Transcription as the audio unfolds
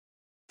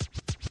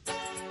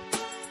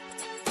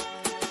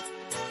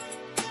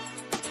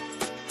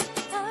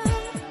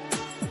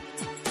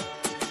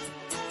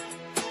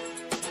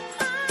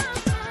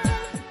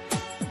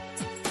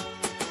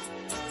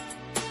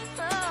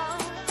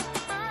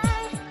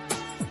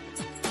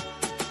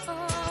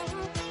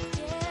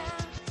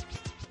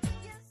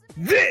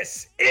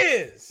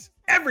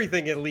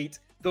Everything Elite,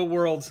 the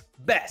world's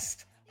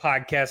best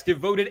podcast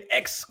devoted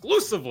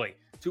exclusively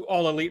to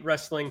all elite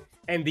wrestling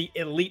and the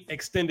elite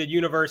extended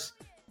universe.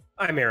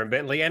 I'm Aaron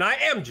Bentley, and I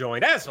am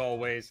joined, as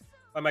always,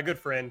 by my good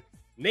friend,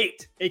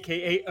 Nate,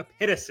 a.k.a.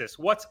 Epitasis.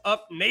 What's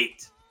up,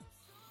 Nate?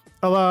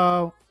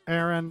 Hello,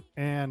 Aaron,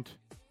 and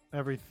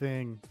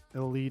everything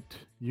elite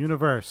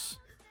universe.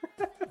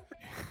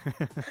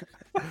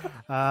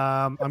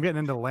 I'm getting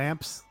into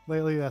lamps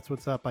lately. That's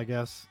what's up, I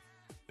guess.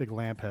 Big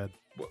lamp head.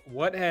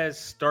 What has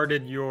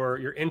started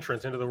your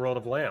entrance into the world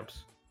of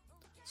lamps?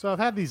 So I've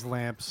had these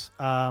lamps,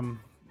 and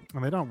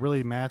they don't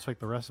really match like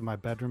the rest of my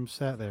bedroom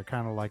set. They're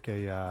kind of like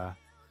a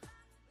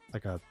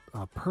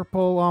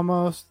purple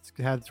almost.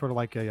 It had sort of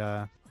like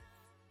a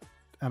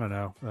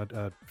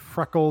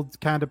freckled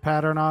kind of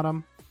pattern on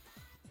them.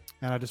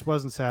 And I just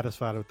wasn't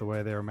satisfied with the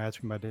way they were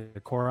matching my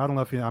decor. I don't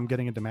know if I'm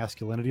getting into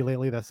masculinity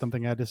lately. That's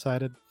something I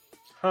decided.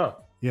 Huh.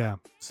 Yeah.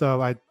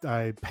 So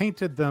I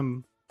painted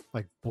them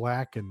like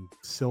black and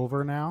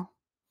silver now.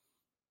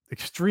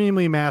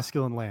 Extremely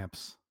masculine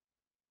lamps.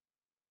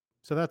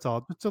 So that's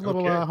all. It's a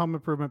little home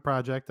improvement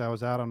project. I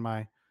was out on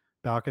my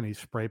balcony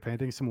spray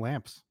painting some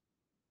lamps.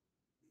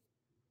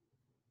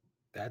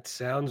 That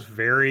sounds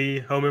very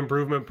home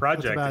improvement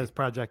project. That's about as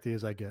projecty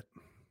as I get.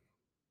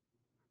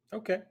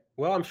 Okay.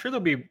 Well, I'm sure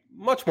there'll be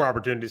much more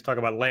opportunities to talk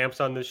about lamps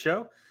on this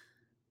show.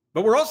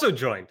 But we're also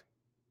joined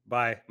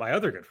by my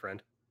other good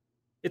friend.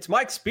 It's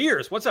Mike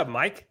Spears. What's up,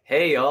 Mike?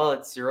 Hey, y'all.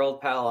 It's your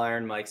old pal,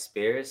 Iron Mike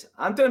Spears.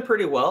 I'm doing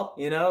pretty well.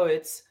 You know,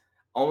 it's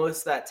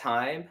almost that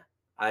time.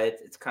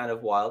 It's kind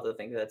of wild to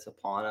think that's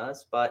upon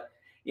us. But,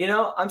 you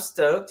know, I'm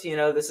stoked. You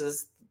know, this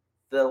is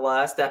the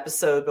last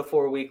episode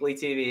before weekly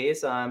TV.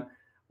 So I'm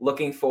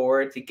looking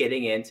forward to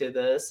getting into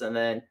this. And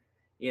then,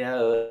 you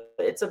know,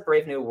 it's a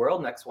brave new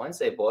world next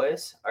Wednesday,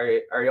 boys.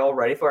 Are y'all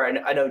ready for it?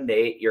 I know,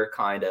 Nate, you're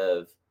kind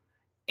of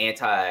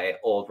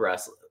anti-old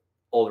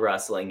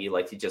wrestling. You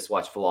like to just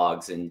watch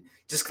vlogs and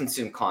just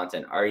consume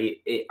content. Are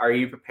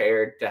you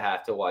prepared to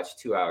have to watch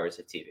 2 hours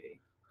of TV?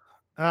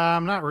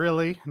 Not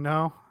really.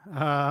 No.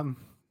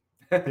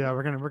 Yeah,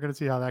 we're gonna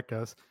see how that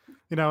goes.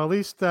 You know, at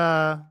least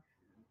I'm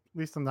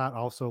not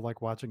also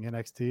like watching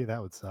NXT.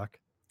 That would suck.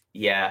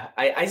 Yeah,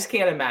 I just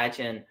can't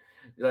imagine.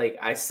 Like,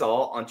 I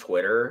saw on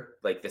Twitter,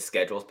 like, the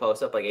schedules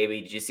post up. Like,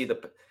 AB, did you see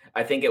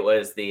I think it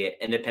was the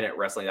Independent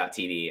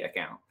Wrestling.tv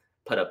account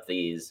put up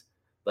these,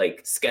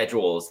 like,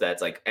 schedules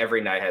that's, like,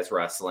 every night has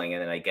wrestling.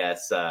 And then I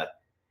guess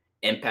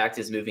Impact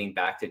is moving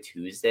back to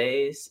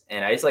Tuesdays.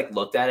 And I just, like,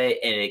 looked at it,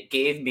 and it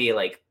gave me,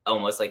 like,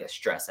 almost like a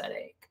stress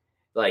headache.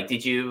 Like,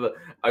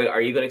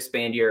 are you going to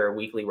expand your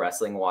weekly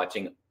wrestling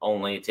watching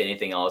only to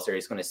anything else, or are you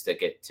just going to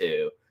stick it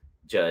to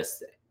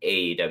just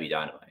AEW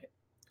Dynamite?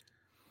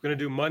 I'm going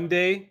to do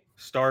Monday,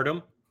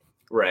 Stardom.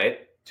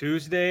 Right.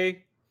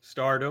 Tuesday,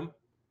 Stardom.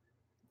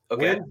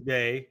 Okay.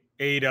 Wednesday,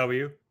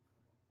 AEW.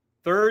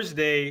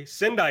 Thursday,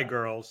 Sendai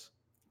Girls.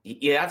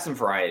 You have some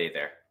variety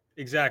there.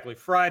 Exactly.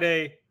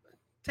 Friday,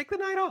 take the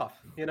night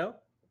off, you know?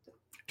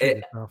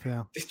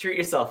 Just treat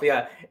yourself,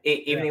 yeah.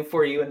 Evening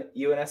for you and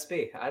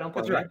UNSB. I don't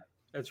blame you.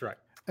 That's right.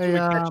 Hey,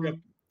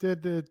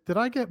 did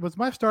I was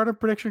my Stardom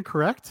prediction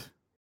correct?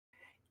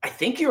 I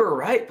think you were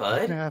right,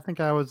 bud. I think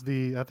I'm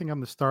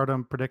the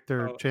Stardom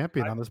predictor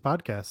champion on this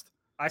podcast.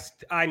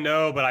 I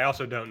know, but I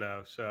also don't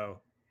know. So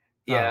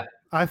yeah,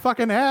 I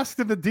fucking asked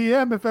in the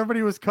DM if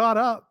everybody was caught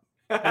up,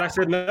 and I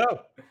said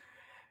no.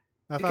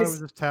 I thought it was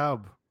just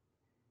Taub.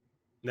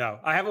 No,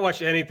 I haven't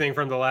watched anything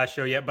from the last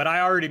show yet, but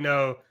I already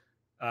know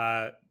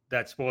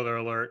that, spoiler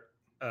alert,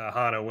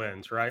 Hana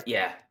wins, right?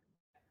 Yeah.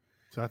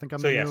 So I think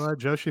I'm the new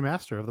Joshi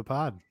master of the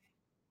pod.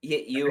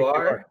 You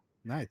are.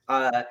 Nice.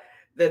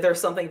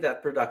 There's something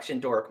that production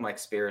dork Mike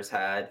Spears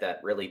had that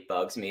really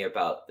bugs me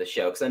about the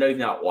show, because I know you've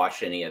not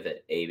watched any of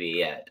it, AB,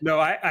 yet. No,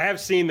 I have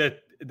seen that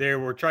they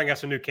were trying out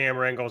some new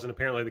camera angles, and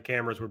apparently the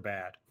cameras were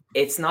bad.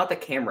 It's not the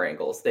camera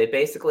angles. They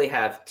basically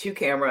have two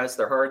cameras,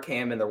 their hard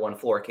cam and their one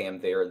floor cam.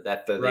 They're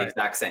the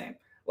exact same.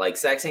 Like,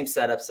 exact same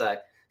setup,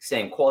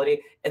 same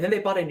quality. And then they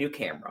bought a new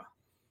camera,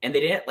 and they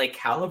didn't, like,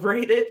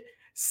 calibrate it.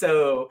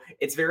 So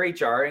it's very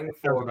jarring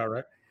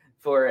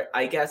for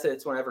I guess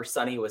it's whenever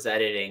Sonny was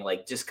editing,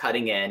 like, just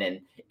cutting in,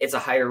 and it's a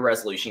higher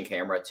resolution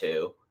camera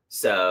too.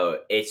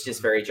 So it's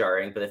just very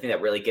jarring. But the thing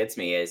that really gets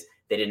me is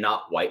they did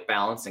not white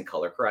balance and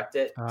color correct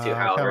it to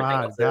how everything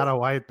else is. Got a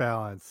white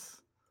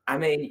balance. I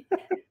mean,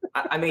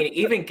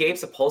 even Gabe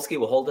Sapolsky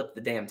will hold up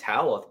the damn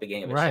towel at the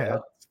beginning of the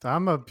show.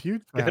 I'm a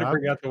huge fan.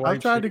 I've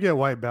tried to get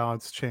white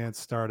balance chants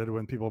started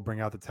when people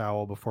bring out the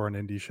towel before an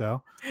indie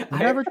show. You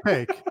never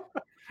take.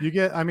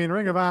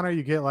 Ring of Honor,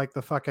 you get like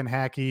the fucking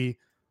hacky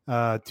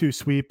two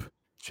sweep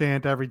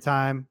chant every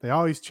time. They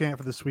always chant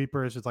for the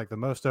sweepers. It's like the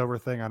most over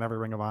thing on every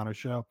Ring of Honor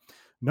show.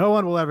 No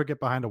one will ever get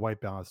behind a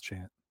white balance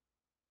chant.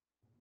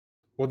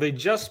 Well, they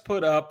just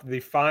put up the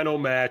final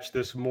match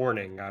this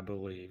morning, I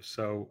believe.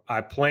 So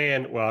I've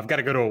got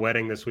to go to a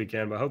wedding this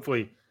weekend, but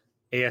hopefully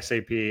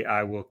ASAP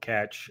I will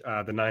catch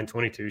the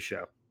 922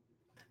 show.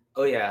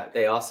 Oh, yeah.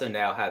 They also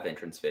now have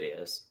entrance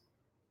videos.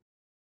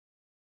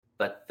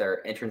 But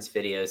they're entrance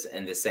videos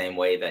in the same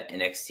way that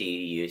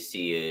NXT used to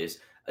use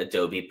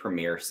Adobe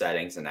Premiere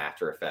settings and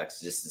After Effects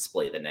to just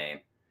display the name.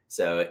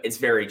 So it's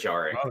very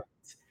jarring. Oh.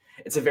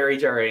 It's a very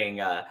jarring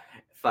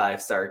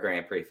 5-star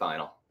Grand Prix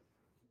final.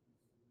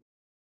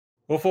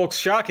 Well, folks,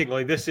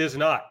 shockingly, this is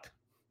not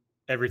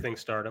everything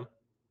Stardom,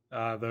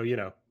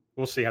 though,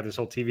 we'll see how this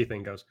whole TV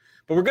thing goes.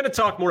 But we're going to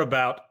talk more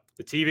about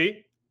the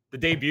TV. The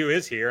debut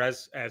is here,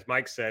 as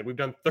Mike said. We've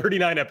done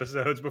 39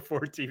 episodes before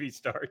TV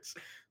starts,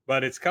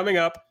 but it's coming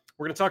up.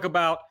 We're going to talk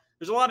about,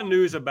 there's a lot of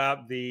news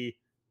about the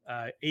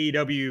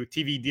AEW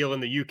TV deal in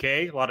the UK.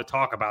 A lot of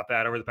talk about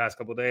that over the past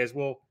couple of days.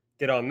 We'll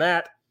get on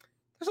that.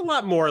 There's a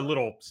lot more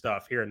little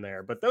stuff here and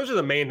there, but those are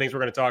the main things we're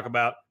going to talk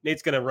about.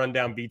 Nate's going to run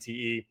down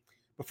BTE.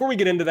 Before we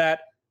get into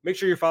that, make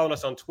sure you're following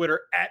us on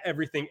Twitter at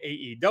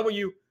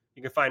EverythingAEW.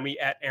 You can find me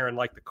at Aaron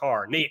Like the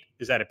Car. Nate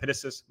is at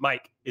Epitasis.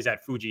 Mike is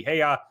at Fuji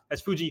Heya.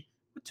 That's Fuji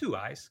with 2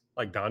 eyes,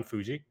 like Don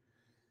Fuji.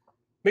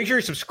 Make sure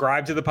you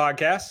subscribe to the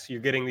podcast. You're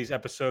getting these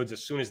episodes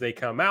as soon as they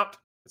come out.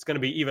 It's going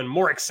to be even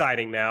more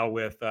exciting now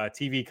with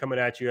TV coming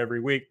at you every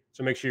week.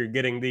 So make sure you're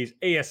getting these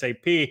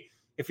ASAP.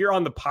 If you're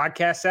on the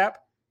podcast app,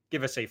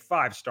 give us a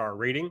 5-star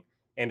rating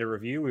and a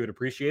review. We would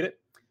appreciate it.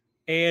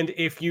 And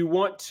if you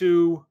want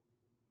to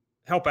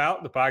help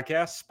out the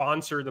podcast,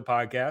 sponsor the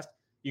podcast,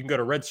 you can go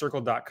to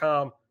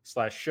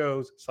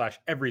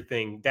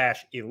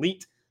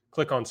redcircle.com/shows/everything-elite.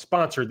 Click on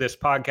sponsor this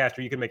podcast,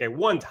 or you can make a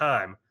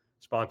one-time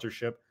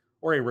sponsorship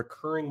or a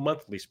recurring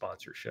monthly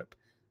sponsorship.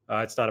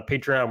 It's not a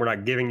Patreon. We're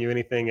not giving you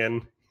anything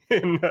in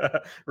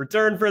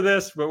return for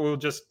this, but we'll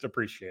just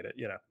appreciate it,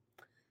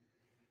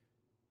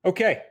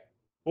 Okay,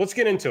 let's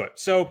get into it.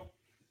 So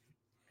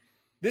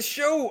this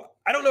show,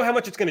 I don't know how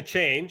much it's going to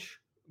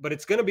change, but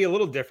it's going to be a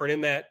little different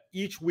in that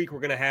each week we're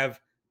going to have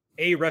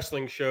a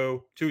wrestling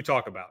show to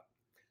talk about.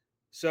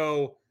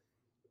 So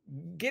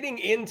getting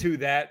into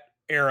that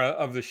era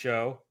of the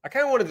show, I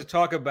kind of wanted to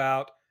talk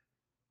about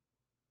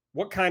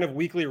what kind of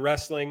weekly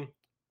wrestling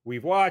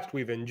we've watched,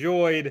 we've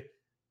enjoyed,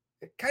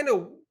 kind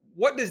of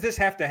what does this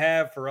have to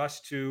have for us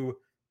to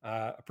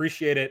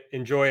appreciate it,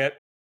 enjoy it,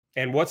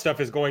 and what stuff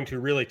is going to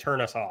really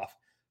turn us off.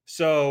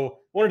 So I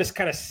wanted to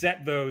kind of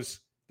set those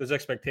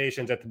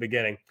expectations at the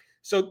beginning.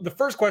 So the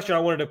first question I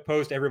wanted to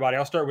pose to everybody,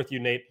 I'll start with you,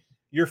 Nate.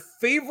 Your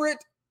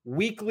favorite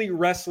weekly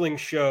wrestling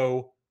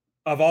show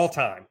of all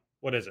time,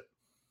 what is it?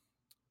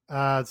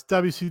 It's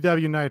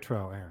WCW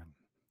Nitro, Aaron.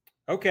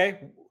 Okay.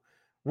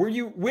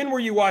 When were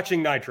you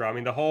watching Nitro? I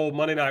mean, the whole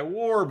Monday Night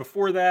War,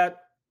 before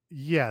that?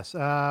 Yes.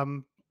 I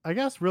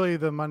guess really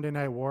the Monday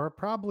Night War,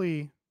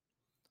 probably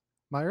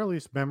my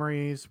earliest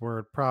memories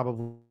were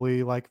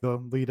probably like the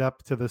lead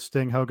up to the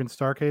Sting Hogan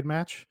Starrcade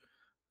match.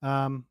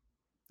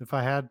 If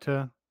I had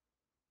to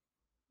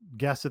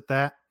guess at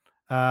that.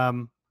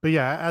 But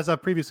yeah, as I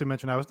previously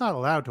mentioned, I was not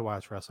allowed to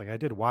watch wrestling. I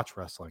did watch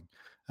wrestling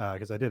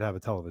because I did have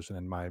a television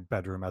in my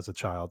bedroom as a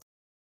child.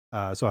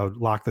 So I would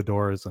lock the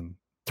doors and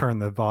turn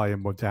the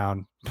volume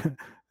down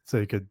so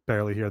you could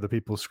barely hear the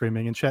people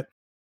screaming and shit.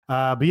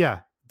 But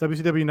yeah,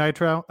 WCW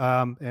Nitro,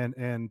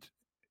 and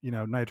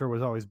Nitro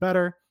was always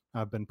better.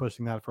 I've been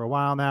pushing that for a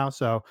while now.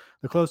 So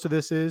the closer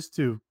this is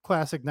to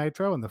classic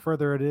Nitro and the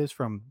further it is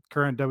from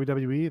current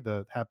WWE,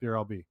 the happier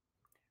I'll be.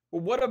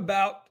 Well, what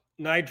about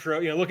Nitro?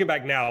 Looking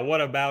back now, what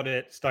about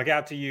it stuck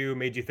out to you,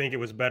 made you think it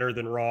was better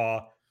than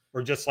Raw,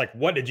 or just like,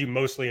 what did you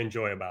mostly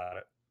enjoy about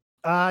it?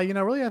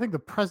 Really, I think the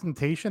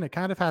presentation, it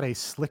kind of had a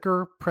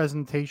slicker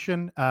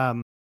presentation.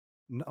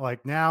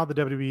 Like now the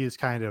WWE is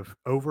kind of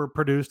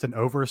overproduced and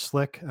over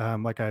slick.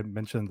 Like I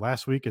mentioned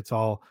last week, it's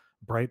all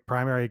bright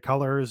primary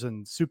colors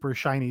and super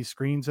shiny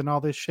screens and all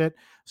this shit.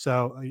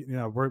 So, we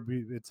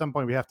at some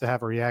point we have to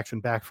have a reaction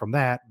back from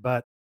that.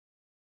 But,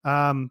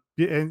 and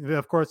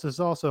of course, it's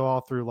also all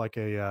through like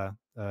a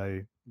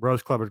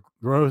rose-colored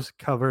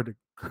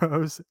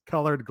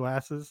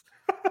glasses.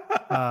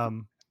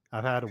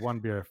 I've had one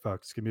beer,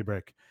 folks. Give me a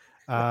break.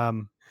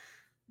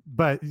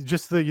 But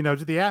just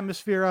the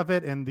atmosphere of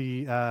it and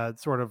the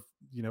sort of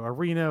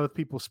arena with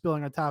people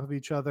spilling on top of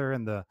each other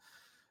and the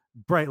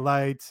bright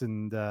lights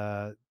and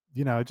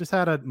it just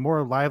had a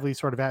more lively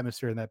sort of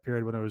atmosphere in that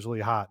period when it was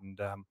really hot, and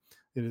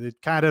it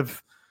kind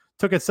of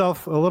took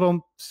itself a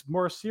little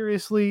more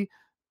seriously,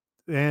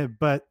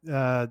 but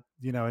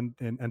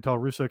until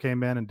Russo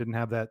came in and didn't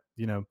have that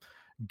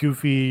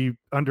goofy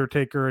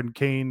Undertaker and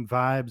Kane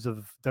vibes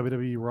of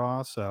WWE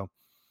Raw. So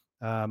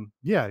don't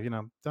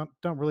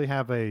really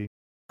have a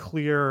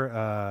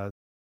clear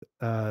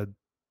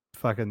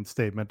fucking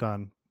statement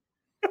on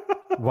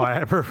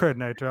why I prefer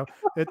Nitro.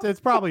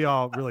 It's probably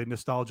all really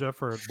nostalgia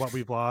for what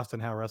we've lost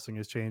and how wrestling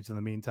has changed in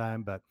the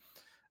meantime. But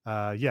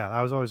I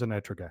was always a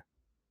Nitro guy.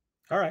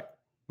 All right,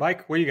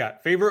 Mike, what you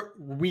got? Favorite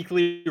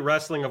weekly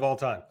wrestling of all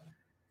time?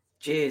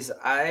 Jeez,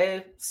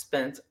 I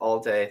spent all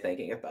day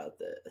thinking about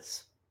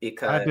this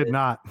because I did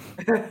not.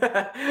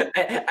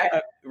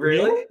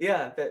 Really?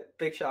 Yeah,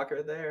 big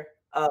shocker there.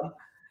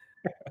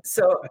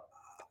 So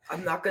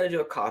I'm not going to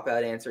do a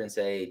cop-out answer and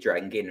say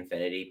Dragon Gate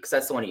Infinity, because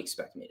that's the one you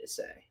expect me to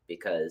say,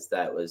 because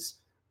that was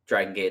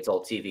Dragon Gate's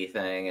old TV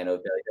thing, and it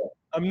would be like,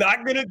 I'm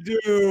not going to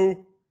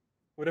do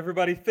what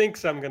everybody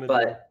thinks I'm going to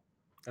do.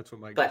 That's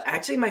what Mike. But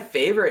actually, my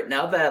favorite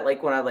now that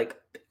when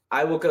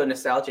I will go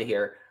nostalgia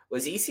here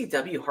was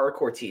ECW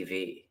Hardcore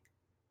TV.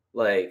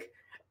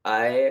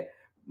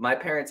 My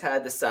parents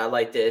had the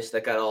satellite dish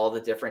that got all the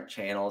different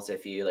channels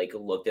if you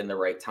looked in the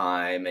right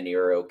time and you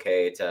were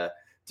okay to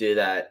do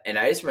that. And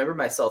I just remember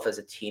myself as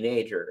a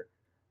teenager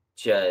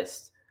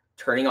just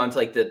turning on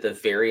to the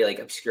very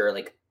obscure,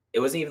 it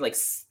wasn't even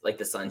like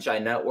the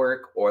Sunshine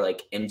Network or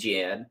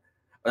MGM,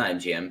 or not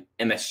MGM,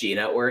 MSG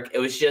Network. It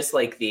was just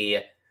the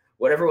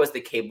whatever was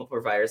the cable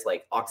providers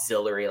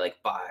auxiliary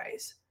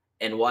buys,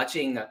 and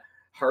watching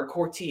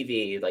Hardcore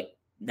TV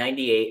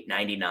 98,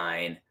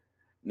 99,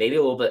 maybe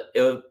a little bit.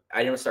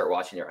 I didn't start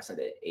watching the wrestling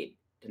at 8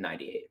 to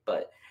 98,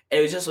 but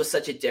it was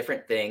such a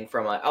different thing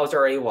from I was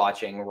already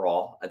watching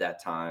Raw at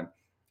that time.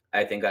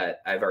 I think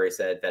I've already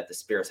said that the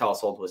Spears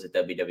household was a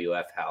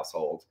WWF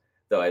household,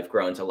 though I've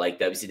grown to like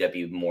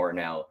WCW more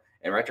now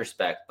in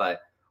retrospect.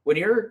 But when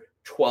you're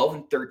 12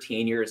 and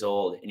 13 years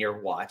old and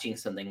you're watching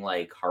something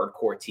like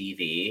Hardcore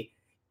TV,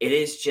 it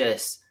is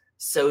just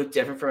so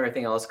different from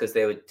everything else, because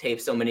they would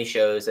tape so many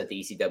shows at the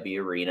ECW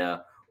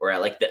arena or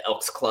at the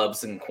Elks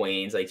Clubs in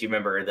Queens. Do you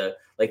remember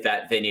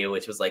that venue,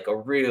 which was a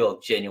real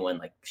genuine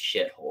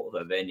shithole of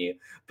a venue,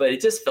 but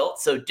it just felt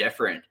so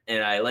different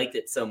and I liked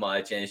it so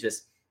much. And it's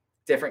just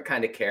different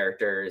kind of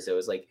characters. It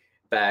was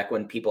back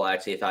when people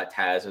actually thought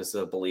Taz was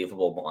a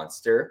believable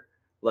monster,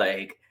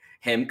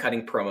 him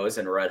cutting promos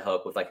in Red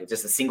Hook with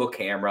just a single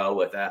camera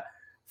with a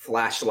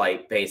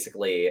flashlight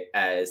basically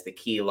as the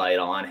key light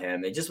on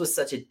him. It just was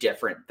such a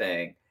different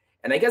thing.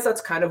 And I guess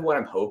that's kind of what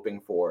I'm hoping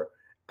for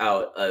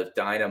out of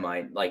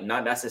Dynamite,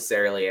 not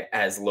necessarily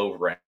as low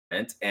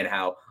rent and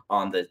how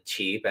on the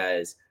cheap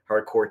as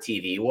Hardcore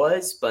TV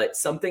was, but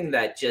something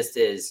that just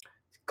is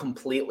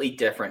completely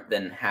different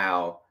than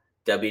how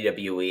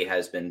WWE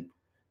has been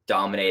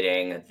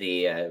dominating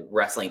the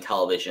wrestling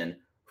television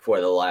for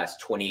the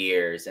last 20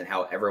 years, and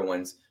how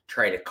everyone's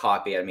tried to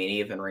copy. I mean,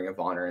 even Ring of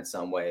Honor in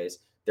some ways,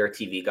 their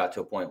TV got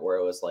to a point where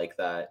it was like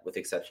that, with the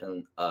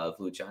exception of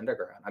Lucha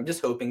Underground. I'm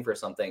just hoping for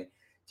something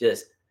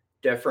just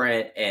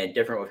different, and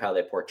different with how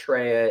they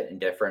portray it, and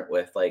different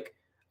with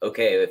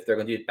okay, if they're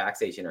going to do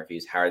backstage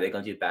interviews, how are they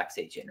going to do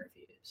backstage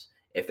interviews?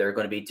 If they're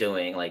going to be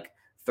doing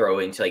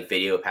throwing to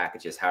video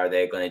packages, how are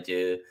they going to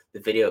do the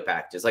video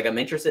packages? I'm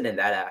interested in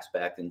that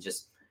aspect, and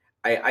just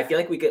I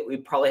feel we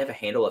probably have a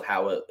handle of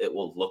how it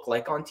will look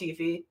like on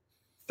TV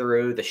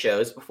through the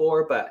shows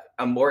before, but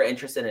I'm more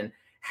interested in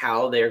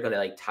how they're going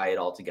to tie it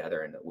all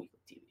together in a weekly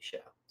TV show.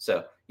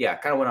 So yeah,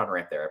 kind of went on a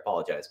rant there. I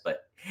apologize,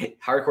 but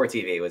Hardcore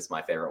TV was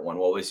my favorite one.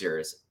 What was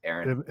yours,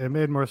 Aaron? It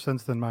made more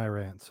sense than my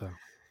rant. So,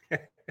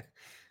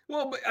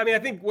 well, I mean, I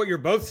think what you're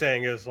both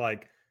saying is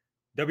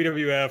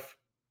WWF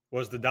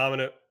was the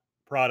dominant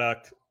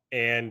product,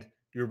 and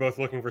you were both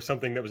looking for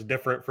something that was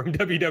different from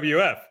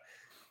WWF.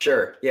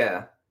 Sure.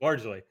 Yeah.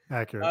 Largely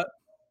accurate.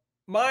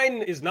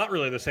 Mine is not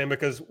really the same,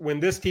 because when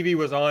this TV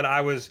was on,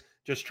 I was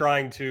just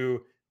trying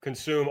to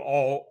consume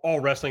all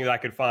wrestling that I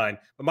could find.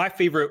 But my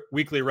favorite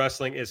weekly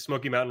wrestling is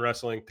Smoky Mountain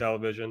Wrestling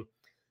television.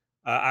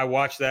 I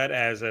watched that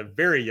as a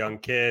very young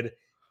kid,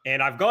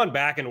 and I've gone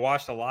back and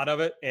watched a lot of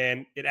it,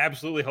 and it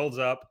absolutely holds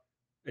up.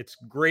 It's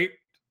great.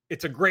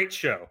 It's a great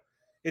show.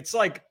 It's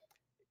I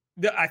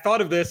thought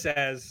of this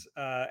as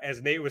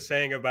Nate was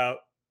saying about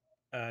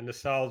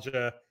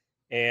nostalgia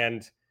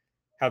and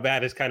how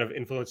that is kind of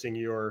influencing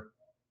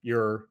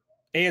your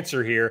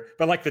answer here.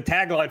 But the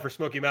tagline for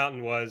Smoky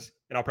Mountain was,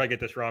 and I'll probably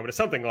get this wrong, but it's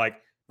something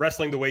like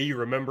wrestling the way you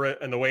remember it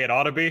and the way it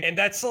ought to be. And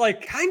that's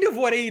kind of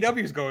what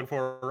AEW is going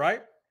for,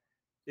 right?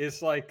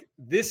 It's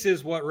this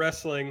is what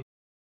wrestling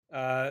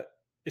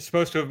is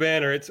supposed to have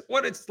been, or it's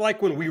what it's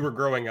like when we were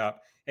growing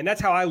up. And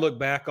that's how I look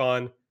back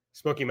on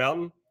Smoky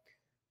Mountain,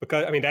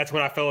 because I mean, that's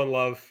when I fell in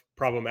love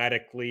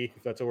problematically,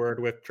 if that's a word,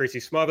 with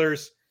Tracy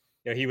Smothers.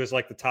 He was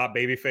the top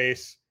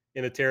babyface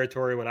in the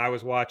territory when I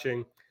was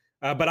watching.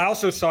 But I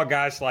also saw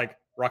guys like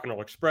Rock and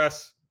Roll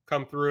Express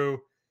come through,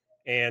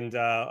 and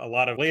a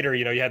lot of later,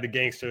 you had the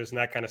Gangsters and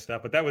that kind of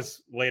stuff. But that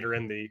was later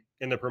in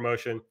the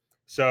promotion.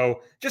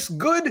 So just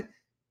good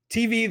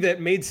TV that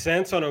made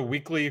sense on a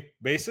weekly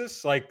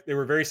basis. They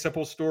were very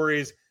simple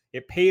stories.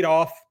 It paid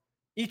off.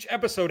 Each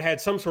episode had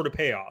some sort of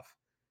payoff.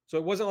 So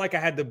it wasn't I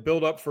had to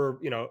build up for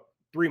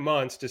 3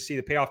 months to see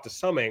the payoff to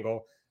some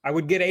angle. I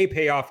would get a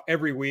payoff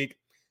every week.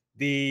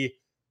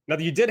 Now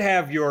you did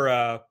have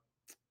your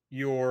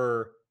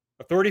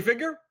authority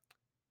figure,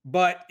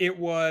 but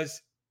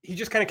he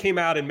just kind of came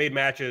out and made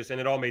matches, and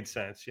it all made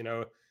sense,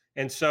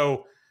 And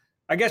so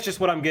I guess just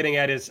what I'm getting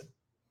at is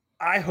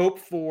I hope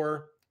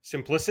for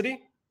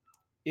simplicity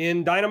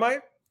in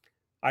Dynamite.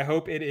 I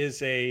hope it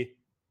is a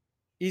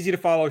easy to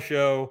follow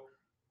show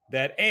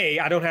that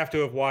I don't have to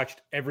have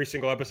watched every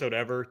single episode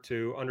ever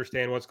to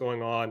understand what's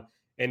going on,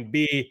 and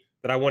B,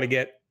 that I want to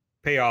get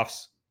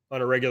payoffs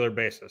on a regular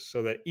basis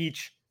so that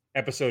each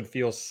episode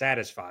feels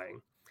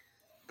satisfying.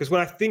 Because when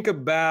I think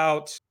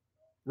about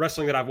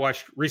wrestling that I've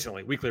watched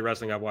recently, weekly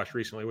wrestling I've watched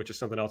recently, which is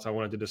something else I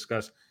wanted to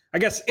discuss, I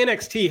guess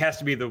NXT has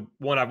to be the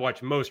one I've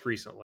watched most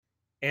recently.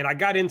 And I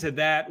got into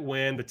that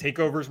when the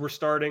takeovers were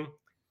starting.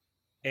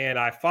 and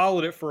I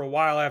followed it for a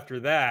while after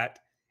that.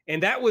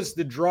 And that was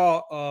the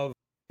draw of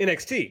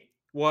NXT. It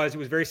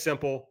was very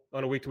simple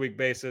on a week-to-week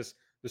basis.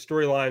 The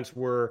storylines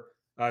were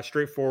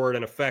straightforward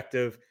and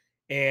effective,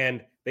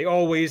 and they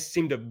always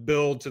seemed to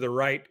build to the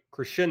right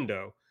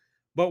crescendo.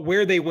 But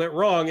where they went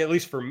wrong, at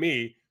least for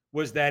me,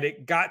 was that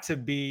it got to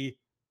be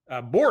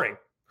boring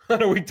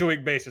on a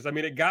week-to-week basis. I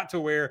mean, it got to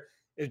where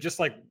it's just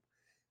like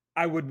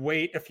I would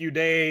wait a few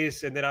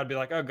days and then I'd be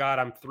like, oh God,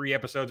 I'm 3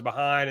 episodes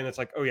behind. And it's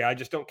like, oh yeah, I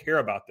just don't care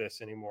about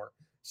this anymore.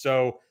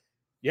 So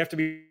you have to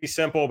be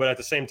simple, but at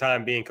the same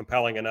time being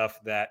compelling enough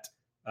that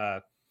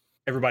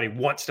everybody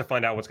wants to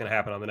find out what's going to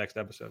happen on the next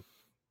episode.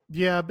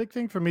 Yeah, a big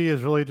thing for me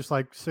is really just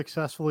like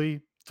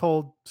successfully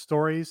told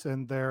stories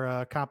and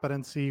their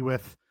competency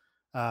with,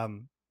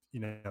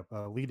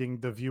 leading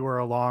the viewer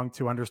along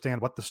to understand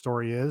what the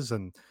story is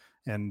and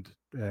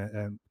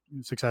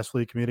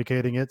successfully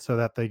communicating it so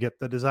that they get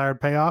the desired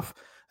payoff.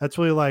 That's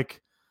really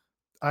like,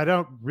 I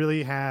don't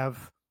really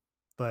have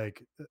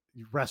like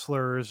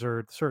wrestlers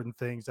or certain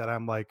things that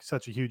I'm like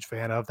such a huge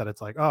fan of that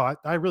it's like, oh,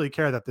 I really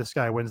care that this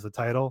guy wins the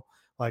title.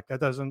 Like that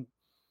doesn't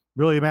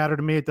really matter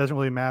to me. It doesn't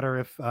really matter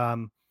if,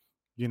 Kota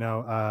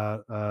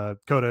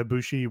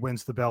Ibushi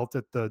wins the belt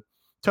at the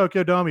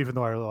Tokyo Dome, even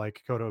though I really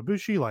like Kota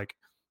Ibushi. Like,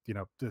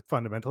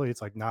 fundamentally,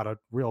 it's like not a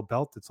real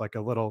belt. It's like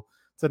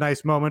it's a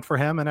nice moment for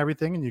him and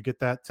everything, and you get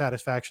that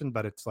satisfaction,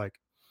 but it's like,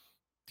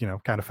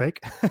 kind of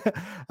fake.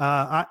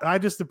 I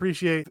just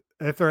appreciate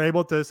if they're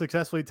able to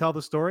successfully tell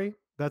the story.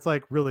 That's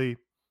like really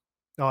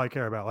all I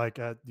care about. Like,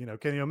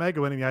 Kenny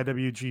Omega winning the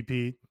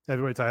IWGP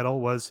Heavyweight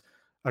title was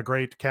a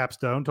great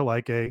capstone to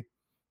like a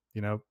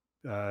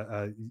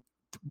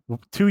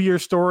 2-year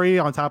story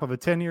on top of a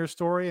 10-year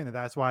story, and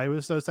that's why it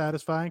was so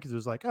satisfying, because it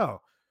was like,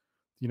 oh,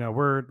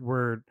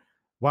 we're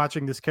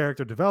watching this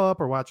character develop,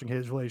 or watching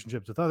his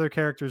relationships with other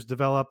characters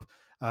develop.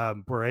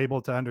 We're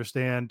able to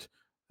understand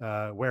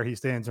where he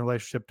stands in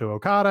relationship to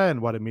Okada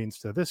and what it means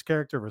to this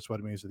character versus what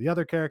it means to the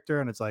other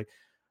character. And it's like,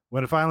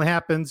 when it finally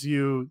happens,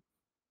 you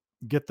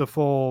get the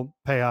full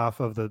payoff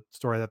of the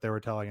story that they were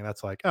telling. And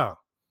that's like, oh,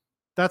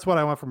 that's what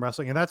I want from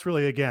wrestling. And that's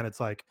really, again, it's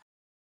like,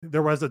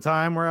 there was a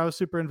time where I was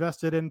super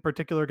invested in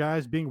particular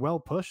guys being well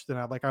pushed, and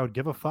I would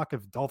give a fuck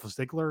if Dolph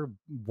Ziggler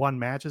won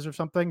matches or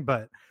something,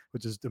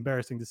 which is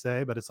embarrassing to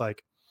say, but it's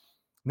like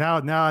now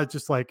it's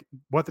just like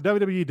what the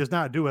WWE does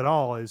not do at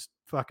all is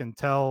fucking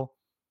tell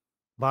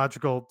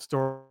logical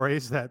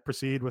stories that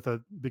proceed with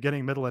a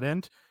beginning, middle, and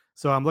end.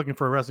 So I'm looking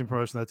for a wrestling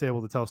promotion that's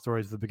able to tell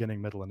stories at the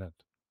beginning, middle, and end.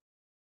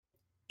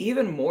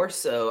 Even more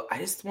so, I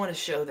just want a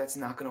show that's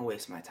not going to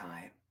waste my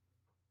time.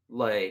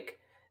 Like,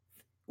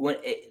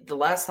 the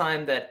last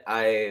time that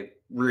I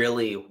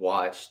really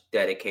watched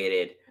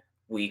dedicated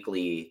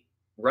weekly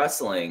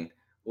wrestling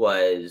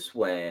was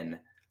when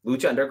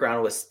Lucha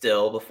Underground was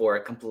still before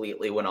it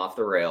completely went off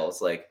the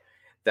rails. Like,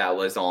 that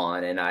was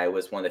on, and I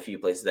was one of the few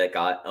places that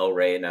got El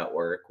Rey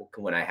Network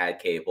when I had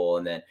cable.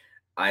 And then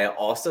I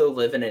also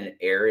live in an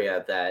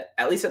area that,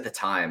 at least at the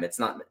time, it's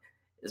not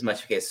as much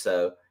of a case,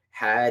 so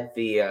had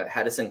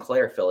a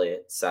Sinclair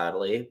affiliate,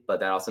 sadly, but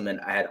that also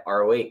meant I had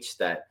ROH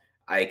that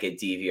I could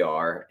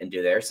DVR and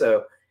do there.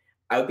 So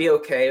I would be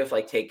okay with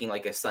like taking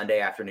like a Sunday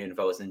afternoon if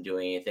I wasn't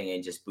doing anything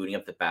and just booting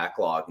up the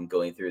backlog and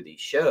going through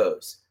these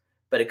shows.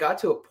 But it got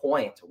to a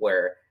point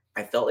where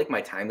I felt like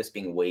my time was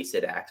being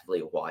wasted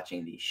actively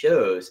watching these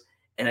shows.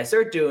 And I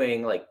started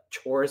doing like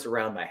chores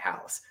around my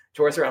house,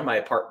 chores around my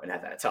apartment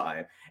at that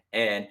time.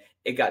 And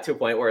it got to a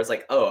point where it's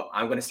like, oh,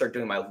 I'm going to start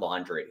doing my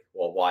laundry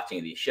while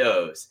watching these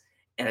shows.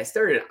 And I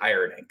started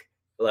ironing,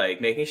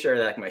 like making sure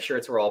that like, my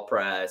shirts were all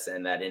pressed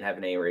and that I didn't have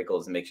any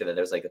wrinkles, and make sure that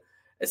there was like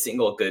a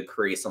single good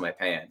crease on my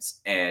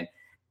pants. And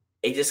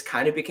it just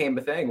kind of became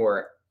a thing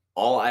where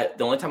the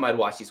only time I'd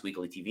watch these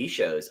weekly TV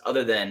shows,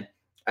 other than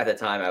at the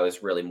time I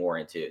was really more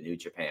into New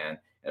Japan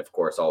and of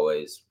course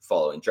always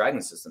following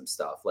Dragon System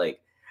stuff. Like,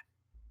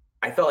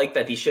 I felt like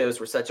that these shows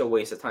were such a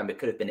waste of time. It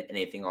could have been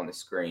anything on the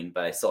screen,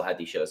 but I still had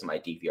these shows on my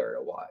DVR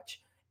to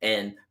watch.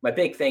 And my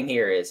big thing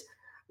here is,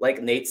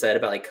 like Nate said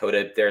about like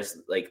Kota, there's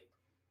like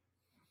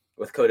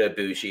with Kota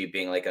Ibushi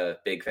being like a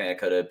big fan of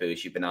Kota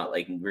Ibushi, but not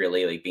like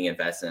really like being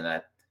invested in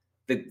that.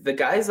 The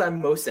guys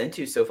I'm most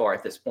into so far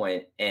at this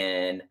point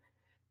in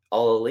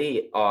All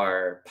Elite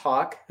are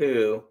Pac,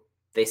 who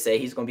they say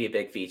he's going to be a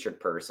big featured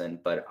person,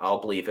 but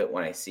I'll believe it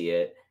when I see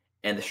it.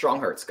 And the Strong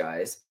Hearts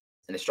guys,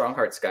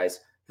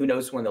 who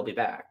knows when they'll be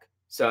back.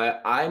 So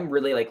I'm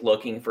really like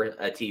looking for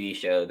a TV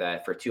show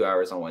that for 2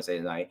 hours on Wednesday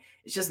night,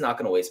 it's just not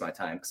going to waste my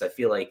time, because I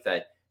feel like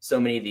that so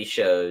many of these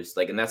shows,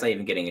 like, and that's not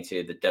even getting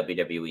into the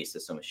WWE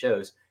system of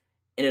shows,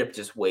 ended up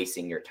just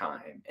wasting your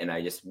time. And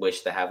I just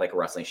wish to have like a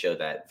wrestling show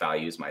that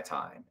values my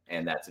time.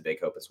 And that's a big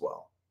hope as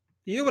well.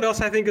 You know what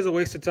else I think is a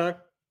waste of time?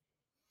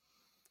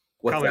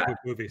 Comic book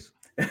movies.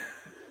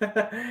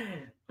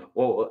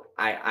 Well,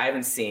 I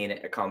haven't seen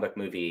a comic book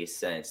movie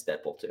since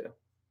Deadpool 2.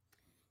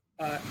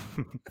 I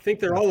think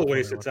they're all a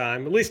waste of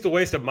time, at least a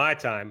waste of my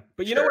time.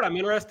 But you know what I'm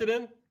interested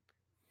in?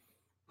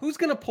 Who's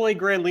going to play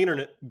Green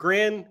Lantern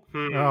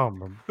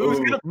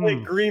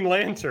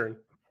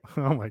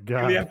Oh in my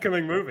God. the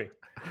upcoming movie?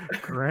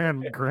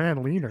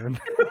 Grand Leaner.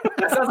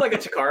 That sounds like a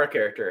Chikara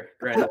character,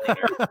 Grand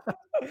Leaner.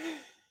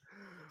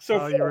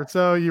 So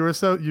you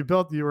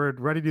were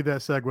ready to do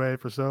that segue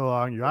for so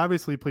long. You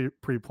obviously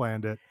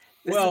pre-planned it.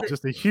 Well,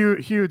 just a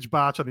huge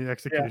botch on the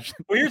execution.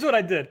 Yeah. Well, here's what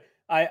I did.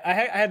 I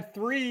had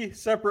 3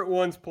 separate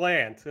ones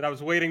planned, and I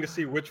was waiting to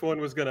see which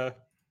one was gonna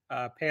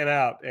pan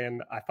out,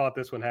 and I thought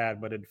this one had,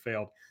 but it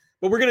failed.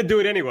 But we're gonna do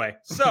it anyway.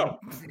 So,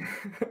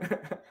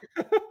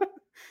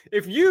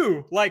 if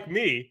you, like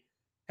me,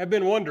 have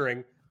been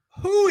wondering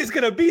who is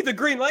gonna be the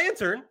Green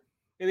Lantern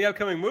in the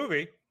upcoming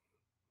movie,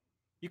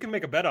 you can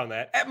make a bet on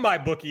that at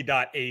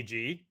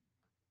mybookie.ag.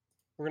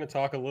 We're going to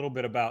talk a little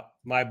bit about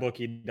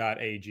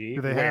mybookie.ag.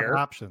 Do they have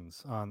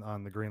options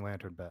on the Green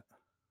Lantern bet?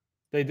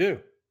 They do.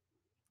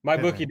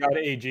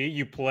 Mybookie.ag,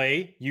 you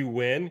play, you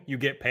win, you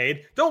get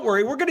paid. Don't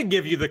worry, we're going to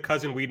give you the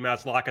Cousin Weed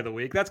Mouse Lock of the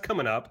Week. That's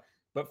coming up.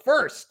 But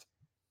first,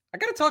 I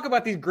got to talk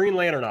about these Green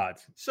Lantern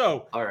odds.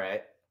 So, all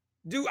right.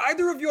 Do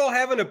either of you all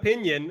have an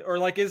opinion, or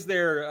like, is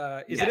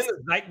there is it in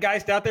the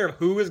zeitgeist out there of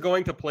who is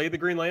going to play the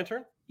Green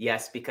Lantern?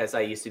 Yes, because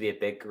I used to be a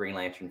big Green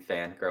Lantern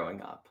fan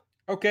growing up.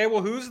 Okay,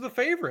 well, who's the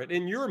favorite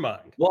in your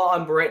mind? Well,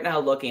 I'm right now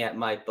looking at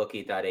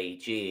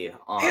mybookie.ag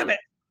on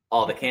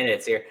all the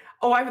candidates here.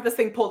 Oh, I have this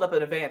thing pulled up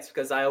in advance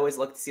because I always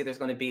look to see if there's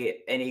going to be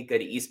any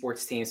good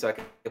esports team so I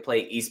can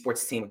play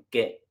esports team,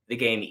 get the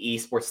game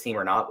esports team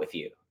or not with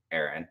you,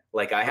 Aaron.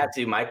 Like, I had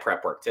to do my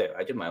prep work too.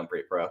 I did my own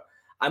pre-pro.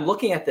 I'm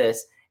looking at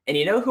this, and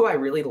you know who I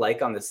really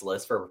like on this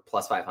list for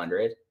plus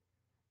 500?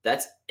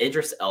 That's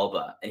Idris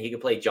Elba, and he could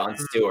play Jon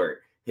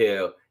Stewart,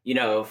 who, you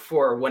know,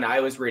 for when I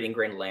was reading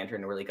Green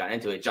Lantern and really got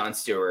into it, Jon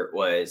Stewart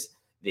was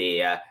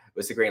the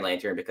Green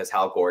Lantern because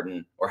Hal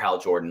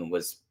Jordan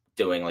was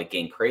doing like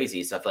game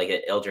crazy. So I feel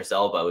like Idris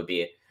Elba would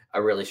be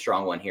a really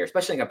strong one here,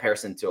 especially in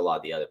comparison to a lot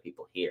of the other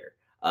people here.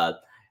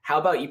 How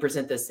about you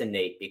present this to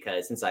Nate?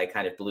 Because since I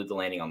kind of blew the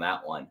landing on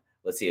that one,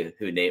 let's see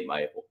who Nate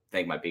might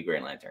think might be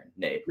Green Lantern.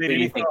 Nate, who do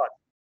you think?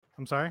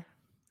 I'm sorry?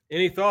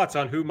 Any thoughts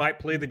on who might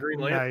play the Green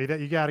Lantern? Yeah,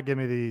 you got to give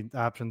me the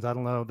options. I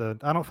don't know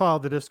I don't follow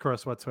the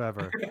discourse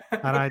whatsoever.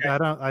 And okay.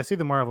 I see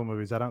the Marvel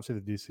movies. I don't see the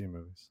DC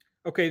movies.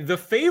 Okay, the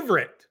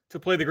favorite to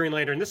play the Green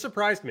Lantern, this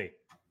surprised me.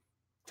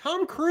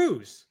 Tom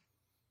Cruise.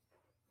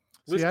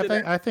 See,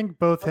 I think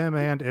both him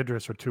and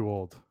Idris are too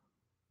old.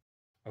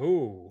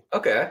 Oh.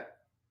 Okay.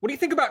 What do you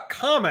think about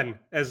Common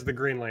as the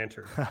Green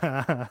Lantern?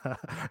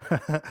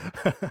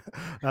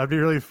 That'd be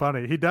really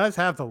funny. He does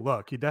have the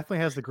look. He definitely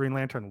has the Green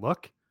Lantern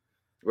look.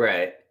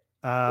 Right.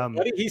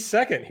 He's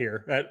second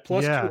here at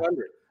plus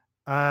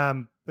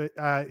 200.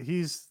 But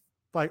he's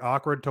like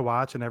awkward to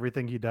watch in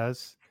everything he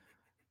does.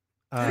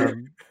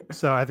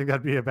 So I think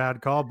that'd be a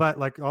bad call. But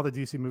like all the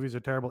DC movies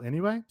are terrible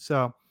anyway.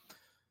 So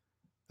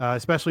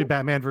especially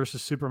Batman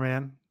versus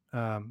Superman.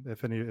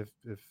 If you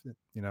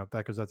know,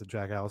 that goes out to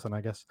Jack Allison,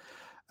 I guess.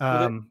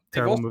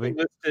 Terrible movie.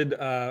 Listed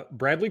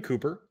Bradley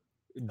Cooper,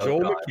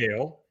 Joel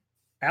McHale,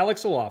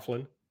 Alex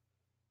O'Loughlin,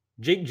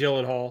 Jake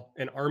Gyllenhaal,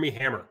 and Armie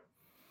Hammer.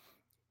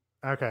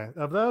 Okay,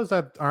 of those,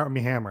 that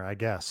Armie Hammer, I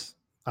guess.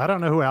 I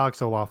don't know who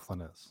Alex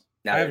O'Loughlin is.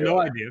 I have no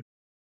idea.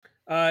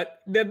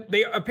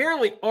 They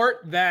apparently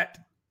aren't that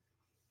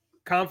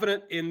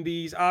confident in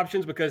these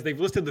options because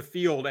they've listed the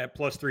field at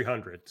plus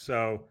 300.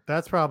 So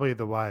that's probably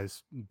the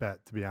wise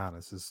bet, to be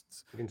honest. Is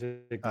you can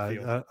take the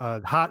field.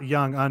 A hot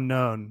young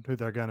unknown who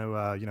they're going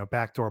to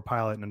backdoor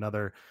pilot in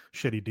another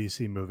shitty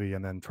DC movie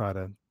and then try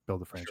to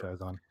build a franchise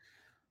on.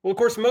 Well, of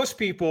course, most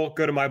people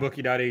go to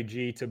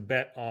mybookie.ag to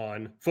bet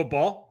on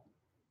football.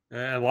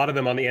 A lot of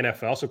them on the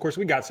NFL. So, of course,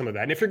 we got some of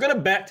that. And if you're going to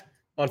bet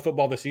on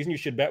football this season, you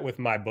should bet with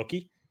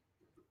MyBookie.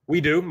 We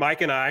do.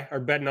 Mike and I are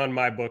betting on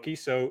MyBookie.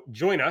 So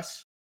join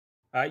us.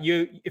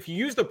 If you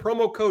use the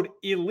promo code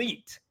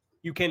ELITE,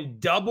 you can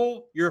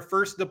double your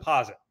first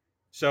deposit.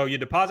 So you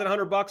deposit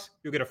 $100,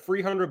 you'll get a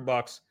free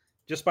 $100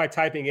 just by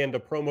typing in the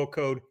promo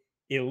code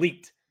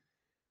ELITE.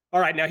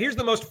 All right, now here's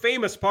the most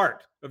famous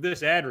part of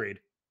this ad read.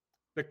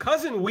 The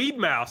Cousin Weed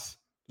Mouse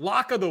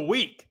Lock of the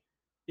Week.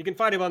 You can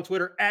find him on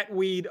Twitter at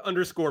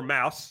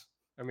 @weed_mouse.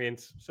 I mean,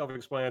 it's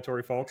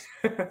self-explanatory, folks.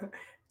 The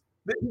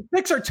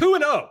picks are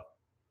 2-0.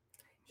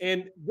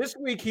 And this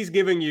week he's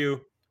giving you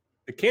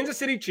the Kansas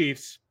City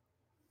Chiefs,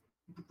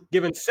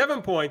 given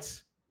 7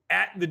 points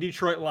at the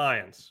Detroit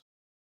Lions.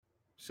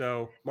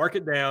 So mark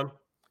it down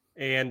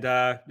and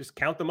just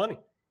count the money.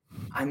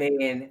 I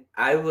mean,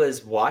 I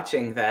was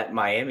watching that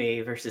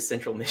Miami versus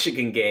Central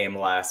Michigan game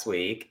last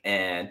week,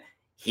 and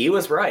he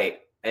was right.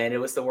 And it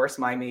was the worst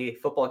Miami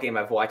football game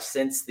I've watched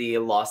since the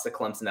loss to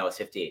Clemson. That was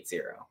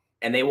 58-0.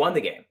 And they won the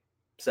game.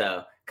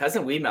 So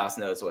Cousin Weed Mouse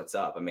knows what's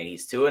up. I mean,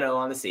 he's 2-0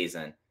 on the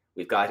season.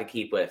 We've got to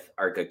keep with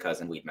our good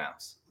Cousin Weed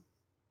Mouse.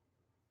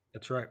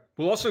 That's right.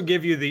 We'll also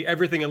give you the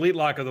Everything Elite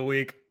Lock of the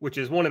Week, which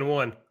is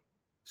 1-1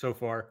 so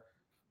far.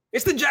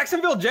 It's the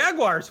Jacksonville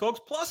Jaguars,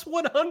 folks, plus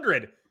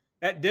 100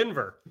 at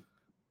Denver.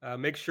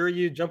 Make sure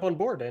you jump on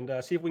board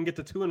and see if we can get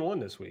to 2-1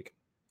 this week.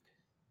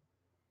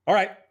 All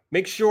right.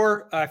 Make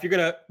sure if you're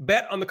going to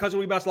bet on the Cousin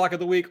Weed Mouse Lock of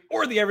the Week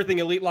or the Everything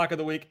Elite Lock of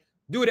the Week,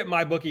 do it at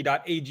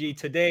mybookie.ag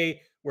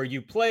today, where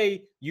you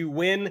play, you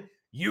win,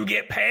 you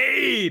get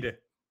paid.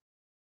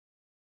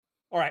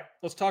 All right,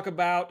 let's talk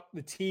about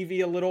the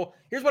TV a little.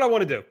 Here's what I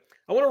want to do.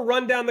 I want to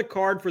run down the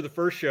card for the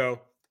first show,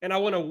 and I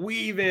want to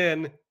weave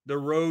in the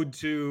Road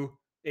to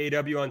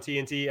AEW on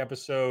TNT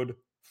episode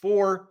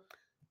 4,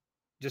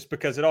 just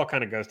because it all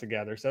kind of goes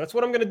together. So that's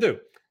what I'm going to do.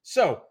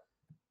 So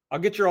I'll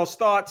get your all's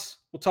thoughts.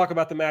 We'll talk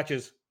about the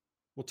matches.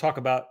 We'll talk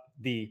about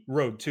the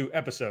Road to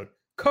episode.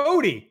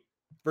 Cody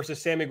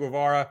versus Sammy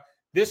Guevara.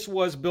 This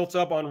was built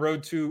up on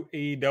Road to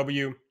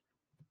AEW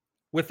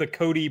with the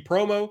Cody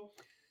promo,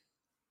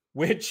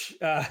 which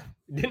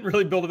didn't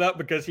really build it up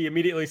because he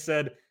immediately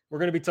said, we're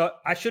going to be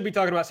I should be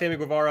talking about Sammy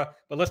Guevara,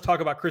 but let's talk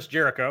about Chris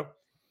Jericho.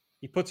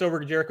 He puts over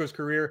Jericho's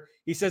career.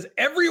 He says,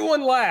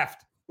 everyone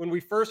laughed when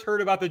we first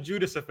heard about the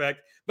Judas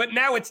effect, but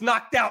now it's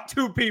knocked out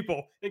 2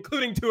 people,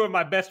 including 2 of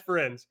my best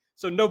friends.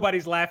 So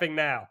nobody's laughing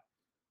now.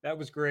 That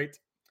was great.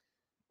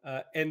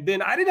 And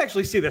then I didn't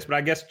actually see this, but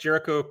I guess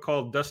Jericho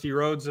called Dusty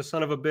Rhodes a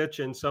son of a bitch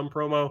in some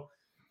promo.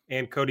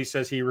 And Cody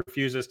says he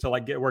refuses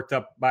to get worked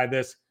up by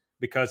this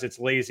because it's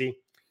lazy.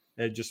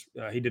 He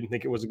didn't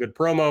think it was a good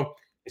promo.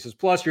 He says,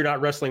 plus you're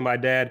not wrestling my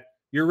dad.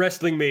 You're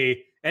wrestling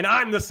me, and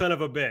I'm the son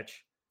of a bitch.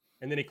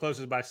 And then he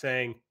closes by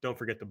saying, don't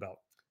forget the belt.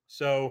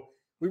 So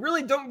we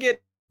really don't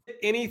get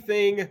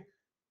anything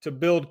to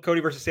build Cody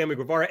versus Sammy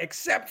Guevara,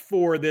 except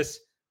for this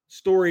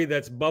story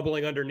that's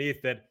bubbling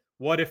underneath that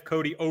what if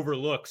Cody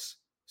overlooks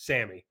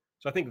Sammy?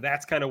 So I think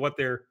that's kind of what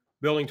they're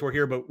building toward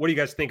here. But what do you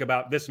guys think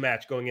about this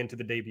match going into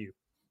the debut?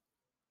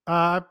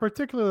 I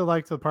particularly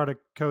liked the part of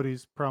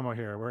Cody's promo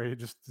here where he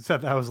just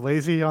said that I was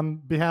lazy on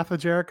behalf of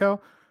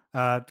Jericho,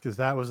 because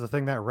that was the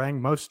thing that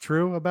rang most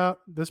true about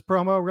this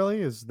promo,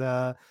 really, is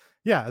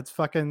it's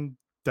fucking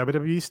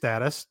WWE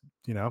status,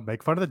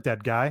 make fun of the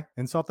dead guy,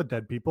 insult the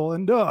dead people,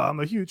 and I'm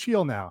a huge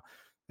heel now.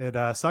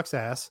 It sucks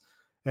ass.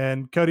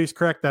 And Cody's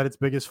correct that its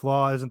biggest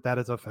flaw isn't that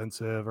it's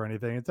offensive or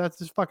anything. That's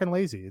just fucking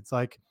lazy. It's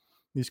like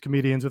these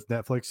comedians with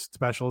Netflix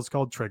specials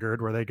called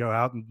Triggered, where they go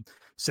out and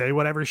say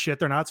whatever shit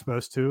they're not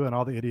supposed to, and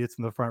all the idiots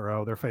in the front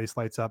row, their face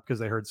lights up because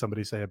they heard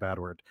somebody say a bad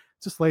word.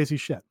 It's just lazy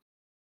shit.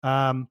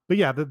 But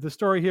yeah, the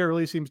story here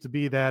really seems to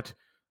be that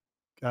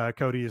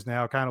Cody is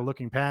now kind of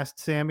looking past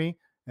Sammy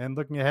and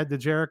looking ahead to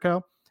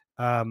Jericho.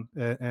 And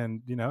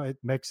it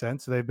makes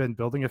sense. They've been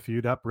building a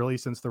feud up really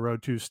since the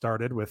Road 2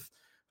 started, with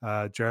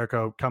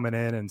Jericho coming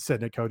in and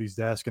sitting at Cody's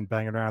desk and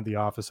banging around the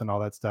office and all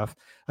that stuff.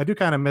 I do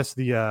kind of miss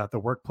the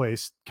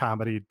workplace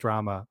comedy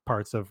drama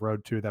parts of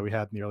Road 2 that we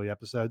had in the early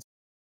episodes.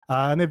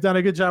 And they've done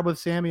a good job with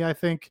Sammy, I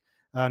think,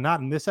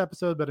 not in this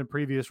episode, but in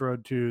previous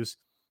Road 2s,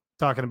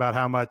 talking about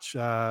how much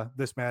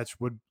this match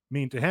would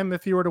mean to him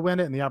if he were to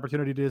win it and the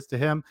opportunity it is to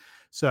him.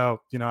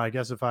 So, I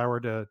guess if I were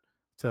to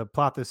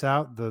plot this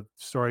out, the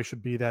story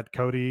should be that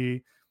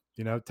Cody,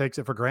 takes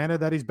it for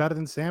granted that he's better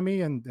than Sammy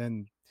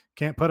and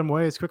can't put him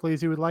away as quickly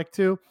as he would like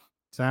to.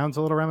 Sounds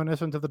a little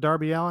reminiscent of the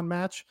Darby Allin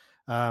match.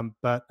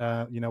 But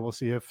we'll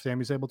see if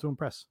Sammy's able to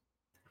impress.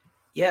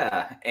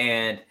 Yeah,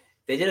 and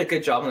they did a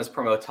good job on this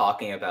promo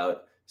talking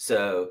about,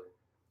 so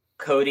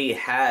Cody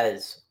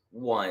has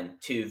won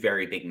 2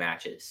 very big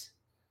matches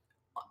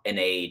in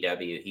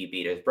AEW. He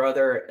beat his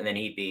brother, and then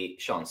he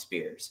beat Shawn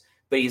Spears.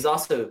 But he's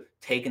also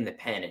taken the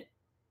pennant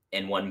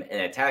in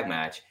a tag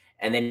match,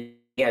 and then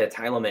he had a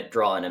time limit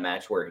draw in a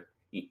match where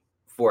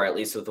for at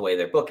least with the way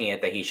they're booking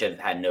it, that he should have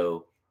had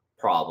no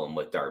problem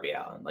with Darby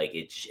Allin. Like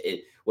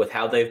it with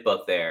how they've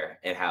booked there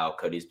and how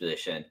Cody's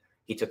positioned,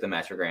 he took the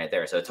match for granted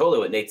there. So totally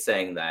what Nate's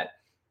saying, that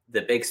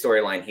the big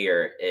storyline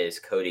here is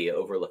Cody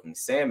overlooking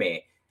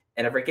Sammy.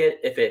 And I forget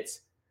if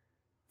it's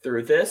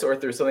through this or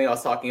through something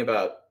else talking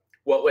about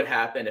what would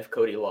happen if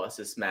Cody lost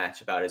this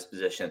match about his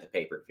position at the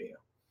pay-per-view.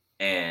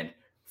 And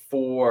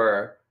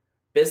for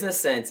business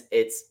sense,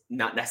 it's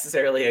not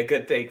necessarily a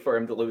good thing for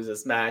him to lose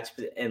this match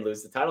and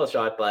lose the title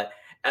shot, but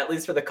at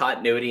least for the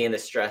continuity and the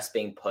stress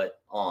being put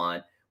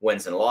on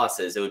wins and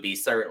losses, it would be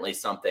certainly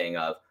something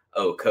of,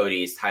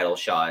 Cody's title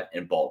shot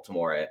in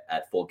Baltimore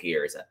at Full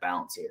Gear is at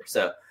balance here.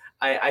 So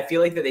I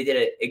feel like that they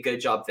did a good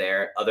job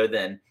there, other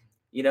than,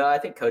 I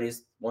think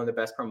Cody's one of the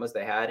best promos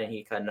they had, and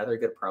he cut another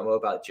good promo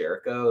about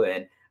Jericho.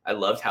 And I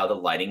loved how the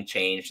lighting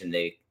changed and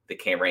the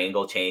camera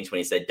angle changed when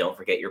he said, don't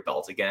forget your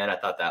belt again. I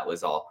thought that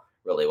was all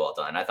really well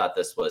done. I thought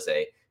this was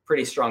a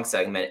pretty strong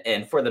segment.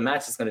 And for the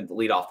match that's going to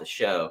lead off the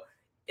show,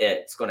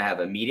 it's going to have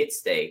immediate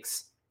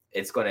stakes.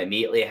 It's going to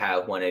immediately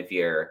have one of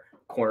your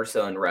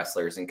cornerstone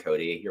wrestlers in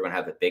Cody. You're going to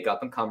have the big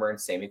up-and-comer in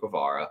Sammy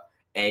Guevara.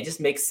 And it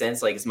just makes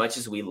sense, like, as much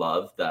as we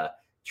love the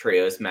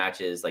trios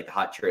matches, like the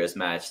hot trios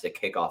match to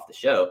kick off the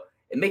show,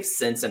 it makes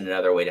sense in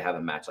another way to have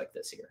a match like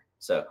this here.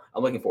 So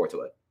I'm looking forward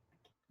to it.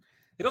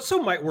 It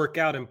also might work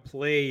out and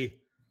play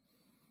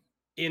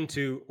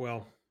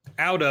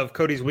out of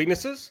Cody's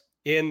weaknesses,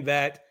 in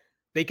that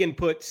they can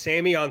put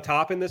Sammy on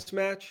top in this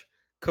match.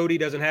 Cody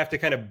doesn't have to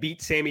kind of beat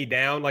Sammy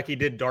down like he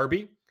did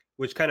Darby,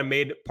 which kind of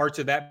made parts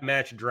of that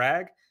match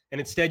drag.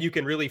 And instead, you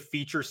can really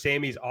feature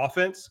Sammy's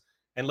offense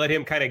and let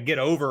him kind of get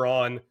over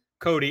on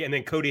Cody. And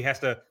then Cody has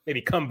to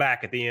maybe come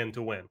back at the end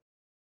to win.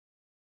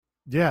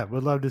 Yeah,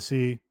 would love to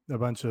see a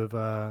bunch of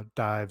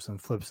dives and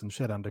flips and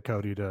shit onto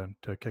Cody to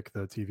kick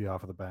the TV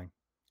off with a bang.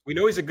 We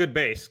know he's a good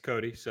base,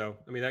 Cody. So,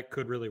 I mean, that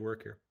could really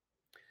work here.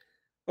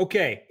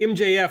 Okay,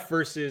 MJF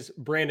versus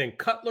Brandon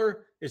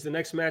Cutler is the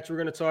next match we're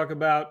going to talk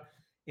about.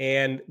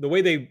 And the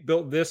way they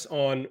built this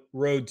on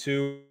Road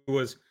 2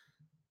 was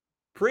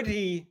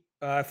pretty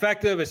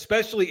effective,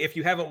 especially if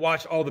you haven't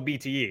watched all the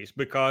BTEs,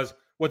 because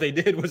what they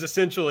did was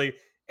essentially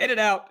edit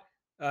out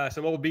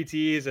some old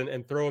BTEs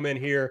and throw them in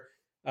here.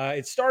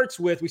 It starts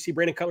with, we see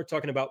Brandon Cutler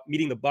talking about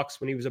meeting the Bucks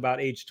when he was about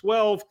age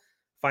 12,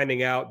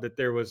 finding out that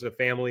there was a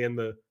family in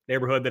the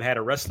neighborhood that had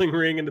a wrestling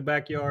ring in the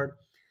backyard.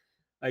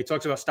 He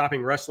talks about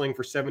stopping wrestling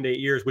for 7 to 8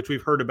 years, which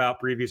we've heard about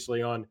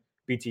previously on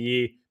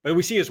BTE. But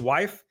we see his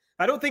wife.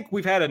 I don't think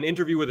we've had an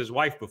interview with his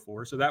wife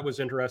before, so that was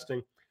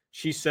interesting.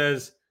 She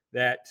says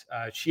that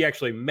she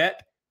actually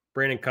met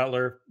Brandon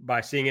Cutler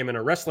by seeing him in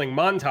a wrestling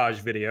montage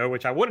video,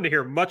 which I wanted to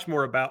hear much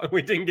more about, and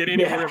we didn't get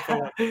any more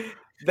info.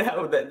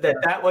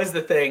 That was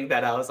the thing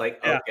that I was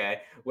like,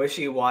 okay. Was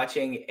she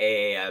watching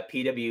a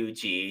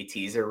PWG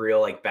teaser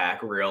reel, like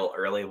back real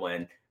early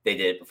when they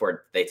did it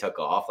before they took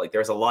off? Like,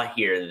 there's a lot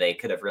here that they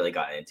could have really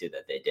gotten into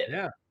that they didn't.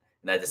 Yeah.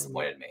 And that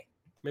disappointed me.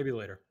 Maybe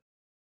later.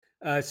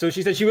 So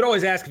she said she would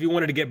always ask if he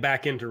wanted to get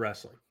back into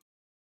wrestling.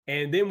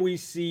 And then we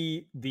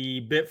see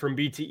the bit from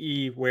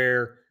BTE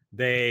where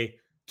they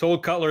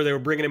told Cutler they were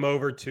bringing him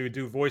over to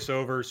do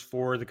voiceovers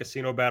for the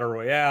Casino Battle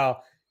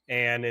Royale.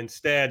 And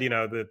instead, you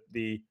know,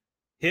 the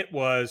hit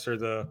was, or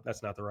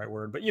that's not the right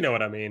word, but you know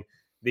what I mean.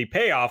 The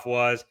payoff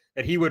was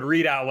that he would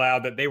read out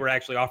loud that they were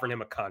actually offering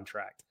him a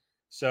contract.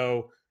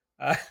 So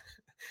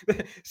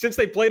since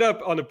they played up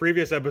on the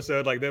previous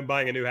episode, like them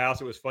buying a new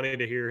house, it was funny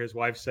to hear his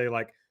wife say,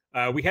 like,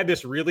 we had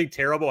this really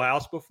terrible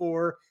house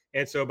before.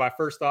 And so my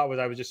first thought was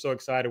I was just so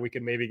excited we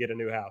could maybe get a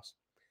new house.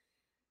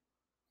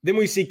 Then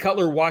we see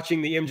Cutler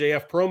watching the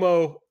MJF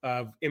promo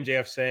of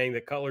MJF saying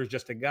that Cutler's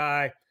just a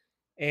guy.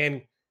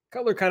 And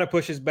Cutler kind of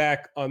pushes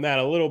back on that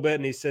a little bit.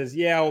 And he says,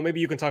 yeah, well, maybe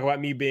you can talk about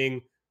me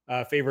being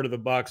a favorite of the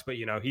Bucks, but,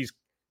 you know, he's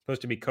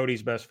supposed to be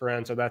Cody's best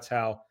friend. So that's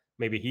how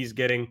maybe he's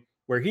getting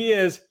where he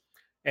is.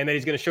 And then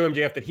he's going to show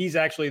MJF that he's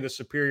actually the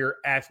superior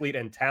athlete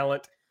and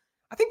talent.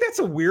 I think that's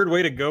a weird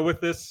way to go with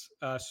this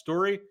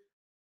story,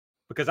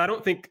 because I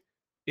don't think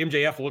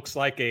MJF looks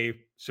like a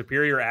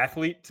superior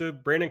athlete to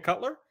Brandon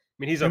Cutler. I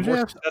mean, he's a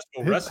more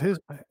successful wrestler.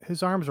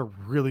 His arms are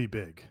really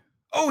big.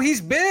 Oh,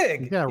 he's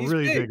big. He's got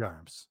really big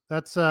arms.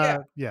 That's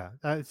yeah.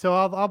 So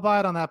I'll buy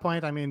it on that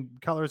point. I mean,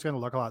 Cutler's going to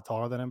look a lot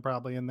taller than him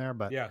probably in there,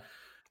 but yeah,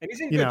 and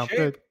he's in good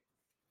shape.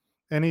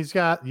 And he's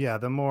got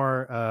the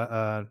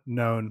more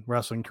known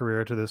wrestling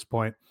career to this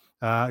point.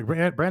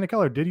 Brandon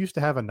Cutler did used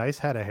to have a nice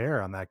head of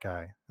hair on that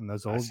guy in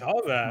those old,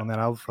 on that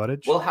old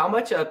footage. Well, how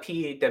much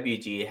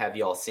PWG have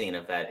y'all seen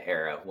of that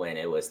era when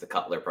it was the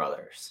Cutler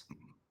brothers?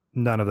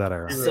 None of that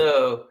era.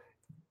 So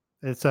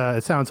it's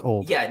it sounds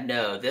old. Yeah,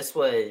 no, this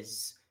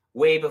was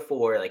way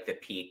before like the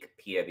peak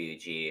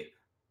PWG,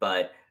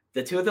 but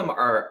the two of them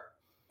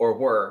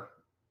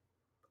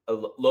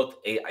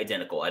looked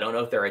identical. I don't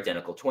know if they're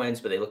identical twins,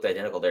 but they looked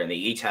identical there, and they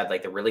each had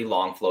like the really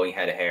long flowing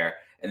head of hair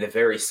and the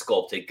very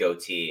sculpted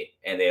goatee,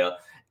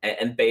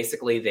 and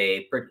basically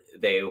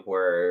they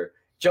were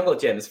jungle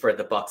gyms for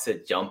the Bucks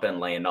to jump and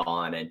land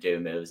on and do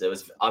moves. It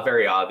was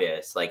very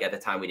obvious. Like at the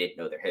time, we didn't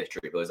know their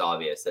history, but it was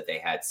obvious that they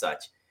had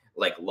such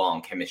like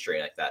long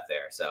chemistry like that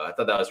there. So I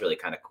thought that was really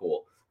kind of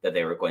cool that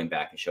they were going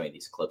back and showing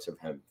these clips of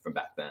him from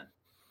back then.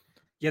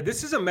 Yeah,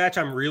 this is a match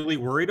I'm really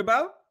worried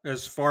about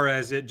as far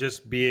as it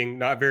just being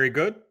not very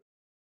good.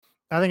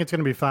 I think it's going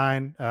to be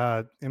fine.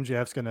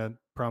 MJF's going to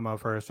promo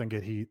first and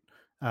get heat.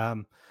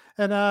 I'm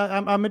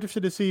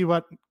interested to see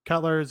what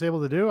Cutler is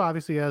able to do.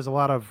 Obviously, he has a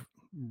lot of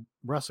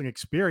wrestling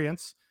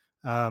experience.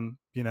 You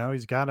know,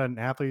 he's got an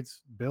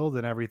athlete's build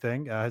and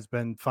everything. Has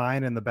been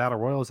fine in the battle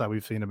royals that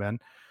we've seen him in.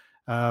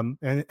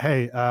 And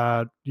hey,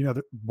 you know,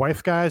 the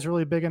wife guy is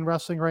really big in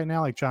wrestling right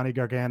now. Like Johnny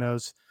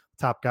Gargano's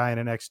top guy in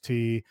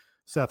NXT.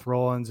 Seth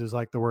Rollins is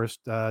like the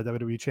worst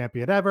WWE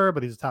champion ever,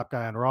 but he's a top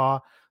guy on Raw.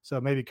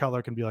 So maybe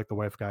Cutler can be like the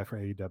wife guy for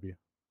AEW.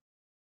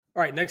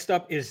 All right, next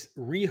up is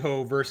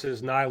Riho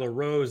versus Nyla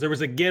Rose. There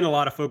was, again, a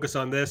lot of focus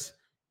on this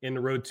in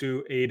the Road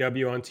to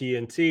AEW on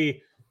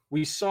TNT.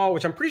 We saw,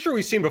 which I'm pretty sure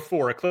we've seen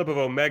before, a clip of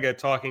Omega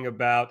talking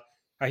about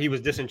how he was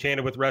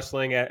disenchanted with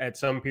wrestling at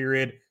some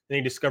period. Then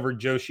he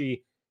discovered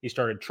Joshi. He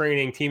started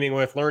training, teaming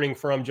with, learning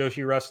from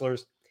Joshi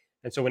wrestlers.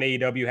 And so when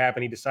AEW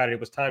happened, he decided it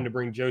was time to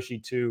bring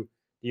Joshi to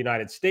the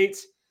United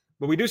States.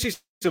 But we do see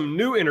some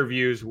new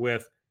interviews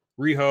with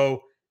Riho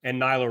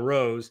and Nyla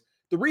Rose.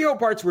 The Riho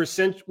parts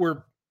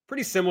were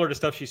pretty similar to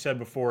stuff she said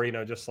before, you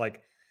know, just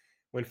like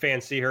when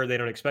fans see her, they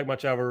don't expect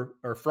much of her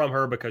or from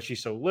her because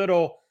she's so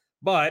little.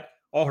 But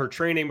all her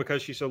training,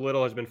 because she's so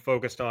little, has been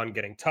focused on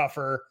getting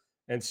tougher.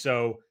 And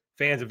so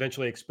fans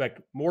eventually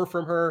expect more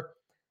from her.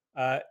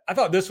 I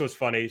thought this was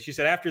funny. She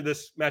said after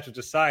this match was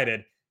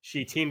decided,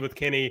 she teamed with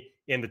Kenny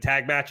in the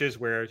tag matches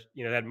where,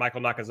 you know, they had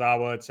Michael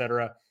Nakazawa, et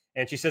cetera.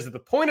 And she says that the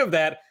point of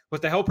that was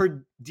to help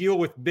her deal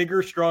with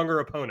bigger, stronger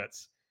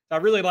opponents. I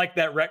really like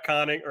that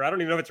retconning, or I don't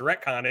even know if it's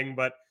retconning,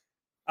 but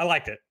I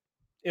liked it.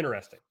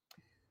 Interesting.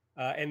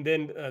 And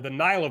then the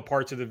Nyla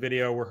parts of the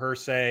video were her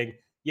saying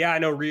yeah, I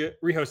know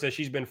Riho says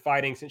she's been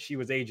fighting since she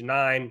was age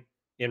 9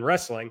 in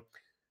wrestling,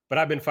 but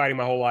I've been fighting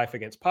my whole life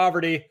against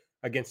poverty,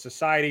 against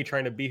society,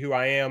 trying to be who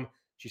I am.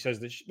 She says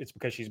that it's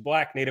because she's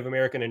Black, Native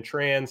American, and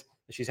trans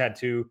that she's had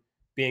to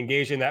be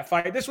engaged in that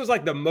fight. This was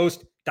like the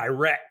most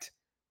direct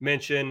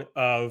mention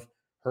of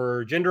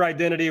her gender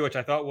identity, which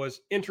I thought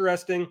was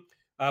interesting.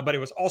 But it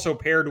was also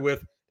paired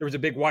with, there was a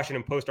big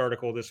Washington Post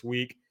article this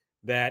week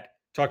that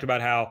talked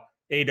about how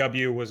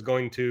AEW was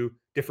going to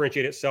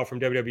differentiate itself from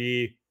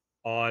WWE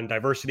on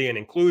diversity and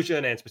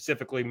inclusion, and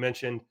specifically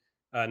mentioned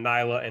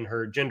Nyla and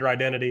her gender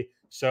identity.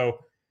 So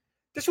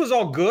this was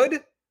all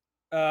good.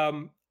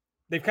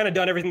 They've kind of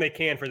done everything they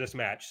can for this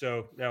match.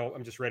 So now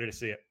I'm just ready to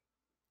see it.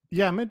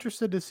 Yeah, I'm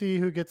interested to see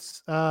who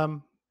gets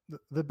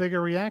the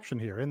bigger reaction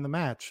here in the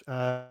match,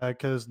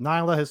 because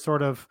Nyla has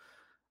sort of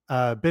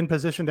been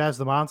positioned as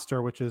the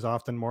monster, which is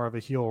often more of a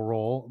heel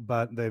role,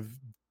 but they've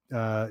put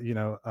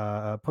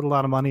a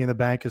lot of money in the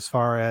bank as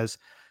far as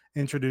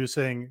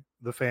introducing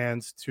the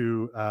fans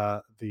to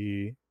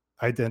the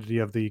identity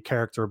of the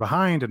character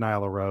behind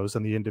Nyla Rose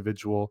and the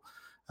individual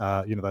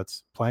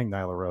that's playing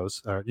Nyla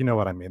Rose. You know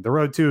what I mean? The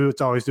Road to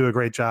it's always do a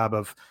great job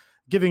of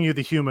giving you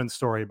the human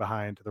story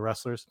behind the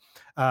wrestlers.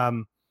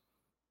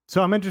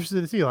 So I'm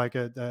interested to see,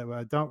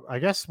 I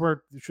guess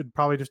we should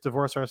probably just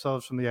divorce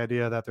ourselves from the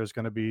idea that there's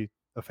going to be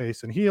a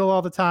face and heel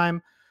all the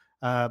time.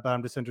 But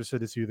I'm just interested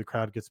to see who the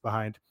crowd gets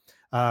behind.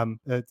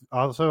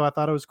 Also, I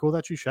thought it was cool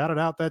that she shouted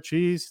out that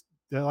she's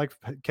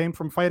came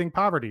from fighting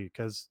poverty,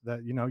 because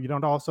that, you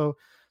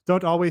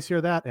don't always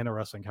hear that in a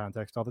wrestling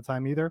context all the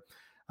time either.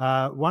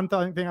 One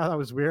thing I thought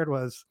was weird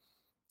was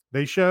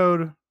they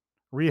showed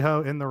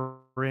Riho in the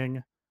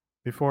ring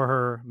before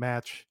her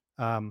match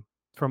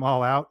from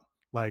All Out,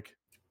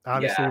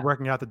 obviously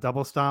working out the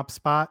double stomp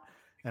spot,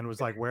 and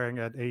was wearing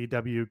an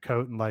AEW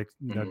coat and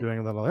doing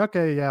a little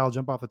I'll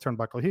jump off the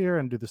turnbuckle here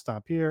and do the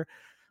stomp here,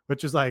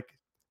 which is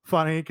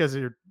funny because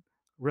you're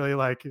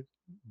really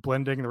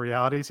blending the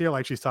realities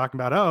here. She's talking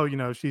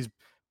about, she's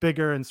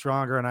bigger and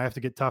stronger and I have to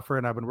get tougher,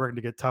 and I've been working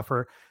to get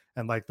tougher,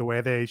 and the way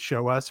they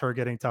show us her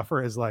getting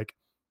tougher is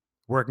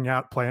working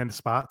out planned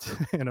spots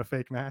in a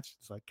fake match.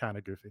 It's kind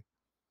of goofy.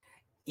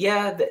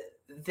 Yeah,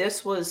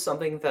 this was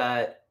something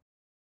that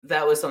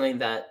was something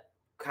that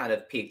kind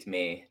of piqued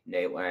me,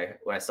 Nate. When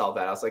I saw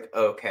that, I was like,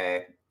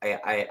 okay,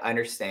 I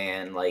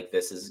understand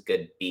this is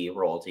good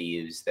B-roll to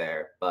use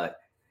there, but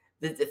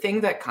the thing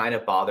that kind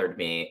of bothered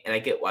me, and I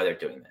get why they're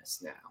doing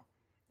this now,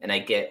 and I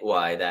get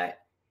why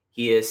that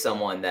he is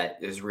someone that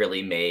has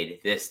really made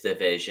this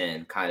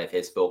division kind of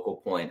his focal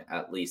point,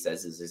 at least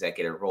as his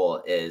executive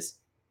role, is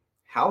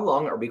how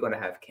long are we going to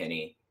have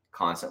Kenny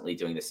constantly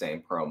doing the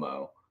same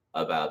promo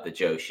about the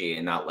Joshi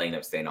and not letting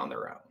them stand on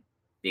their own?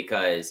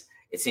 Because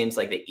it seems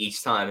like that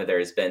each time that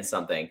there's been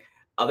something,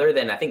 other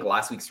than I think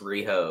last week's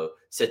Riho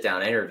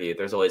sit-down interview,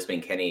 there's always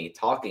been Kenny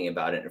talking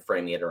about it and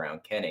framing it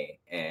around Kenny.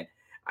 And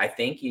I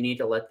think you need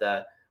to let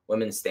the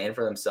women stand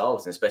for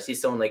themselves, and especially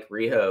someone like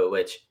Riho,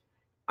 which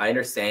I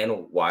understand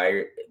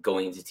why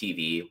going to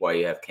TV, why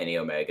you have Kenny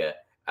Omega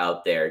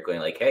out there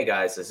going hey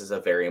guys, this is a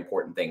very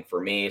important thing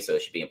for me, so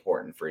it should be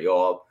important for you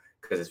all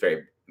because it's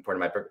very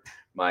important to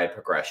my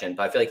progression.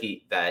 But I feel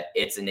that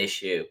it's an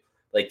issue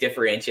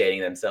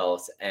differentiating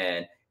themselves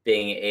and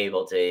being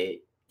able to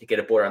get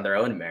aboard on their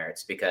own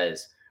merits,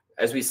 because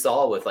as we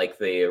saw with the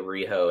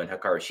Riho and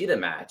Hikaru Shida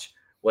match,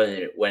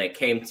 when it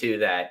came to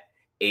that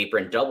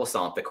apron double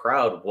stomp, the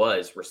crowd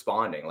was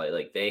responding.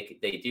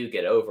 They do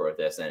get over with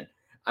this, and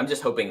I'm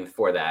just hoping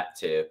for that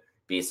to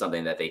be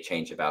something that they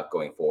change about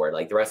going forward.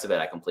 The rest of it,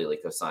 I completely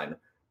co-sign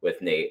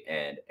with Nate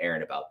and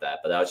Aaron about that,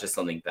 but that was just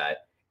something that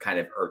kind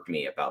of irked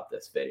me about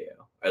this video,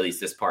 or at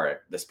least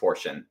this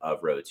portion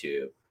of Road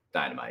to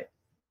Dynamite.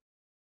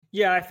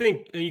 Yeah, I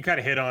think you kind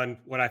of hit on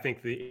what I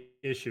think the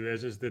issue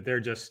is that they're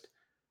just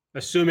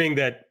assuming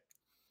that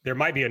there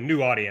might be a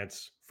new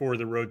audience for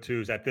the Road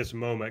 2s at this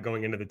moment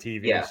going into the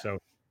TV. Yeah. So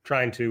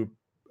trying to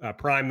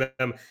prime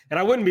them. And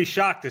I wouldn't be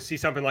shocked to see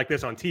something like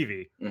this on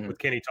TV with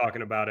Kenny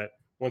talking about it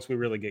once we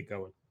really get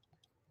going.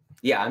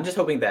 Yeah, I'm just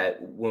hoping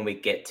that when we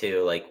get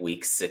to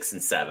week 6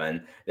 and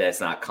 7, that it's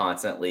not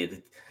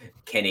constantly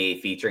Kenny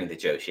featuring the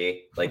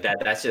Joshi.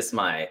 That's just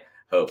my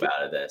hope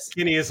out of this.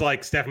 Kenny is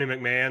like Stephanie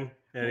McMahon.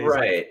 And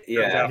right.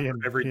 Yeah. He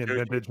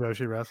invented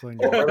Joshi wrestling.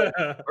 Or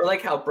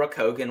how Brooke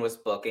Hogan was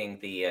booking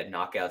the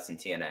knockouts in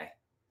TNA.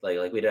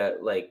 We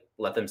don't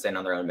let them stand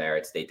on their own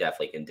merits. They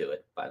definitely can do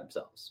it by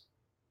themselves.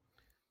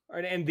 All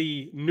right, and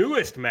the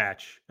newest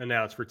match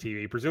announced for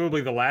TV,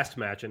 presumably the last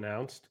match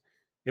announced,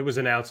 it was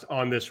announced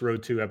on this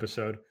Road 2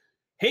 episode.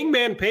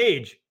 Hangman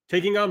Page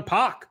taking on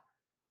Pac.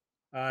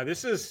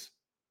 This is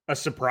a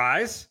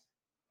surprise,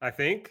 I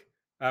think.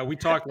 We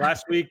talked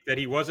last week that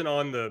he wasn't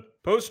on the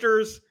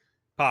posters.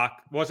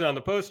 Pac wasn't on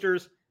the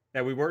posters,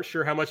 that we weren't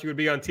sure how much he would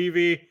be on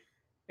TV.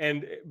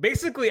 And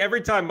basically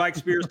every time Mike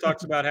Spears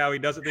talks about how he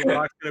doesn't think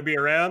Pac's going to be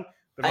around,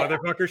 the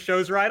motherfucker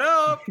shows right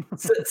up.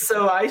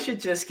 So I should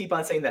just keep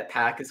on saying that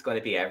Pac is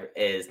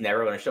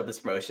never going to show up this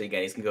promotion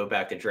again. He's going to go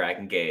back to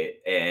Dragon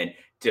Gate and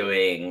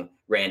doing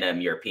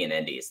random European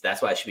indies.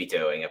 That's what I should be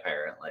doing,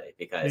 apparently,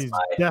 because he's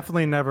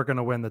definitely never going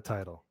to win the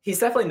title. He's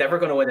definitely never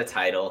going to win the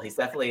title. He's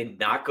definitely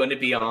not going to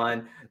be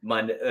on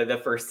Monday, the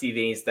first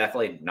TV. He's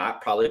definitely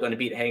not probably going to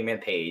beat Hangman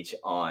Page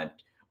on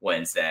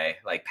Wednesday.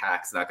 Like,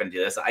 Pac's not going to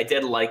do this. I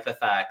did like the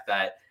fact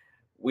that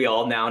we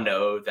all now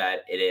know that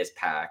it is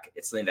Pac.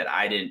 It's something that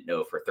I didn't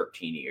know for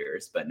 13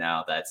 years, but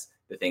now that's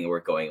the thing we're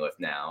going with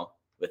now.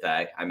 With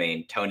that, I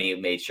mean, Tony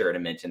made sure to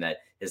mention that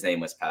his name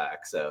was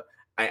Pac, so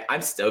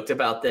I'm stoked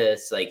about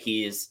this. Like,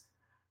 he is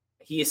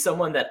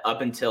someone that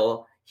up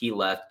until he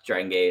left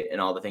Dragon Gate and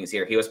all the things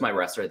here, he was my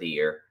wrestler of the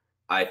year.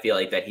 I feel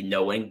like that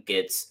no one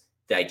gets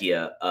the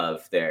idea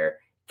of their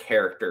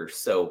character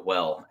so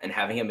well, and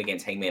having him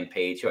against Hangman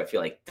Page, who I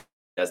feel like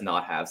does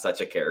not have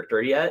such a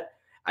character yet,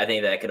 I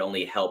think that could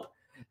only help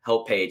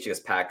Page, because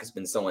Pac has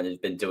been someone who's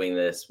been doing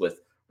this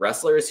with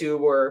wrestlers who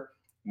were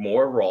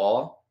more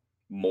raw,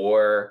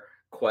 more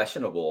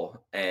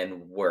questionable,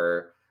 and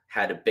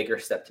had a bigger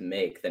step to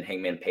make than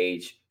Hangman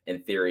Page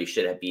in theory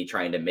should be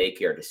trying to make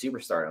here to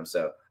superstardom.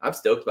 So I'm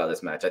stoked about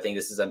this match. I think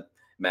this is a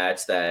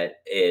match that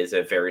is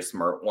a very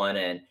smart one,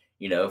 and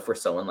for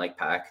someone like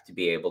Pac to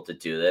be able to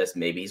do this,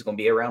 maybe he's going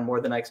to be around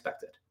more than I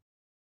expected.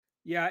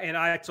 Yeah, and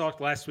I talked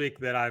last week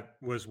that I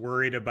was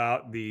worried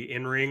about the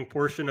in-ring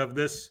portion of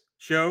this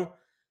show,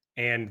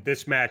 and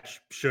this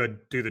match should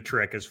do the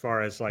trick as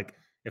far as, like,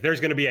 if there's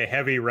going to be a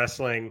heavy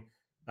wrestling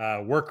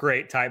work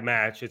rate type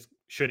match, it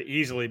should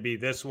easily be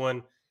this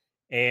one.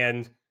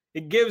 And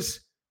it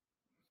gives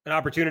an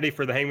opportunity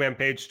for the Hangman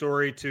Page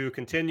story to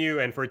continue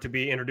and for it to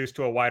be introduced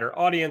to a wider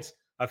audience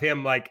of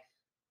him, like,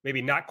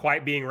 maybe not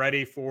quite being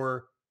ready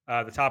for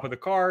the top of the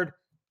card.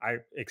 I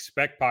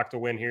expect Pac to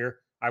win here.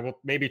 I will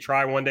maybe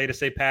try one day to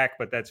say Pac,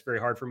 but that's very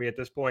hard for me at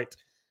this point.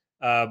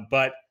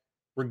 But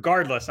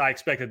regardless, I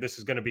expect that this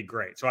is going to be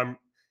great. So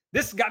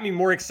this got me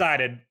more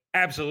excited,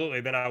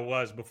 absolutely, than I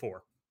was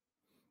before.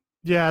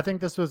 Yeah, I think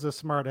this was a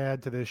smart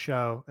add to this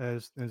show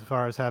as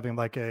far as having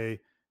like a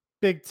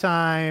big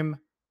time,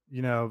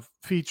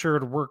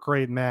 featured work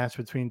rate match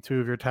between two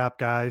of your top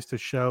guys to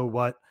show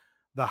what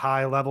the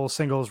high level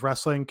singles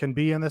wrestling can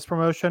be in this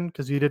promotion,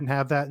 because you didn't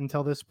have that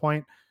until this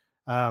point.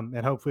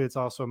 And hopefully it's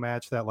also a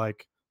match that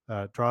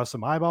draws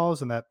some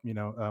eyeballs and that,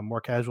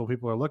 more casual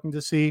people are looking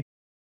to see.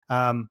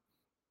 But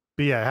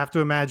yeah, I have to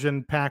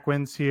imagine Pac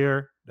wins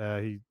here.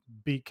 He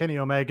beat Kenny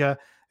Omega.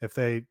 If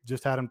they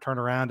just had him turn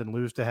around and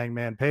lose to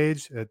Hangman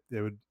Page, it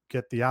would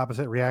get the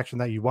opposite reaction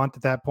that you want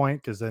at that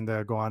point, because then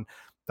they're going,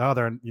 oh,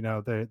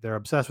 they're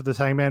obsessed with this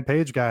Hangman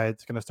Page guy.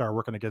 It's going to start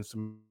working against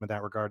him in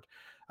that regard.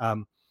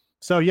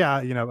 So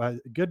yeah,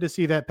 good to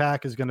see that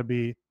Pac is going to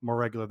be more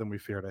regular than we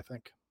feared, I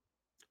think.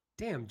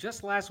 Damn,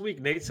 just last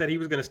week, Nate said he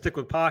was going to stick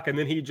with Pac, and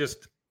then he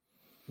just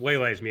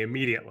waylays me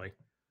immediately.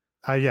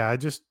 Yeah, I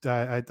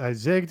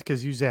zigged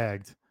because you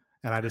zagged,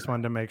 and I just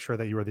wanted to make sure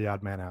that you were the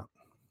odd man out.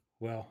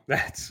 Well,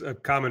 that's a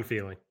common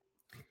feeling.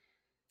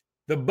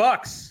 The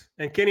Bucks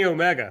and Kenny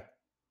Omega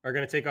are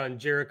going to take on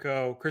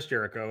Chris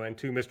Jericho, and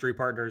two mystery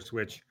partners,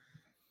 which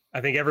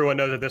I think everyone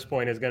knows at this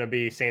point is going to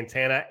be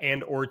Santana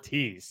and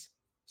Ortiz.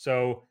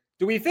 So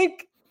do we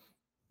think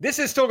this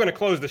is still going to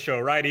close the show,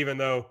 right? Even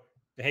though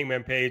the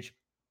Hangman Page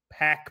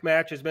Pac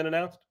match has been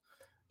announced?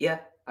 Yeah,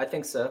 I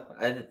think so.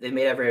 They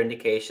made every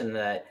indication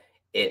that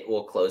it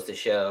will close the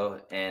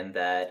show and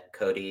that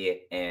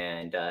Cody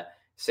and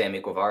Sammy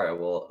Guevara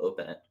will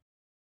open it.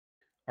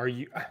 Are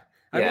you?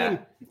 I mean,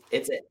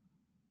 it's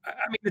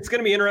going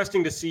to be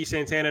interesting to see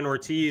Santana and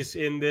Ortiz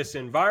in this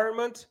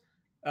environment,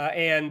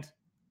 and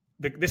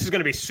this is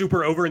going to be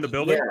super over in the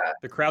building. Yeah.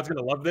 The crowd's going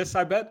to love this,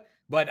 I bet.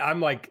 But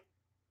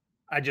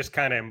I just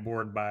kind of am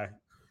bored by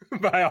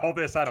all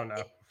this. I don't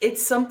know.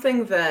 It's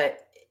something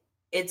that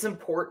it's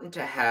important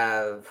to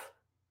have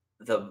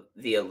the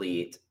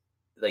elite,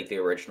 like the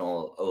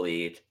original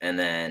elite, and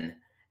then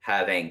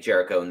having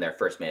Jericho in their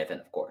first main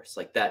event, of course.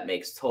 Like, that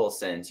makes total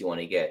sense. You want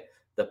to get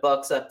the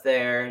Bucks up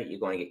there, you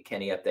want to get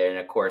Kenny up there, and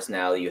of course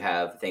now you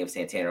have the thing of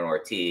Santana and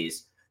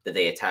Ortiz that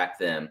they attack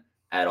them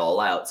at All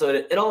Out. So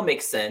it all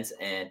makes sense,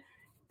 and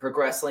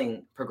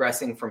progressing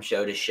from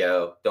show to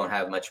show, don't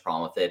have much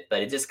problem with it.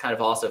 But it just kind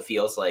of also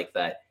feels like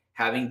that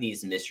having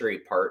these mystery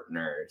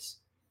partners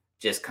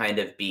just kind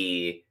of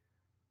be,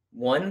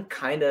 one,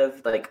 kind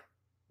of like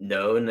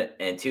known,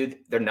 and two,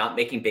 they're not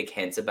making big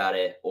hints about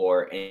it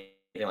or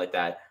anything like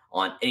that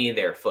on any of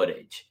their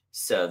footage.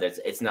 So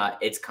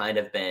it's kind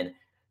of been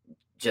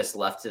just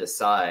left to the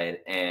side,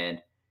 and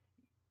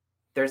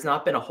there's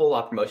not been a whole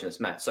lot of promotion of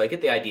this match. So I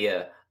get the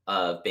idea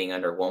of being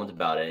underwhelmed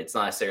about it. It's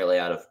not necessarily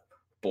out of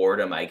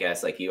boredom, I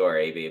guess, like you are,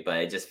 AB, but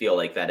I just feel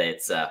like that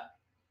it's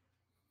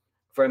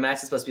for a match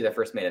that's supposed to be their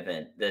first main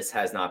event, this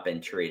has not been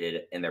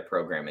treated in their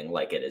programming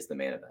like it is the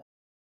main event.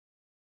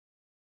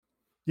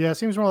 Yeah, it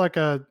seems more like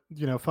a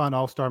fun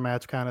all-star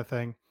match kind of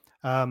thing.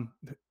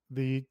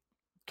 The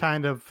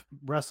kind of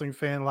wrestling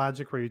fan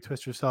logic where you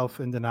twist yourself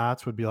into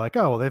knots would be like,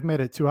 oh, well, they've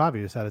made it too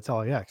obvious that it's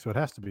LAX, so it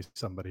has to be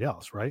somebody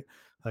else, right?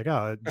 Like,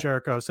 oh,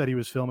 Jericho said he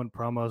was filming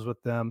promos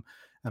with them,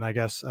 and I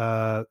guess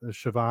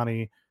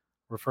Shivani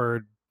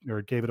referred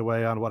or gave it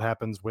away on What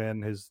Happens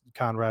When, his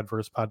Conrad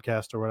verse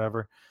podcast or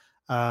whatever.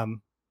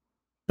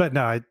 But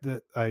no,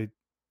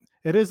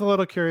 it is a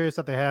little curious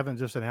that they haven't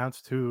just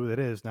announced who it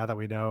is now that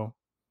we know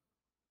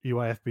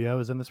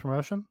EYFBO is in this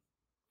promotion.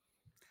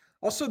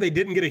 Also, they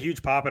didn't get a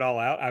huge pop at All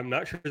Out. I'm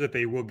not sure that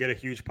they will get a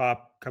huge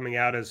pop coming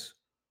out as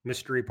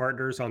mystery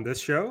partners on this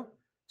show.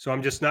 So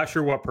I'm just not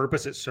sure what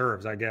purpose it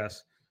serves, I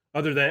guess.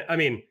 Other than, I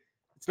mean,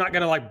 it's not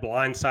going to like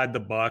blindside the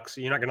Bucks.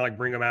 You're not going to like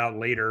bring them out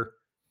later,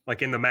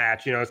 like in the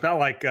match. You know, it's not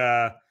like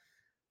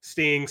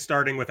Sting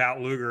starting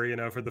without Luger, you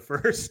know, for the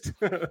first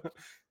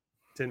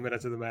 10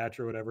 minutes of the match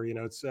or whatever. You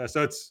know, it's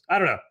so it's, I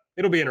don't know.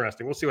 It'll be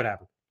interesting. We'll see what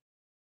happens.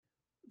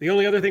 The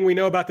only other thing we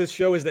know about this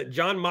show is that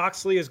Jon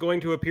Moxley is going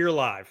to appear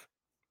live.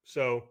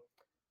 So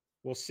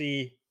we'll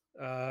see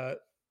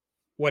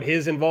what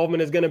his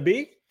involvement is going to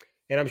be.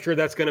 And I'm sure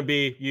that's going to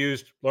be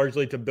used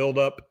largely to build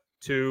up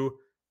to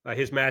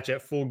his match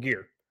at Full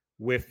Gear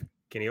with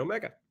Kenny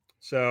Omega.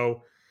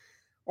 So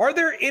are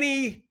there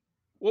any,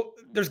 well,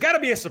 there's got to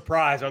be a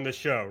surprise on this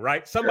show,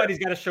 right? Somebody's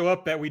got to show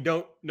up that we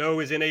don't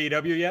know is in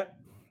AEW yet.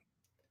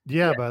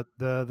 Yeah, but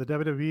the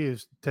WWE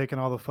is taking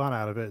all the fun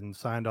out of it and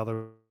signed all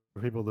the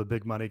people the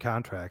big money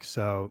contracts.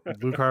 So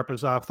Luke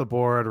Harper's off the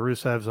board,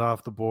 Rusev's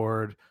off the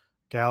board,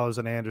 Gallows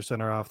and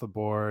Anderson are off the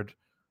board.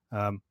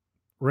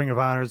 Ring of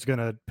Honor is going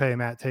to pay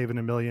Matt Taven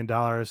 $1 million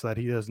so that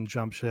he doesn't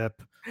jump ship,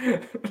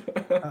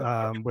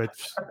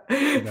 which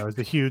is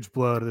a huge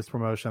blow to this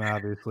promotion,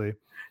 obviously.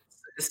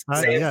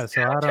 Sam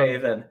Sound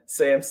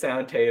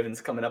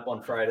Taven's coming up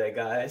on Friday,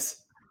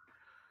 guys.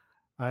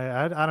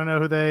 I don't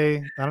know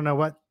I don't know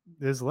what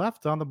is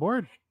left on the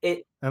board,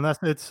 unless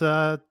it's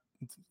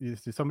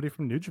somebody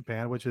from New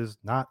Japan, which is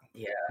not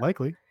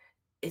likely.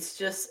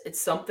 It's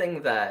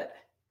something that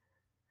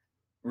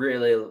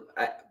really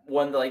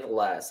one like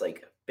less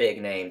like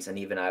big names, and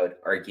even I would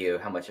argue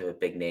how much of a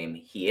big name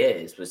he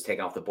was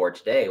taken off the board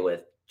today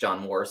with John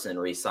Morrison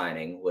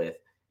re-signing with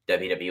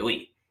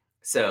WWE.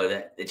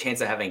 So the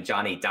chance of having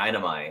Johnny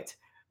Dynamite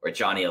or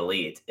Johnny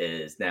Elite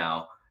is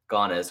now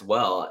gone as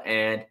well,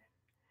 and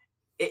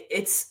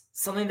it's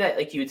something that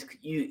like you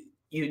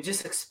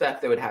just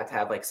expect they would have to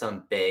have like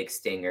some big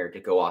stinger to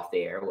go off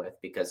the air with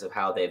because of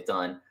how they've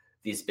done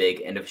these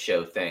big end of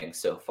show things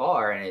so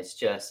far. And it's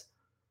just,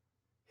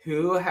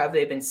 who have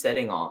they been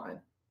setting on?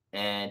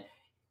 And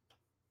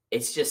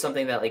it's just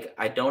something that like,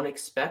 I don't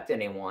expect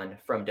anyone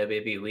from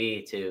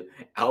WWE to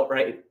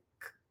outright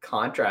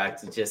contract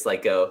to just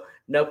like go,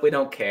 nope, we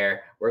don't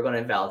care. We're going to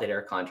invalidate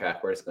our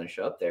contract. We're just going to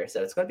show up there.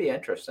 So it's going to be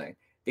interesting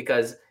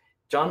because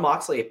Jon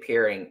Moxley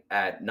appearing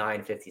at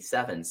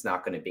 9:57 is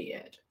not going to be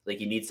it.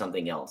 Like, you need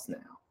something else now.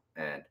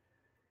 And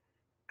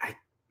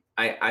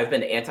I've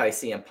been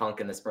anti-CM Punk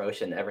in this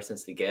promotion ever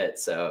since the get.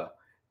 So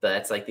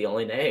that's like the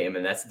only name,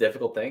 and that's the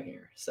difficult thing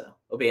here. So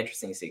it'll be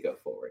interesting to see go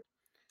forward.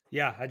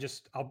 Yeah,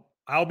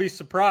 I'll be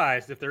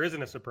surprised if there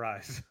isn't a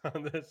surprise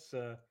on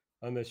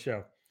this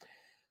show.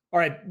 All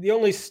right, the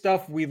only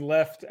stuff we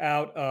left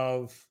out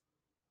of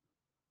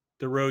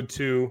the road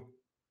to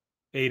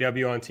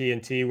AEW on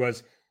TNT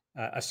was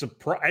a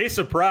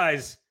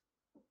surprise.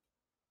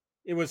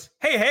 It was,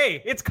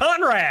 hey, it's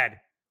Conrad.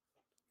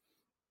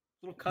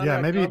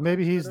 Yeah,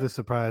 maybe he's the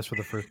surprise for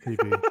the first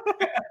TV.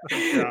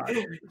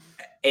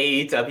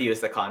 AEW is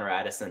the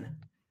Conrad Addison.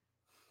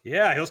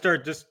 Yeah, he'll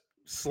start just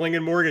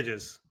slinging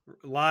mortgages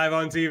live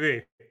on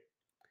TV.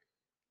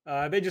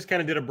 They just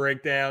kind of did a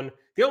breakdown.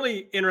 The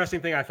only interesting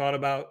thing I thought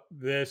about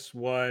this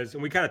was,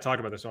 and we kind of talked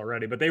about this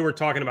already, but they were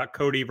talking about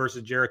Cody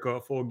versus Jericho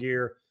at Full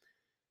Gear.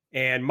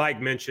 And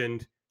Mike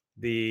mentioned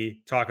the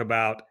talk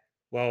about,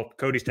 well,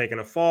 Cody's taking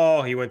a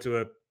fall. He went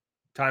to a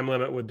time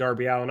limit with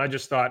Darby Allin. I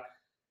just thought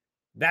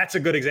that's a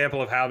good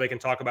example of how they can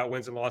talk about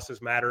wins and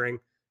losses mattering.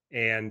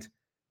 And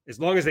as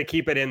long as they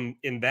keep it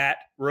in that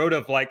road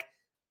of like,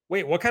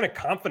 wait, what kind of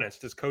confidence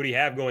does Cody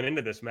have going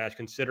into this match,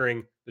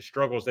 considering the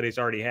struggles that he's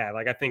already had?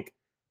 Like, I think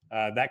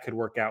that could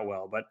work out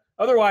well. But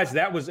otherwise,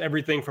 that was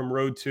everything from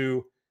Road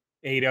to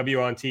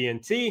AEW on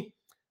TNT.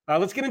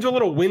 Let's get into a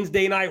little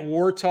Wednesday Night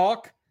War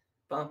talk.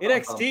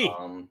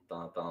 NXT.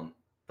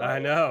 I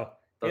know.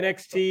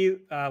 NXT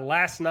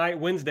last night,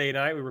 Wednesday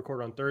night. We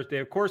record on Thursday.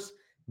 Of course,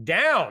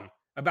 down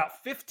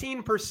about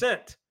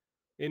 15%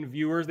 in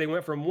viewers. They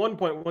went from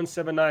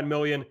 1.179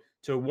 million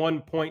to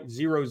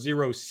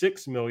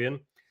 1.006 million.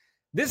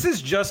 This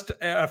is just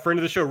a friend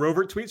of the show,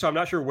 Rovert tweet, so I'm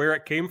not sure where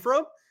it came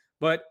from,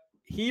 but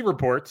he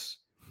reports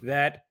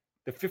that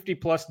the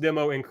 50-plus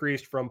demo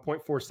increased from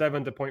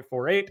 0.47 to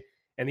 0.48,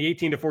 and the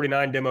 18 to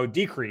 49 demo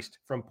decreased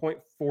from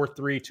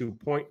 0.43 to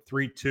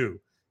 0.32.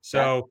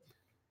 So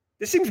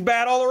this seems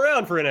bad all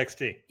around for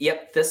NXT.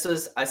 Yep,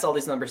 I saw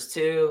these numbers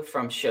too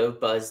from Show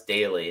Buzz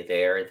Daily.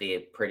 They are the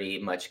pretty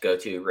much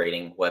go-to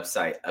rating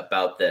website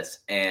about this.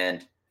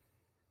 And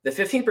the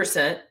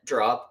 15%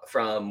 drop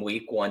from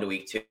week 1 to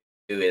week 2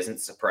 isn't a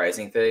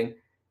surprising thing.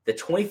 The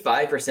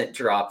 25%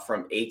 drop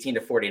from 18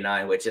 to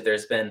 49, which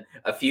there's been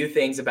a few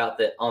things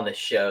about on the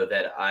show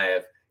that I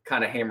have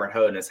kind of hammered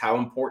home, is how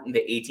important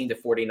the 18 to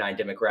 49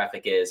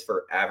 demographic is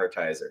for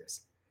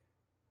advertisers.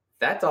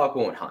 That dog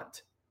won't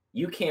hunt.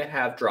 You can't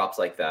have drops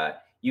like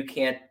that. You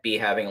can't be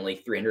having only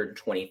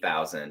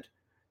 320,000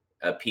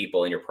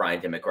 people in your prime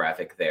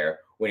demographic there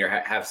when you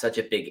have such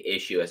a big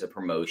issue as a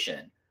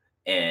promotion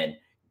and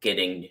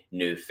getting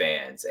new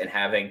fans and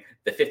having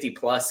the 50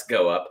 plus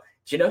go up.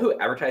 Do you know who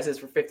advertises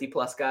for 50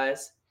 plus,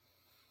 guys?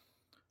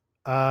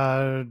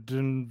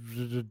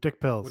 Dick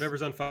pills.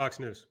 Whatever's on Fox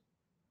News.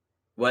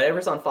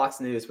 Whatever's on Fox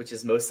News, which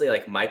is mostly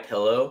like My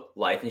Pillow,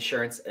 life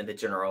insurance, and the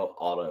general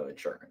auto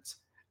insurance.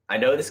 I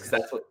know this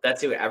because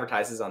that's who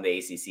advertises on the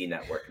ACC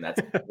network, and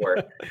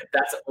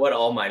that's what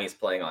all Miami's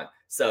playing on.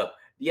 So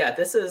yeah,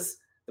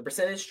 the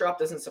percentage drop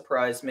doesn't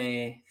surprise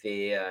me.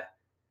 The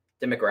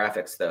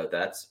demographics, though,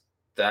 that's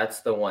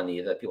the one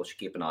that people should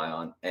keep an eye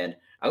on. And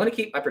I'm going to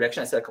keep my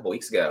prediction I said a couple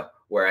weeks ago,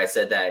 where I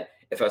said that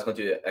if I was going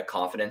to do a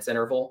confidence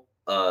interval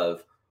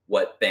of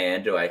what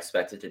band do I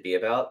expect it to be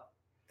about,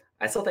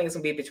 I still think it's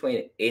going to be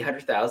between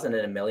 800,000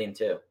 and 1 million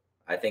too.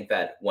 I think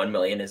that 1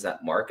 million is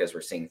that mark, as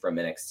we're seeing from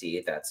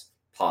NXT. That's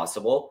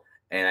possible.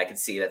 And I can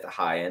see that the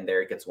high end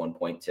there, it gets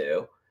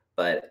 1.2,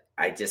 but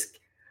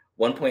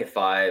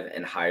 1.5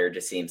 and higher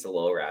just seems a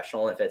little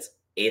irrational. If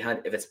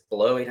it's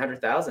below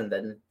 800,000,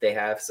 then they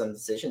have some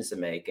decisions to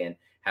make and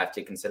have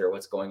to consider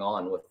what's going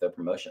on with the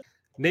promotion.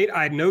 Nate,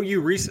 I know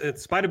you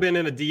it might have been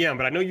in a DM,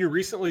 but I know you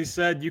recently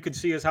said you could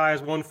see as high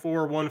as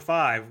 1.4,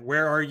 1.5.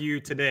 Where are you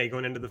today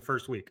going into the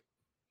first week?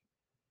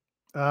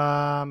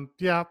 Yeah,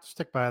 I'll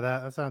stick by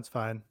that. That sounds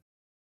fine.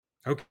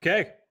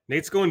 Okay.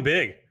 Nate's going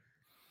big.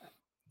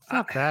 It's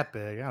not that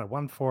big.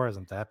 1.4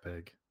 isn't that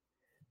big.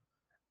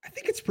 I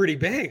think it's pretty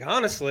big,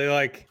 honestly.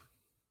 Like,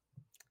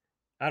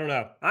 I don't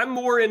know. I'm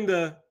more in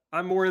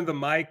the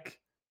Mike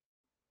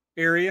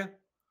area.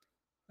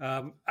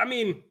 I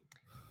mean,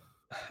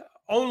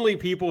 only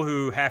people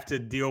who have to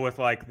deal with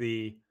like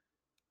the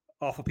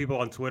awful people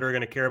on Twitter are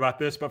going to care about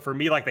this. But for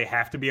me, like, they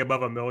have to be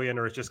above 1 million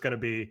or it's just going to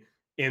be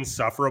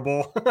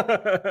insufferable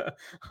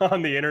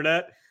on the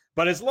internet.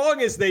 But as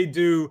long as they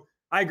do,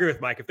 I agree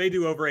with Mike. If they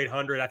do over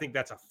 800, I think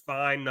that's a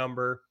fine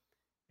number,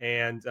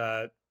 and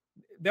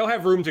they'll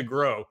have room to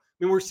grow. I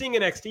mean, we're seeing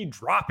NXT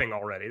dropping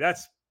already.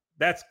 That's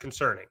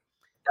concerning.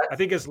 I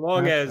think as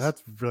long as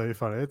that's really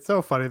funny. It's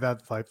so funny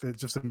that like it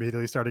just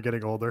immediately started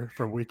getting older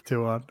from week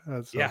 2 on.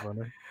 That's so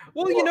funny.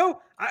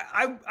 Well,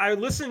 I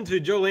listened to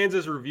Joe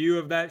Lanza's review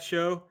of that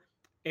show,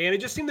 and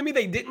it just seemed to me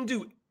they didn't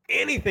do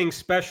anything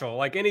special,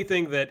 like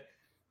anything that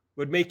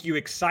would make you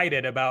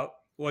excited about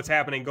what's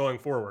happening going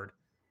forward.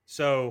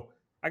 So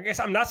I guess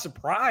I'm not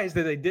surprised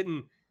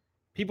that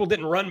people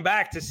didn't run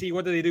back to see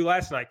what did they do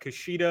last night.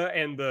 Kushida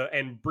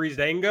and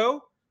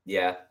Breezango.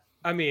 Yeah.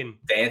 I mean,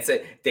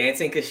 dancing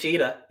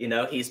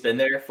Kushida, he's been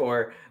there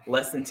for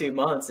less than 2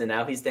 months and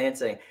now he's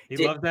dancing. He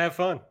loves to have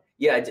fun.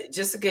 Yeah.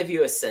 Just to give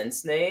you a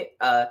sense, Nate,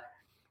 a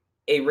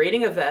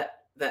rating of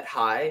that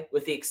high,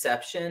 with the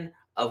exception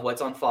of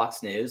what's on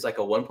Fox News, like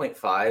a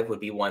 1.5 would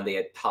be one of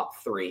the top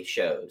 3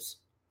 shows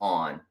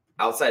on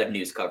outside of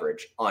news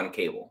coverage on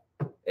cable.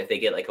 If they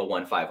get like a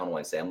 1.5 on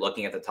Wednesday, I'm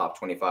looking at the top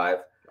 25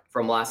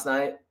 from last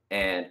night,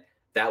 and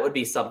that would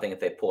be something if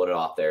they pulled it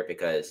off there,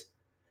 because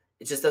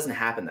it just doesn't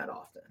happen that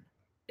often,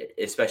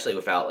 especially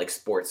without like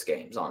sports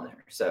games on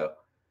there. So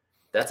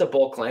that's a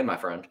bold claim, my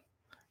friend.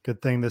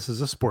 Good thing this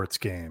is a sports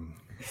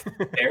game.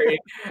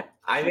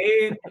 I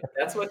mean,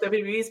 that's what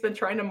WWE's been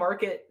trying to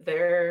market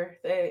their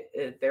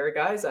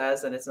guys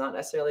as, and it's not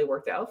necessarily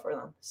worked out for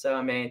them. So,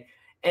 I mean,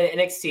 and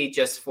NXT,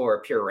 just for a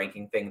pure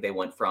ranking thing, they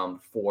went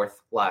from 4th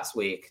last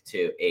week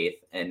to 8th,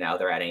 and now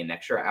they're adding an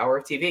extra hour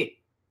of TV.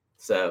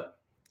 So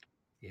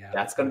yeah,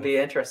 that's going to be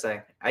interesting.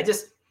 I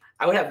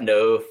would have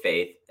no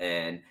faith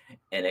in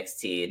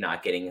NXT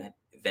not getting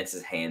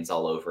Vince's hands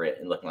all over it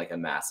and looking like a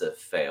massive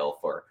fail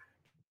for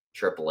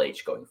Triple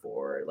H going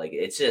forward. Like,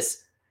 it's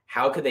just,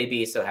 how could they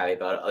be so happy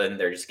about it other than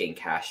they're just getting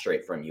cash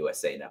straight from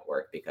USA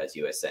Network because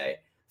USA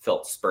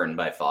felt spurned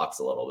by Fox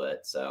a little bit.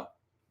 So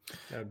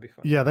that would be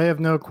fun. Yeah, they have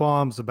no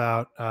qualms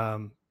about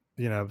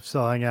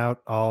selling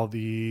out all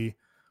the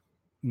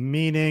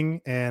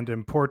meaning and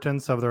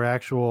importance of their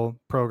actual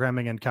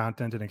programming and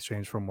content in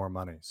exchange for more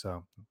money.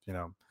 So,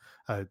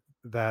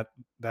 that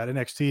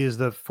NXT is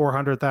the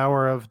 400th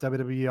hour of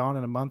WWE on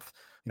in a month.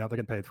 They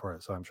get paid for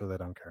it, so I'm sure they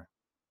don't care.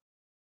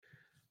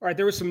 All right,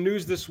 there was some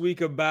news this week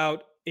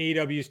about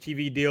AEW's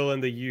TV deal in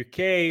the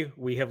UK.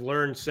 We have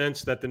learned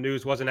since that the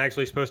news wasn't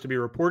actually supposed to be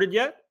reported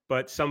yet,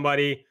 but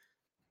somebody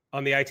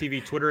on the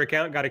ITV Twitter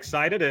account got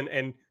excited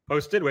and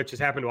posted, which has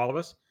happened to all of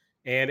us,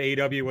 and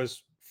AEW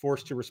was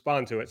forced to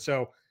respond to it.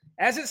 So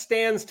as it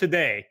stands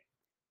today,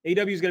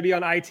 AEW is going to be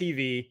on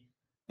ITV,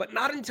 but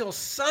not until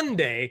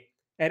Sunday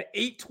at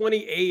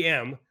 8:20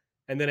 a.m.,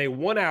 and then a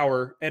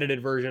 1-hour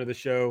edited version of the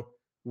show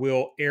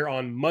will air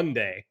on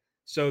Monday.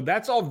 So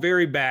that's all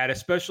very bad,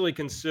 especially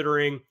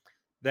considering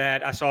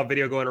that I saw a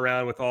video going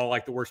around with all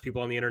like the worst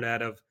people on the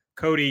internet of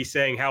Cody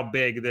saying how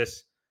big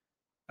this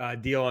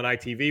deal on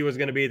ITV was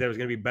going to be, that it was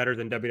going to be better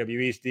than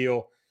WWE's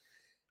deal.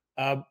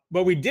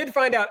 But we did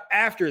find out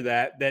after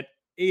that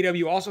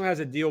AEW also has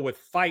a deal with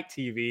Fight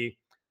TV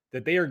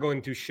that they are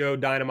going to show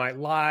Dynamite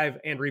live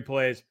and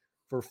replays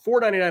for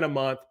 $4.99 a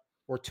month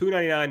or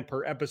 $2.99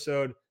 per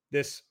episode.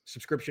 this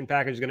subscription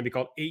package is going to be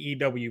called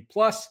AEW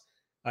Plus.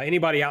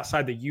 Anybody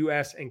outside the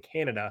US and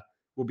Canada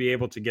will be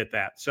able to get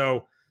that.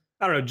 So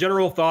I don't know,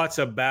 general thoughts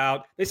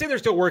about, they say they're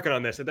still working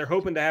on this, that they're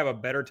hoping to have a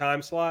better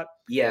time slot.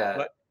 Yeah.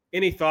 But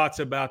any thoughts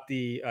about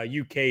the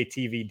UK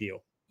TV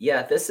deal?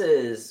 Yeah, this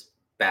is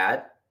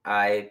bad.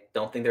 I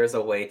don't think there's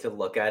a way to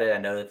look at it. I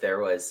know that there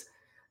was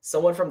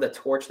someone from the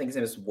Torch, I think his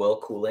name is Will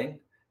Cooling,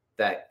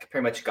 that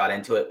pretty much got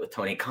into it with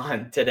Tony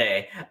Khan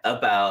today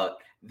about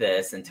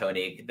this. And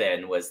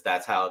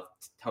that's how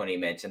Tony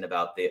mentioned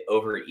about the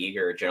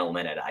overeager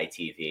gentleman at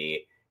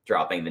ITV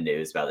dropping the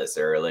news about this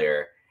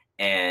earlier.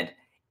 And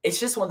it's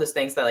just one of those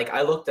things that, like,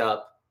 I looked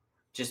up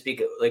just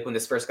because, like, when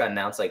this first got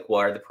announced, like,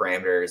 what are the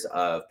parameters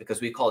of,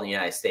 because we call it in the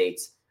United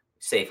States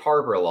safe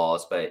harbor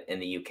laws, but in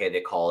the UK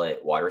they call it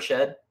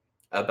watershed,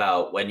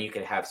 about when you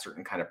can have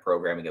certain kind of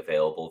programming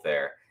available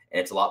there. And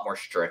it's a lot more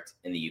strict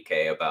in the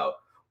UK about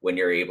when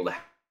you're able to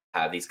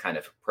have these kind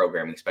of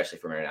programming, especially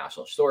from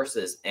international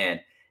sources.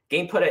 And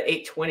game put at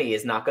 8:20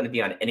 is not going to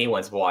be on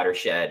anyone's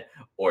watershed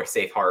or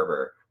safe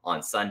harbor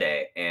on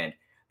Sunday. And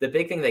the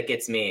big thing that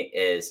gets me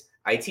is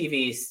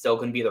ITV is still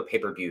going to be their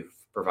pay-per-view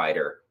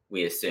provider,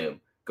 we assume,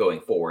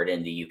 going forward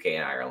in the UK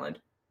and Ireland.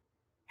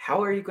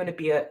 How are you going to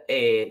be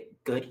a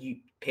good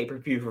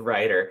pay-per-view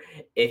provider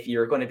if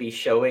you're going to be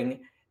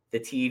showing the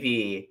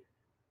TV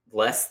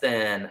less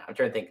than, I'm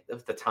trying to think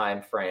of the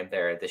time frame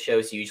there. The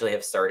shows usually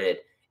have started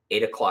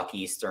 8 o'clock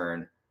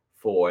Eastern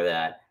for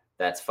that.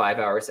 That's 5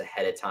 hours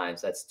ahead of time.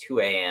 So that's 2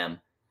 a.m.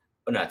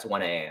 Oh, no, it's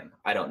 1 a.m.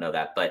 I don't know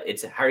that, but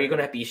it's, how are you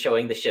going to be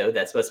showing the show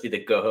that's supposed to be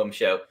the go-home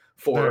show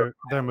for?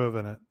 They're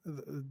moving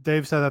it.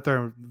 Dave said that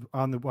they're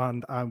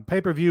on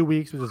pay-per-view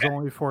weeks, which is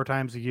only 4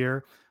 times a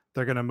year.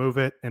 They're going to move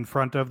it in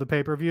front of the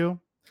pay-per-view,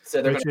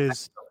 so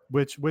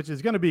which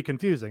is going to be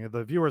confusing.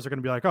 The viewers are going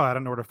to be like, "Oh, I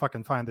don't know where to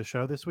fucking find the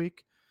show this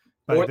week."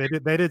 But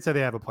they did say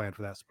they have a plan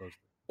for that, supposedly.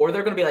 Or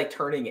they're going to be like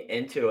turning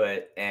into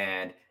it,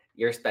 and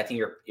you're expecting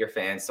your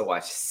fans to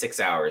watch 6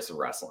 hours of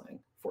wrestling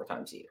 4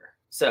 times a year.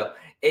 So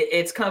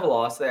it's kind of a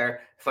loss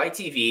there. Fight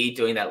TV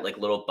doing that like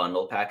little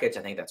bundle package,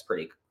 I think that's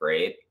pretty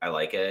great. I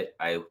like it.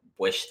 I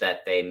wish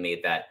that they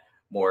made that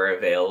more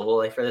available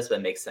like for this, but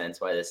it makes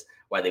sense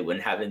why they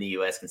wouldn't have it in the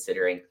US,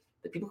 considering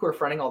the people who are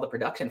fronting all the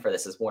production for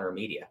this is Warner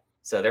Media.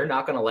 So they're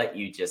not going to let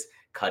you just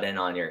cut in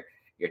on your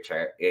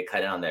chart,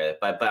 cut in on there.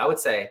 But I would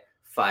say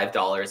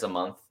 $5 a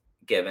month,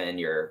 given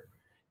your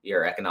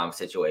economic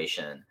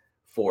situation,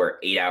 for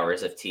 8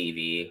 hours of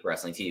TV,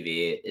 wrestling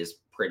TV, is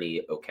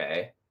pretty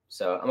okay.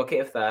 So I'm okay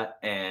with that.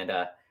 And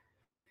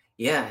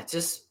yeah,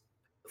 just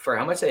for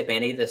how much they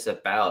bandied this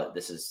about,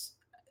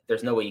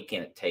 there's no way you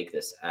can't take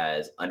this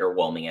as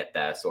underwhelming at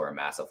best or a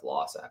massive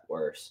loss at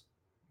worst.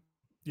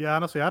 Yeah,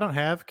 honestly, I don't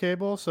have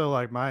cable, so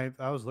like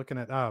I was looking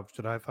at,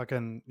 should I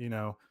fucking,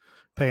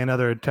 pay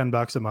another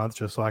 $10 a month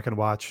just so I can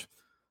watch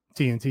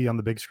TNT on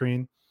the big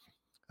screen?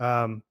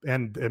 And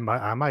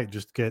I might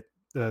just get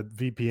the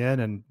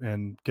VPN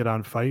and get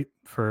on Fight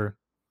for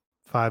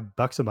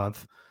 $5 a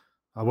month.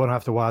 I won't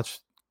have to watch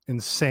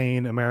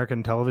insane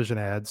American television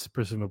ads.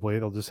 Presumably,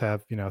 they'll just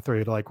have throw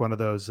you to like one of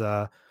those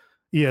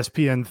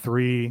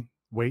ESPN3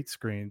 weight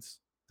screens.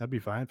 That'd be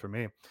fine for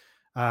me.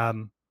 But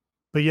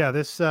yeah,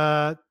 this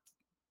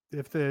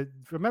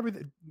remember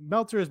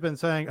Meltzer has been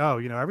saying,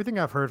 everything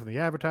I've heard from the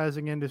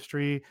advertising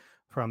industry,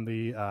 from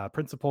the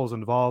principals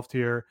involved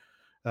here,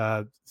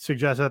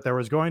 suggests that there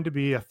was going to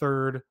be a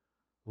third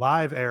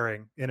live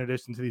airing in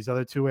addition to these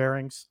other 2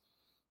 airings.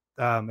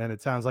 And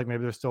it sounds like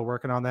maybe they're still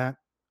working on that.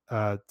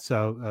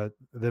 So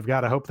they've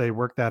got to hope they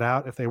work that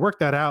out. If they work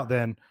that out,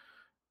 then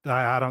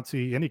I don't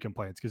see any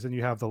complaints, because then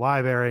you have the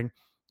live airing,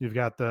 you've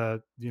got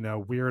the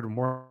weird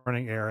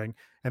morning airing,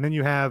 and then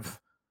you have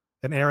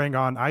an airing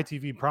on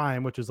ITV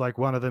Prime, which is like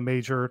one of the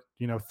major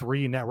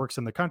 3 networks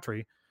in the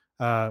country,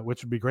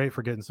 which would be great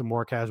for getting some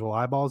more casual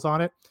eyeballs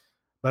on it.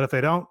 But if they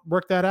don't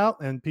work that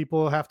out and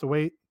people have to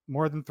wait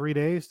more than 3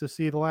 days to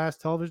see the last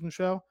television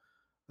show,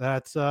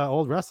 that's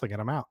old wrestling,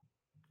 and I'm out.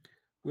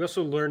 We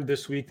also learned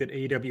this week that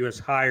AEW has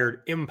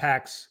hired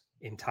Impact's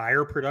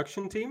entire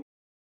production team.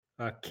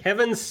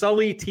 Kevin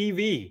Sully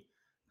TV.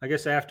 I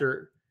guess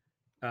after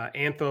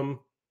Anthem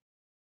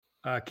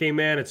came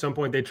in, at some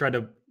point they tried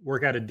to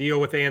work out a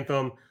deal with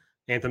Anthem.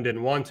 Anthem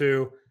didn't want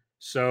to.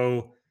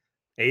 So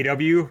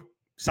AEW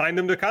signed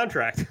them to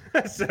contract.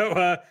 So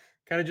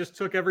kind of just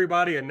took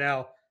everybody, and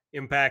now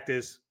Impact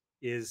is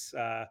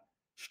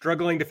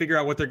struggling to figure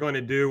out what they're going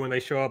to do when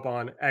they show up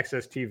on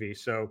Access TV.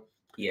 So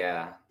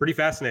yeah, pretty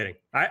fascinating.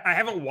 I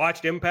haven't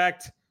watched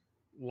Impact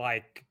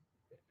like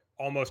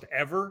almost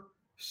ever,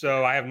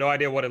 so I have no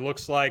idea what it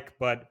looks like,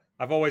 but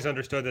I've always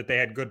understood that they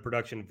had good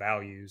production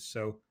values,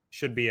 so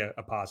should be a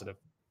positive.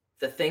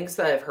 The things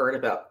that I've heard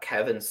about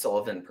Kevin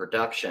Sullivan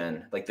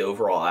production, like the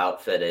overall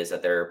outfit, is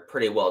that they're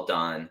pretty well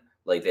done.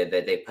 Like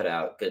they put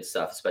out good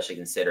stuff, especially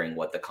considering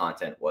what the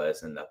content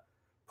was and the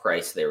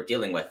price they were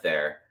dealing with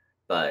there.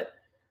 But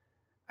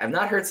I've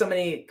not heard so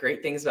many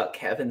great things about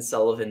Kevin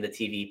Sullivan, the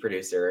TV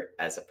producer,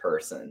 as a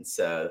person.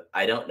 So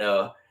I don't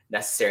know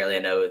necessarily. I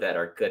know that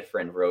our good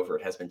friend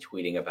Rovert has been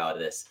tweeting about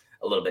this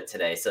a little bit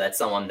today. So that's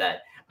someone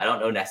that I don't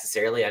know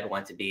necessarily I'd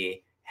want to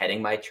be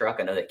heading my truck.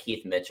 I know that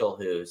Keith Mitchell,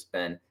 who's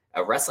been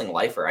a wrestling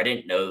lifer, I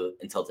didn't know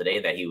until today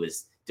that he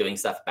was doing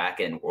stuff back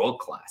in World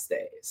Class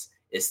days,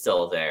 is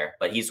still there,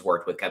 but he's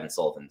worked with Kevin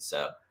Sullivan.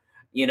 So,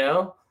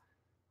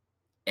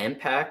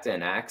 Impact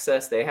and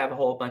Access, they have a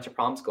whole bunch of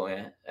problems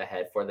going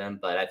ahead for them.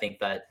 But I think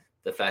that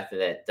the fact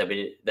that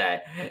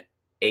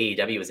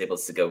AEW was able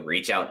to go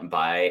reach out and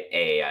buy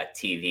a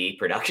TV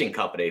production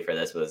company for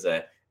this was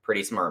a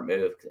pretty smart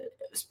move,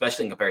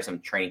 especially in comparison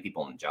to training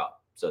people on the job.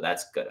 So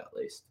that's good, at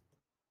least.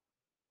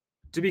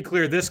 To be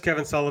clear, this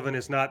Kevin Sullivan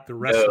is not the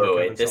wrestler.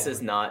 No, this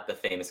is not the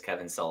famous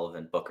Kevin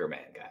Sullivan Booker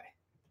Man guy.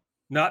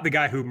 Not the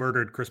guy who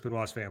murdered Chris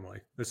Benoit's family.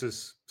 This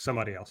is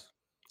somebody else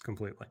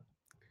completely.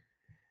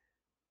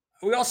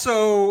 We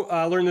also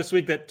learned this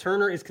week that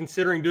Turner is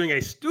considering doing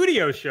a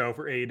studio show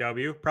for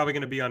AEW, probably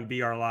going to be on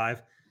BR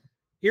Live.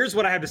 Here's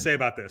what I have to say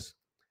about this.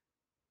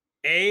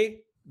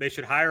 A, they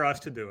should hire us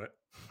to do it.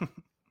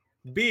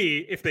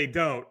 B, if they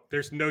don't,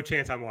 there's no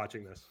chance I'm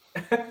watching this.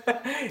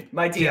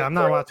 I'm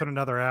not watching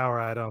another hour,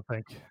 I don't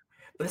think.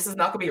 But this is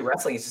not going to be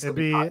wrestling. It's just It'd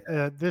be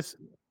this.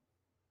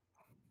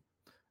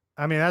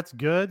 I mean, that's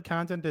good.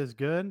 Content is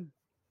good.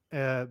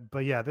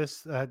 But yeah,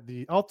 this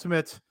the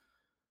ultimate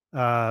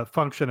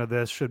function of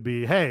this should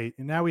be, hey,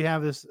 now we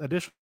have this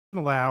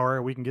additional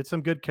hour. We can get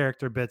some good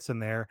character bits in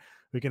there.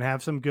 We can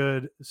have some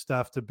good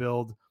stuff to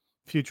build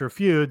future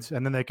feuds,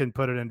 and then they can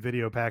put it in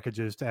video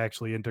packages to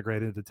actually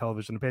integrate it into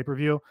television and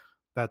pay-per-view.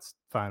 That's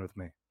fine with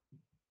me.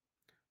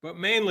 But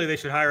mainly they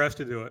should hire us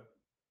to do it.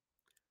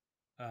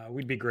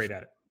 We'd be great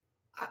at it.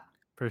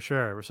 For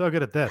sure. We're so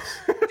good at this.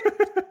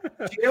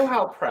 Do you know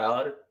how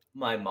proud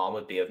my mom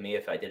would be of me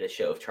if I did a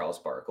show of Charles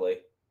Barkley?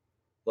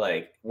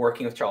 Like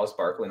working with Charles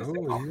Barkley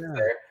and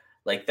there.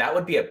 Like that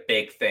would be a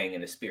big thing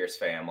in the Spears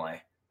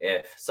family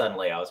if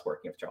suddenly I was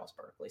working with Charles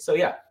Barkley. So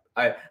yeah,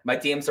 my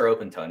DMs are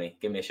open, Tony.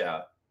 Give me a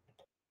shout.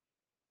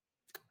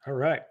 All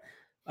right.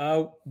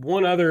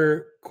 One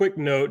other quick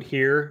note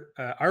here.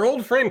 Our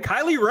old friend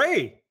Kylie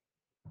Ray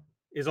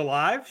is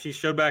alive. She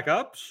showed back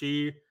up.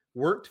 She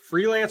worked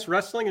freelance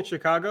wrestling in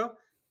Chicago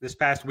this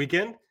past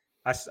weekend.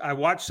 I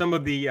watched some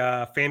of the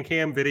fan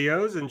cam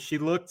videos, and she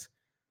looked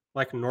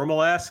like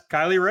normal-ass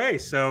Kylie Ray.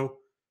 So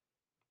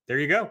there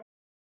you go.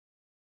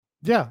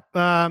 Yeah.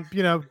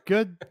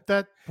 Good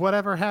that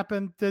whatever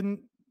happened didn't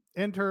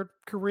end her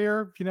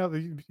career.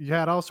 You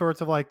had all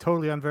sorts of like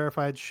totally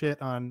unverified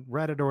shit on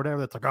Reddit or whatever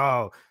that's like,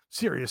 oh,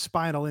 serious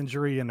spinal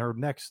injury and her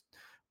neck's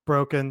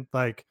broken.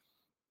 Like,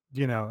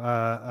 don't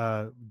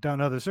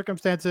know the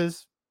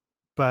circumstances,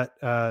 but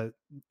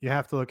you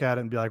have to look at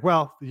it and be like,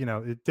 well,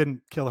 it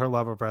didn't kill her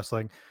love of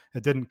wrestling.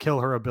 It didn't kill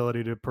her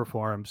ability to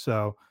perform.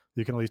 So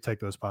you can at least take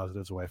those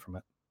positives away from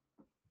it.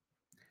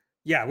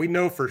 Yeah, we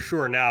know for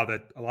sure now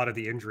that a lot of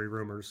the injury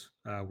rumors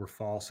were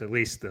false, at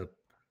least the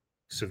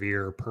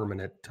severe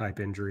permanent type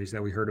injuries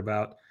that we heard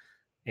about.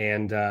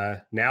 And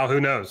now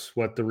who knows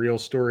what the real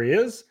story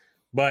is,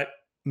 but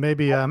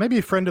maybe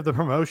a friend of the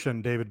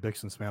promotion, David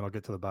Bixensman, will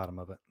get to the bottom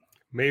of it.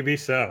 Maybe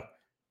so.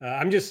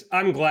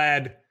 I'm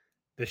glad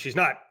that she's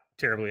not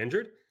terribly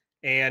injured.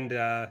 And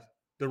the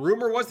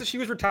rumor was that she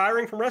was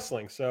retiring from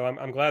wrestling. So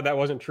I'm glad that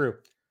wasn't true.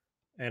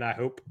 And I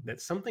hope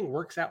that something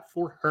works out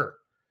for her.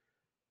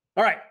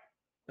 All right.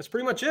 That's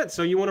pretty much it.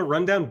 So you want to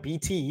run down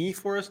BTE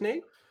for us,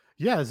 Nate?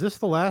 Yeah. Is this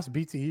the last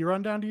BTE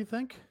rundown, do you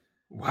think?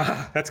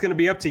 Wow. That's going to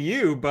be up to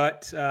you,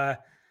 but I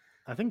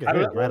think it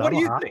is, right? What do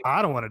you think?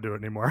 I don't want to do it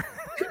anymore.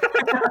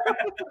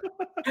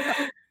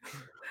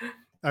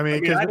 I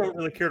mean, I don't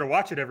really care to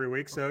watch it every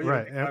week. So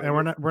right. And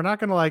we're not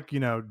going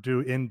to do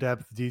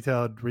in-depth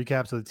detailed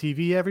recaps of the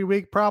TV every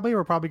week.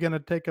 We're probably going to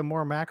take a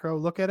more macro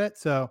look at it.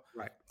 So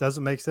it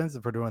doesn't make sense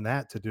if we're doing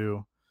that to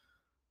do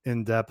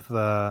in-depth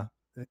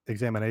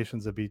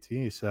examinations of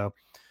BTE. So,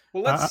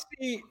 well,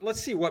 let's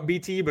see what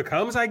BTE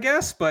becomes, I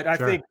guess. But I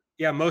think,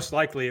 most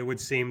likely it would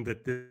seem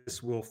that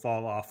this will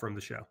fall off from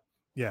the show.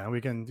 Yeah,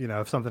 we can,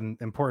 if something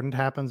important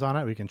happens on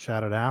it, we can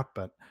chat it out.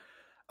 But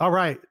all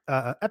right,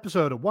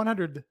 episode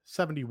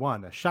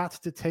 171: Shots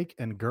to Take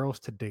and Girls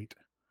to Date.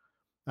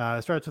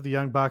 It starts with the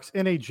Young Bucks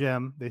in a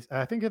gym.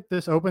 I think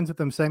this opens with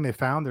them saying they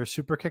found their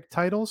Super Kick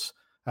titles.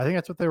 I think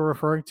that's what they were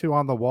referring to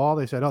on the wall.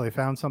 They said, "Oh, they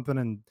found something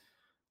in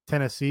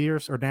Tennessee or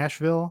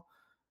Nashville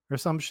or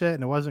some shit,"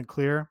 and it wasn't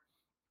clear.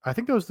 I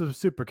think those were the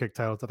Super Kick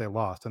titles that they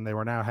lost, and they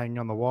were now hanging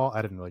on the wall.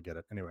 I didn't really get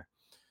it. Anyway,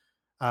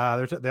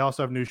 they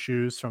also have new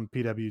shoes from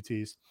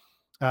PWTs.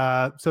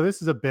 So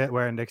this is a bit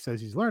where Nick says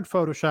he's learned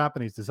Photoshop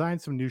and he's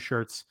designed some new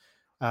shirts.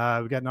 We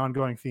got an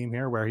ongoing theme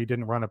here where he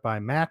didn't run it by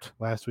Matt.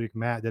 Last week,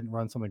 Matt didn't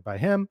run something by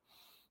him.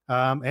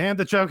 And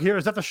the joke here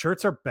is that the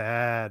shirts are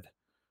bad.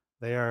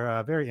 They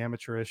are very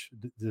amateurish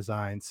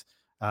designs.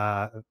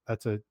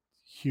 That's a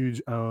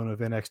huge own of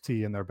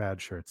NXT and their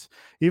bad shirts.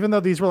 Even though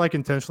these were like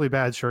intentionally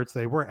bad shirts,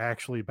 they were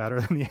actually better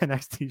than the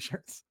NXT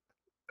shirts.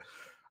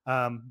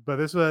 But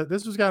this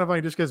was kind of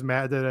funny just because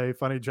Matt did a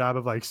funny job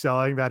of like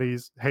selling that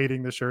he's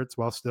hating the shirts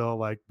while still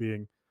like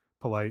being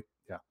polite.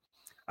 Yeah.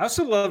 I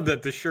also love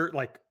that the shirt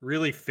like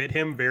really fit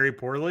him very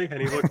poorly,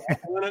 and he looked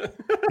awful in it.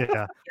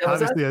 Yeah,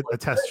 obviously a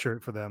test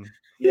shirt for them.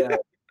 Yeah,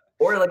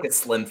 or like a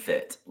slim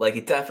fit. Like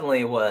it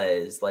definitely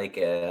was like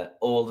a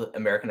old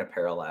American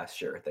Apparel last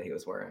shirt that he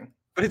was wearing.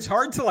 But it's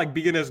hard to like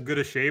be in as good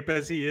a shape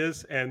as he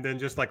is, and then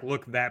just like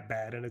look that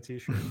bad in a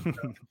t-shirt.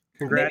 So,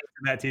 congrats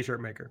to that t-shirt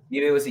maker.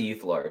 Maybe it was a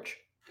youth large.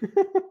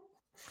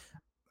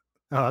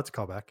 Oh, that's a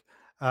callback.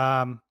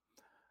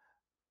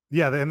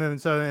 Yeah, and then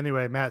so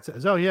anyway, Matt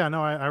says, "Oh yeah,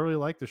 no, I really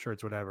like the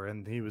shirts, whatever."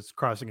 And he was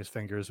crossing his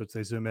fingers, which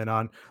they zoom in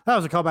on. That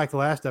was a callback to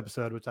last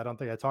episode, which I don't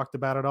think I talked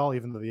about at all,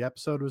 even though the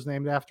episode was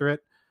named after it.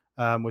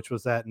 Which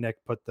was that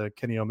Nick put the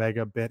Kenny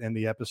Omega bit in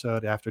the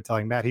episode after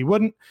telling Matt he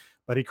wouldn't,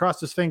 but he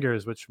crossed his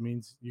fingers, which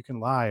means you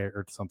can lie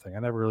or something. I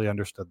never really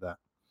understood that.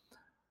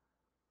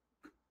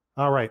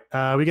 All right,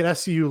 we get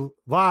SCU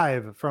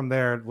live from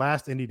their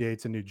last indie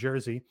dates in New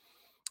Jersey.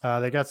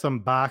 They got some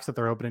box that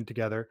they're opening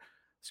together.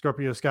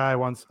 Scorpio Sky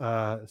wants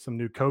some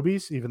new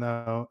Kobe's, even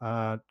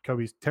though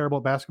Kobe's terrible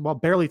at basketball,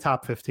 barely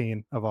top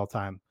 15 of all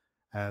time,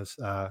 as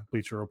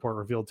Bleacher Report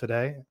revealed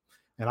today.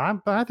 And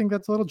I think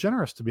that's a little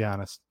generous, to be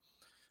honest.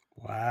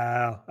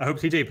 Wow. I hope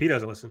TJP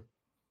doesn't listen.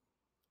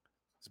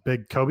 He's a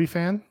big Kobe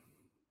fan?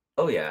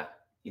 Oh, yeah.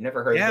 You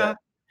never heard that?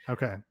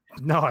 Okay.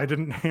 No, I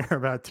didn't hear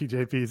about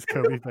TJP's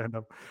Kobe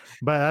fandom.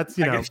 But that's,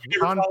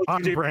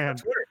 on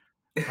brand.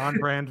 On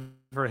brand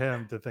for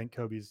him to think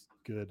Kobe's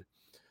good.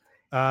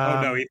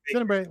 No, he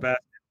thinks he's best.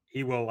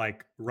 He will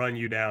like run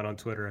you down on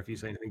Twitter if you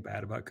say anything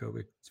bad about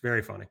Kobe. It's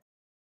very funny.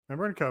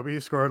 Remember when Kobe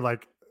scored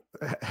like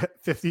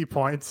 50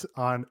 points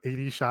on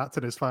 80 shots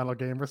in his final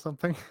game or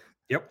something?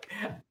 Yep.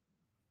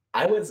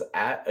 I was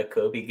at a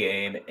Kobe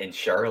game in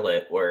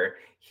Charlotte where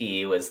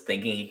he was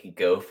thinking he could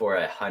go for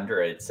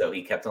 100, so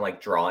he kept on like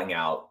drawing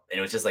out, and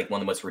it was just like one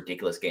of the most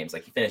ridiculous games.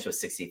 Like he finished with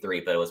 63,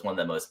 but it was one of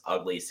the most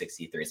ugly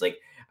 63s. Like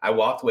I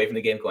walked away from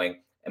the game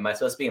going, "Am I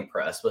supposed to be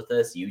impressed with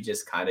this?" You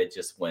just kind of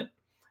just went,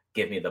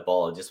 "Give me the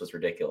ball." It just was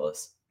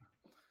ridiculous.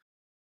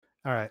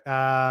 All right.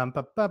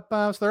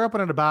 So they're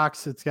opening a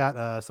box. It's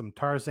got some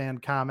Tarzan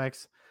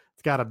comics.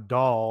 It's got a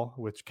doll,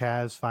 which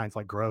Kaz finds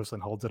like gross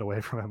and holds it away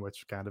from him,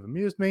 which kind of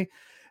amused me.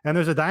 And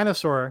there's a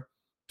dinosaur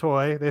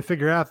toy. They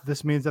figure out that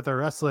this means that they're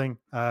wrestling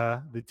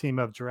the team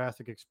of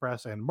Jurassic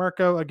Express and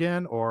Marco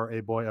again, or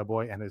a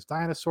boy and his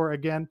dinosaur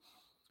again.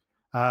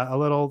 A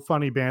little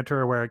funny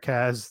banter where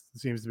Kaz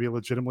seems to be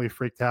legitimately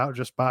freaked out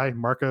just by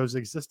Marco's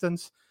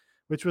existence,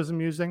 which was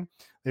amusing.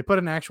 They put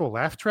an actual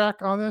laugh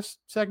track on this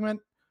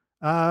segment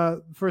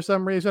for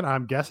some reason.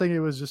 I'm guessing it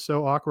was just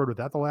so awkward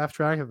without the laugh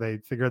track that they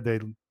figured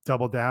they'd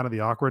double down on the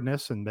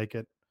awkwardness and make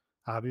it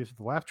obvious with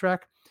the laugh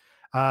track.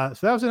 So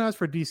that was announced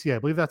for DC. I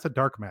believe that's a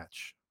dark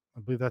match. I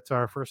believe that's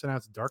our first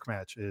announced dark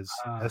match is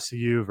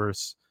SCU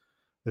versus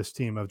this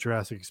team of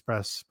Jurassic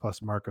Express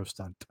plus Marco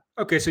Stunt.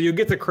 Okay, so you'll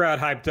get the crowd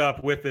hyped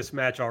up with this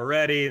match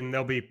already, and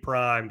they'll be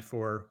primed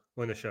for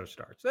when the show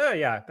starts.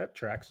 Yeah, that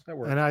tracks. That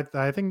works. And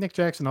I think Nick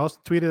Jackson also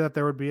tweeted that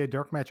there would be a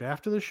dark match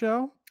after the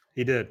show.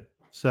 He did.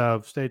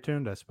 So stay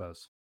tuned, I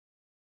suppose.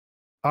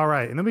 All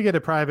right, and then we get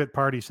a private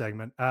party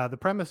segment. The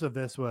premise of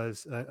this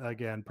was,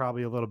 again,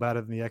 probably a little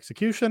better than the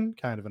execution,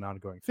 kind of an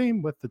ongoing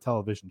theme with the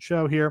television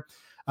show here.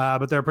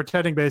 But they're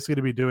pretending basically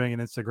to be doing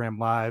an Instagram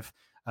Live.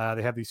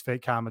 They have these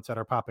fake comments that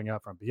are popping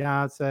up from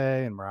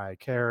Beyonce and Mariah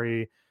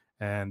Carey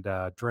and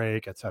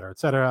Drake, et cetera,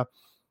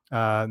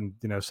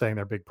 saying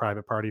they're big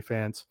private party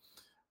fans.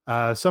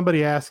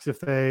 Somebody asks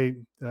if they,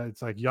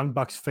 it's like Young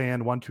Bucks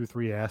fan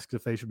 123 asks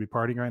if they should be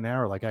partying right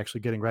now or like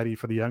actually getting ready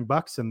for the Young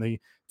Bucks in the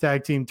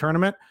tag team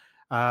tournament.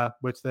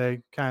 Which they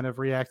kind of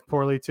react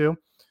poorly to.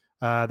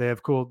 They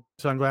have cool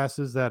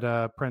sunglasses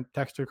that print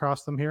text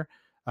across them here.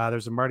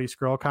 There's a Marty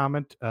Skrull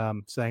comment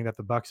saying that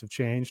the Bucks have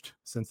changed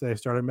since they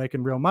started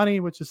making real money,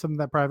 which is something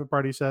that Private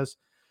Party says.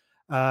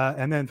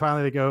 And then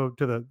finally they go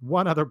to the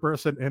one other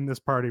person in this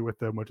party with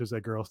them, which is a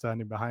girl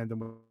standing behind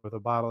them with a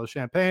bottle of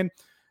champagne,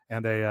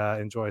 and they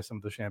enjoy some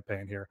of the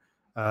champagne here.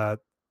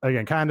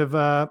 Again, kind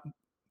of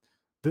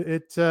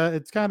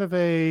it's kind of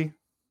a,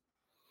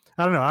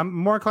 I don't know. I'm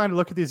more inclined to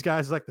look at these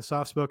guys like the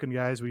soft-spoken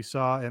guys we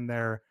saw in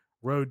their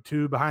Road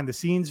 2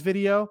 behind-the-scenes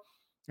video,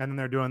 and then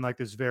they're doing like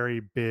this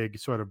very big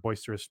sort of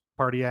boisterous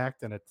party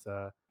act, and it's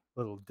a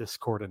little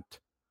discordant.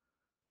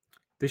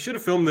 They should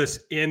have filmed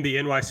this in the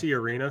NYC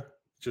arena.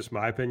 Just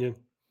my opinion.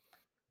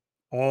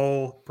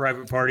 All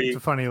private party. It's a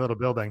funny little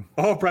building.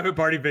 All private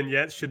party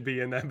vignettes should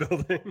be in that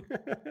building.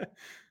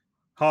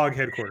 Hog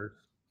headquarters.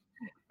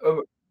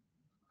 Oh,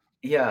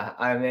 yeah.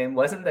 I mean,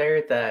 wasn't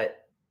there that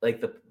like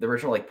the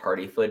original like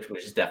party footage,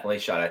 which is definitely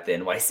shot at the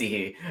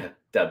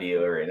NYCW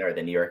arena or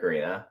the New York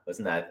arena?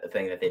 Wasn't that a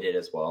thing that they did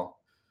as well?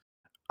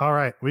 All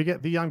right, we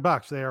get the Young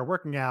Bucks. They are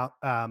working out.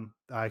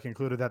 I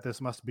concluded that this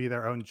must be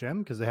their own gym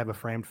because they have a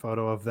framed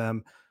photo of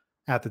them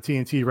at the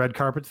TNT red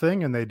carpet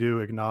thing, and they do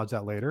acknowledge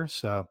that later.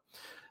 So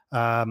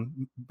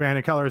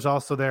Brandon Keller is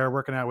also there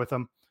working out with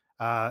them,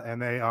 and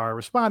they are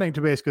responding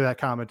to basically that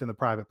comment in the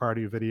private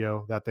party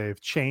video that they've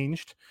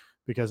changed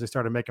because they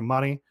started making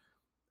money.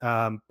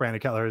 Brandon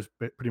Keller is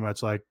pretty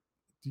much like,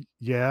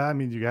 yeah, I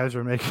mean, you guys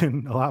are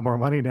making a lot more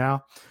money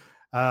now.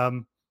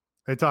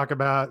 They talk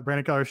about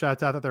Brandon Keller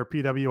shouts out that their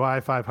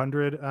PWI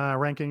 500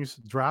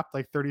 rankings dropped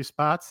like 30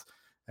 spots,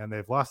 and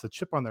they've lost a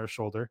chip on their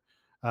shoulder.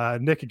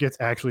 Nick gets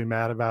actually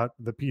mad about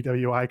the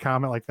PWI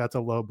comment, like that's a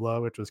low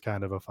blow, which was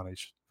kind of a funny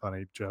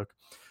joke.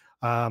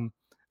 And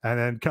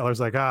then Keller's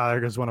like,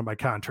 there goes one of my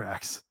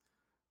contracts.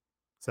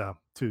 So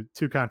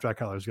two contract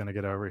colors going to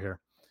get over here.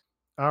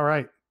 All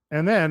right.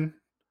 And then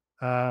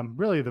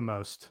really the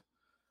most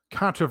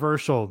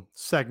controversial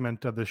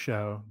segment of the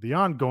show, the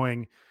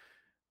ongoing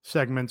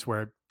segments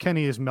where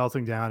Kenny is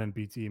melting down in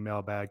BT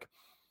mailbag,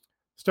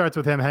 starts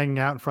with him hanging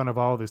out in front of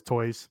all of his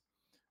toys.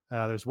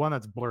 There's one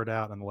that's blurred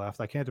out on the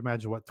left. I can't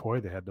imagine what toy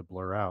they had to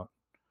blur out.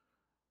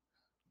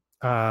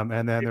 And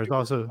then there's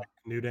also like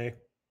New Day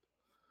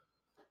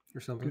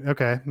or something.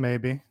 Okay,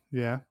 maybe.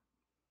 Yeah.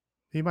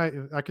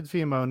 I could see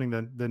him owning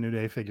the New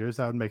Day figures.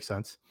 That would make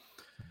sense.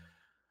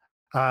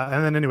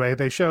 And then anyway,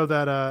 they show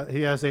that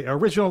he has a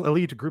original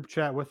elite group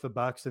chat with the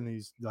Bucks, and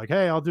he's like,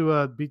 "Hey, I'll do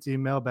a BT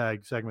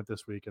mailbag segment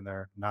this week," and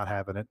they're not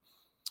having it.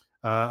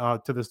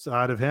 To the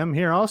side of him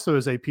here also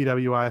is a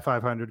PWI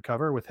 500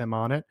 cover with him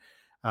on it,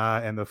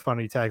 and the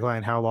funny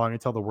tagline, "How long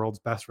until the world's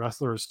best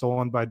wrestler is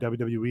stolen by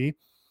WWE?"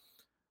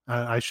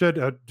 I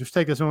should just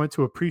take this moment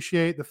to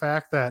appreciate the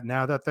fact that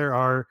now that there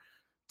are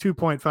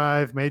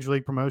 2.5 major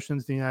league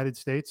promotions in the United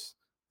States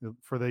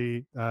for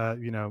the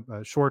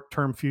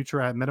short-term future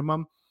at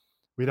minimum,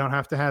 we don't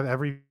have to have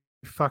every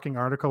fucking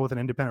article with an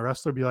independent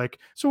wrestler be like,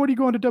 "So when are you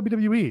going to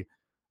WWE?"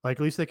 Like,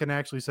 at least they can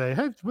actually say,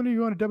 "Hey, when are you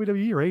going to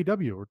WWE or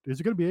AEW? Or is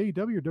it going to be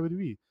AEW or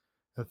WWE?"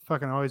 That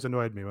fucking always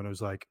annoyed me when it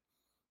was like,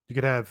 you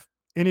could have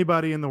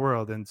anybody in the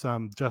world and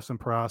some Justin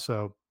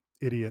Parasso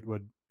idiot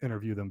would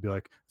interview them and be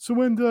like, "So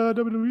when's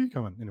WWE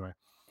coming?" Anyway.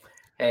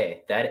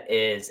 Hey, that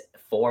is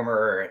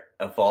former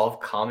Evolve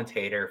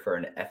commentator for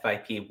an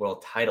FIP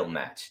world title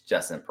match,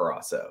 Justin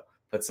Parasso.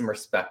 Put some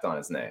respect on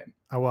his name.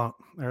 I won't.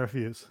 I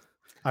refuse.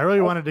 I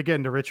really wanted to get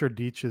into Richard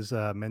Deitch's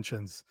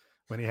mentions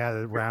when he had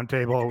a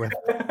roundtable with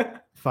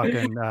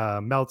fucking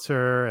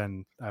Meltzer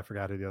and I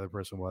forgot who the other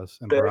person was,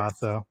 and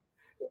Barrasso.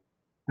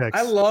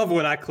 I love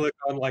when I click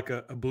on like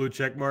a blue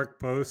check mark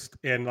post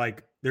and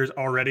like there's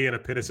already an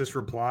epitasis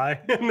reply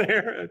in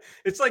there.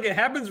 It's like it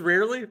happens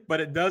rarely,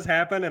 but it does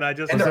happen. And I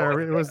just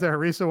was there a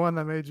recent one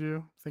that made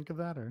you think of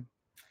that, or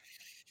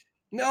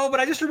no? But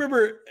I just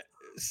remember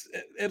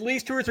at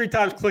least 2 or 3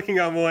 times clicking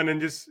on one and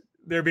just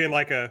there being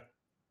like a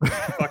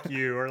 "fuck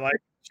you" or like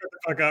 "shut the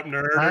fuck up,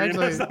 nerd."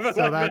 Actually, so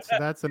like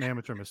that's an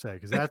amateur mistake,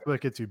 because that's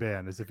what gets you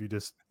banned. Is if you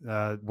just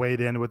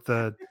wade in with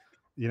the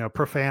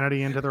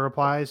profanity into the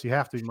replies. You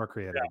have to be more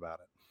creative about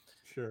it.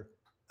 Sure.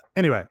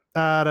 Anyway,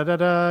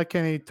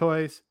 Kenny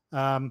toys.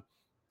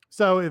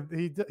 So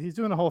he's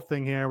doing a whole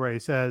thing here where he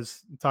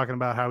says, talking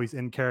about how he's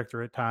in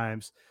character at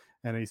times,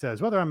 and he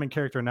says, whether I'm in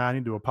character or not, I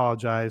need to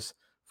apologize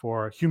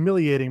for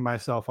humiliating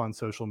myself on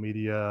social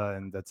media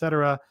and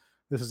etc.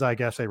 This is, I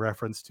guess, a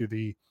reference to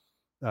the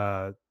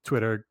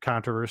Twitter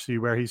controversy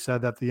where he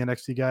said that the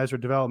NXT guys are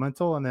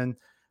developmental, and then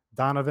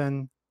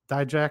Donovan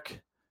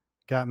Dijak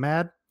got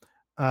mad.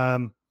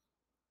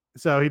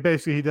 So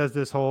he does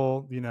this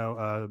whole,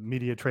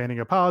 media training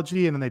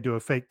apology, and then they do a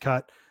fake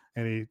cut,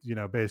 and he,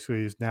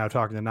 basically is now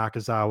talking to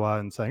Nakazawa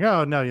and saying,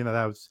 "Oh no,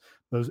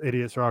 those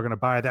idiots are all going to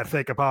buy that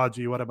fake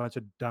apology. What a bunch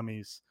of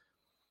dummies."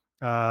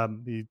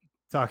 He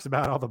talks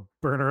about all the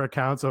burner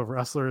accounts of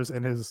wrestlers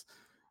in his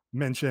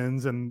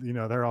mentions, and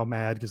they're all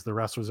mad because the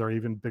wrestlers are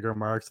even bigger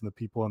marks than the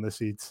people in the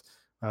seats.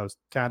 That was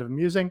kind of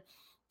amusing.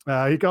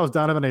 He calls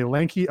Donovan a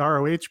lanky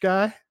ROH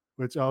guy,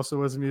 which also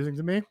was amusing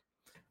to me.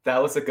 That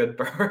was a good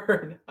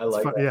burn. I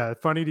like that. Yeah,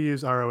 funny to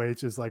use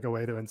ROH as like a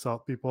way to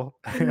insult people.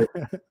 And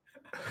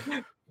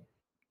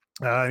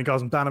he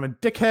calls him Donovan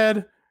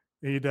Dickhead.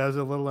 He does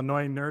a little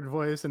annoying nerd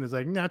voice and is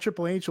like, "Now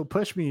Triple H will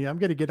push me. I'm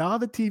going to get all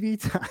the TV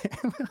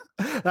time."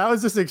 That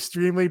was just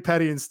extremely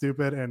petty and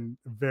stupid and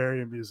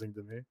very amusing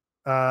to me.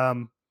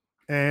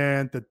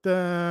 And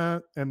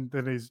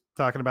then he's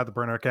talking about the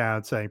burner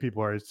account, saying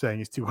people are saying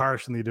he's too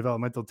harsh on the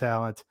developmental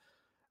talent.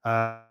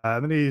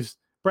 And then he's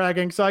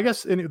bragging. So I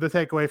guess the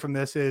takeaway from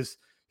this is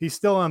he's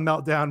still in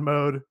meltdown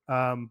mode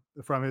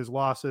from his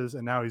losses,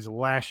 and now he's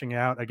lashing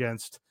out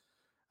against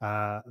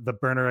the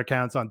burner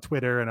accounts on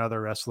Twitter and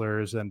other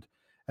wrestlers and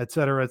et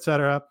cetera, et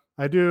cetera.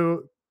 I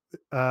do,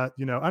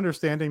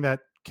 understanding that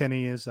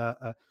Kenny is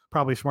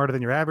probably smarter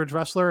than your average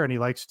wrestler, and he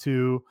likes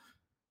to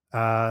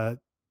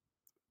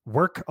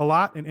work a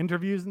lot in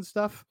interviews and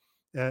stuff.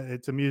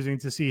 It's amusing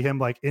to see him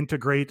like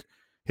integrate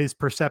his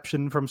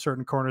perception from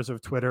certain corners of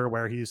Twitter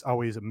where he's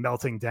always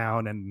melting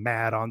down and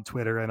mad on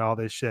Twitter and all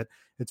this shit.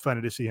 It's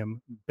funny to see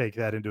him bake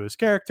that into his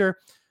character.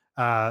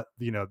 Other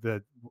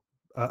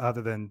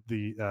than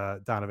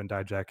the Donovan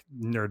Dijak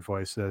nerd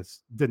voice,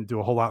 didn't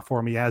do a whole lot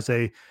for me as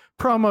a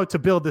promo to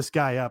build this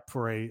guy up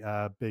for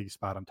a big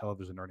spot on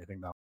television or anything,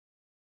 though.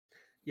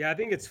 Yeah, I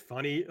think it's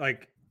funny.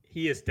 Like,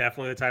 he is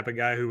definitely the type of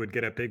guy who would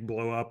get a big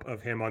blow up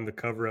of him on the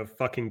cover of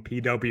fucking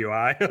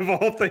PWI of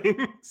all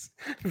things.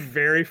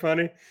 Very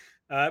funny.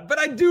 But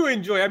I do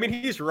enjoy,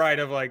 he's right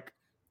of like,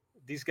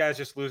 these guys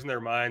just losing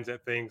their minds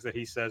at things that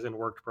he says in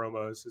worked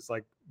promos. It's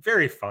like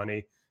very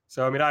funny.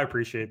 So, I mean, I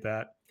appreciate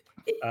that.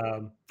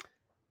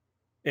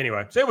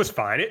 Anyway, so it was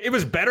fine. It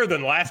was better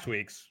than last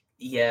week's.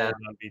 Yeah.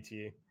 On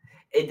BTE.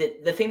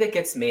 The thing that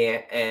gets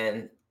me,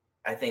 and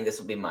I think this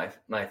will be my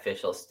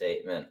official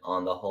statement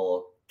on the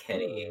whole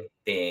Kenny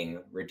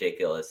being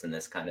ridiculous and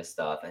this kind of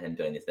stuff and him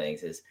doing the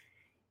things, is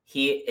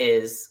he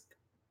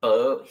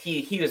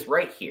was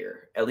right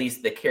here. At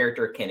least the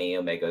character Kenny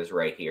Omega is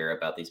right here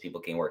about these people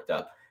getting worked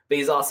up. But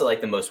he's also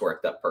like the most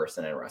worked up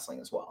person in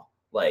wrestling as well.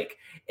 Like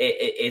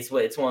it's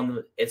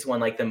when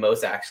like the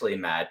most actually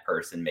mad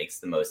person makes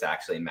the most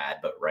actually mad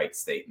but right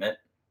statement.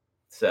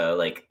 So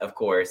like, of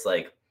course,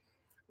 like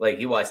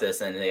you watch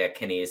this and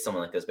Kenny is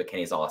someone like this, but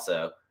Kenny's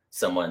also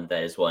someone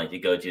that is willing to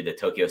go do the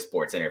Tokyo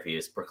Sports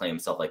interviews, proclaim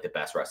himself like the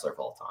best wrestler of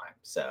all time.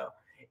 So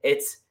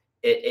it's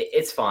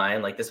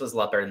fine. Like, this was a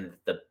lot better than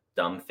the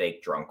dumb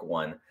fake drunk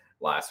one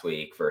last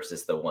week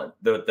versus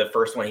the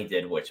first one he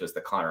did, which was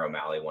the Conor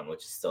O'Malley one,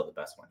 which is still the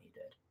best one he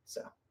did.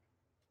 So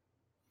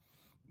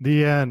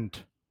the end.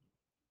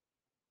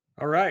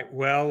 All right.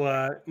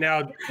 Well,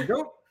 now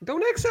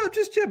don't X out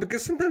just yet,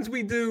 because sometimes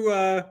we do.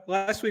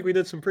 Last week we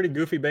did some pretty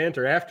goofy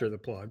banter after the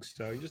plugs,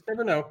 so you just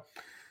never know.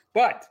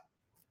 But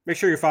make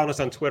sure you're following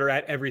us on Twitter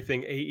at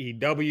Everything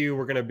AEW.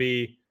 We're going to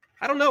be,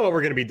 I don't know what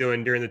we're going to be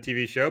doing during the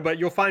TV show, but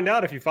you'll find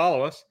out if you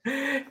follow us.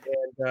 And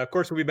of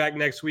course, we'll be back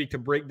next week to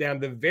break down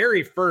the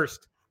very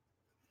first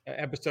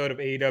episode of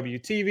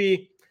AEW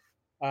TV.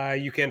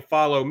 You can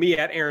follow me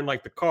at Aaron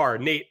Like the Car,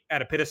 Nate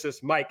at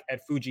Epitasis, Mike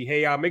at Fuji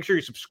Heya. Make sure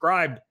you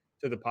subscribe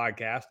to the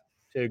podcast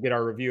to get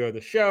our review of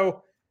the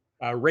show.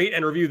 Rate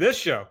and review this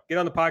show. Get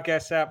on the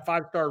podcast app,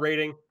 5-star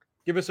rating.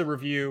 Give us a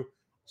review.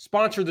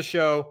 Sponsor the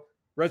show.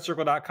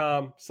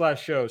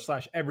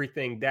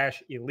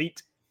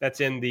 redcircle.com/show/everything-elite.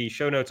 That's in the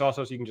show notes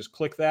also, so you can just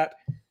click that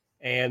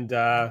and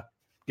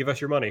give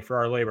us your money for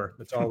our labor.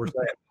 That's all we're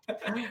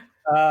saying.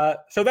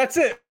 So that's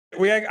it.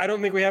 I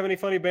don't think we have any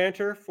funny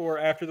banter for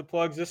after the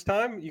plugs this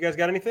time. You guys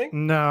got anything?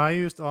 No, I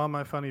used all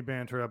my funny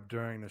banter up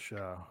during the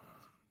show.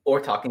 Or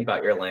talking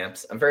about your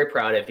lamps. I'm very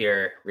proud of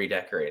your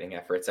redecorating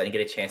efforts. I didn't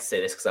get a chance to say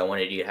this because I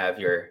wanted you to have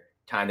your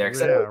time there.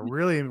 Yeah,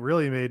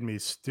 really made me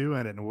stew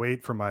in it and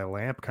wait for my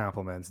lamp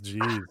compliments.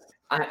 Jeez.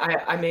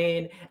 I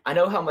mean, I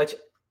know how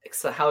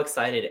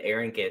excited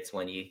Aaron gets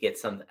when you get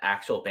some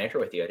actual banter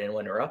with you. I didn't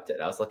want to interrupt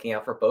it. I was looking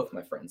out for both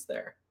my friends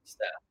there.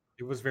 So,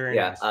 it was very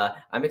nice.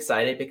 I'm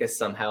excited because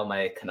somehow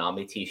my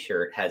Konami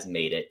t-shirt has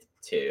made it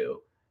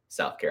to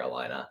South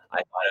Carolina. I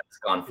thought it was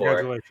gone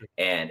for it,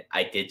 and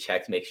I did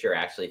check to make sure it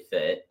actually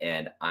fit,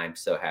 and I'm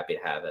so happy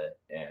to have it.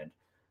 And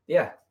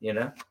yeah,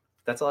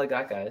 that's all I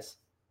got, guys.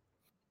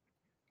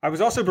 I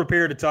was also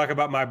prepared to talk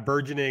about my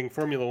burgeoning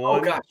Formula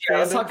One. Oh gosh, yeah,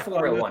 let's talk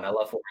Formula One. I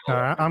love Formula One.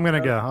 All right, I'm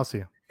gonna go. I'll see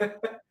you.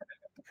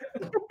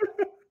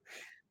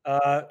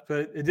 But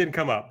it didn't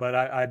come up. But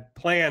I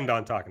planned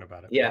on talking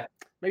about it. Yeah,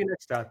 maybe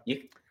next time.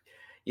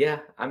 Yeah,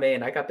 I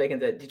mean, I got big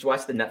into. Did you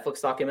watch the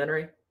Netflix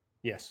documentary?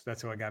 Yes,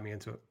 that's what got me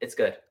into it. It's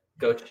good.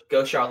 Go,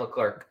 Charlotte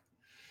Clark.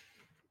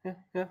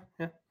 Yeah.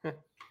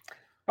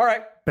 All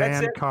right,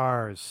 ban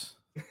cars.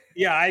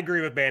 Yeah, I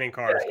agree with banning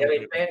cars. Yeah,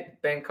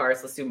 ban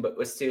cars. Let's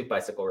do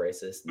bicycle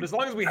races. But as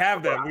long as we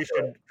have them, we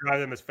should drive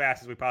them as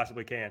fast as we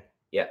possibly can.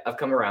 Yeah, I've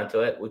come around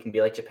to it. We can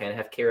be like Japan and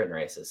have Karen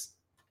races.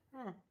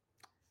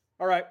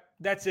 All right,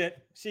 that's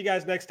it. See you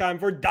guys next time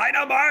for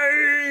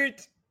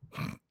Dynamite.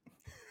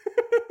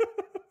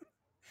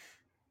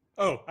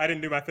 Oh, I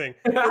didn't do my thing.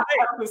 I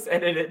almost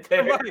ended it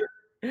there.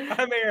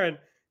 I'm Aaron.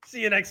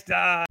 See you next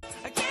time.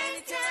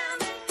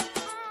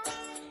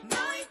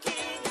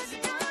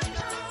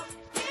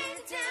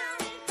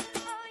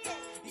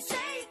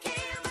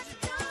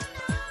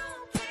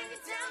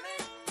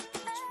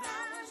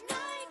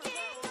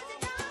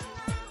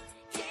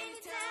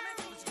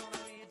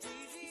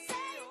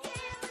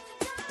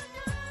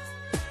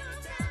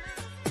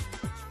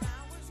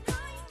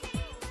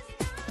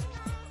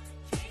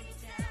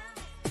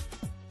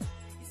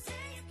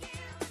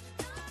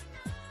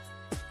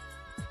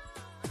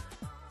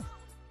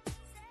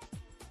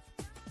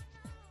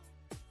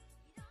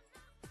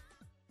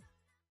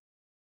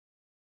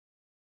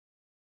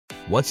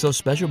 What's so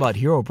special about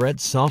Hero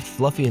Bread's soft,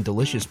 fluffy, and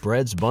delicious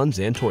breads, buns,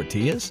 and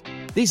tortillas?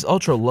 These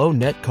ultra-low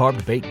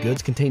net-carb baked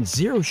goods contain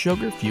zero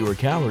sugar, fewer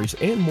calories,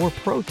 and more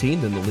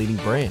protein than the leading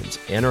brands,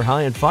 and are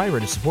high in fiber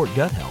to support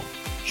gut health.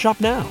 Shop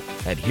now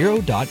at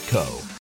Hero.co.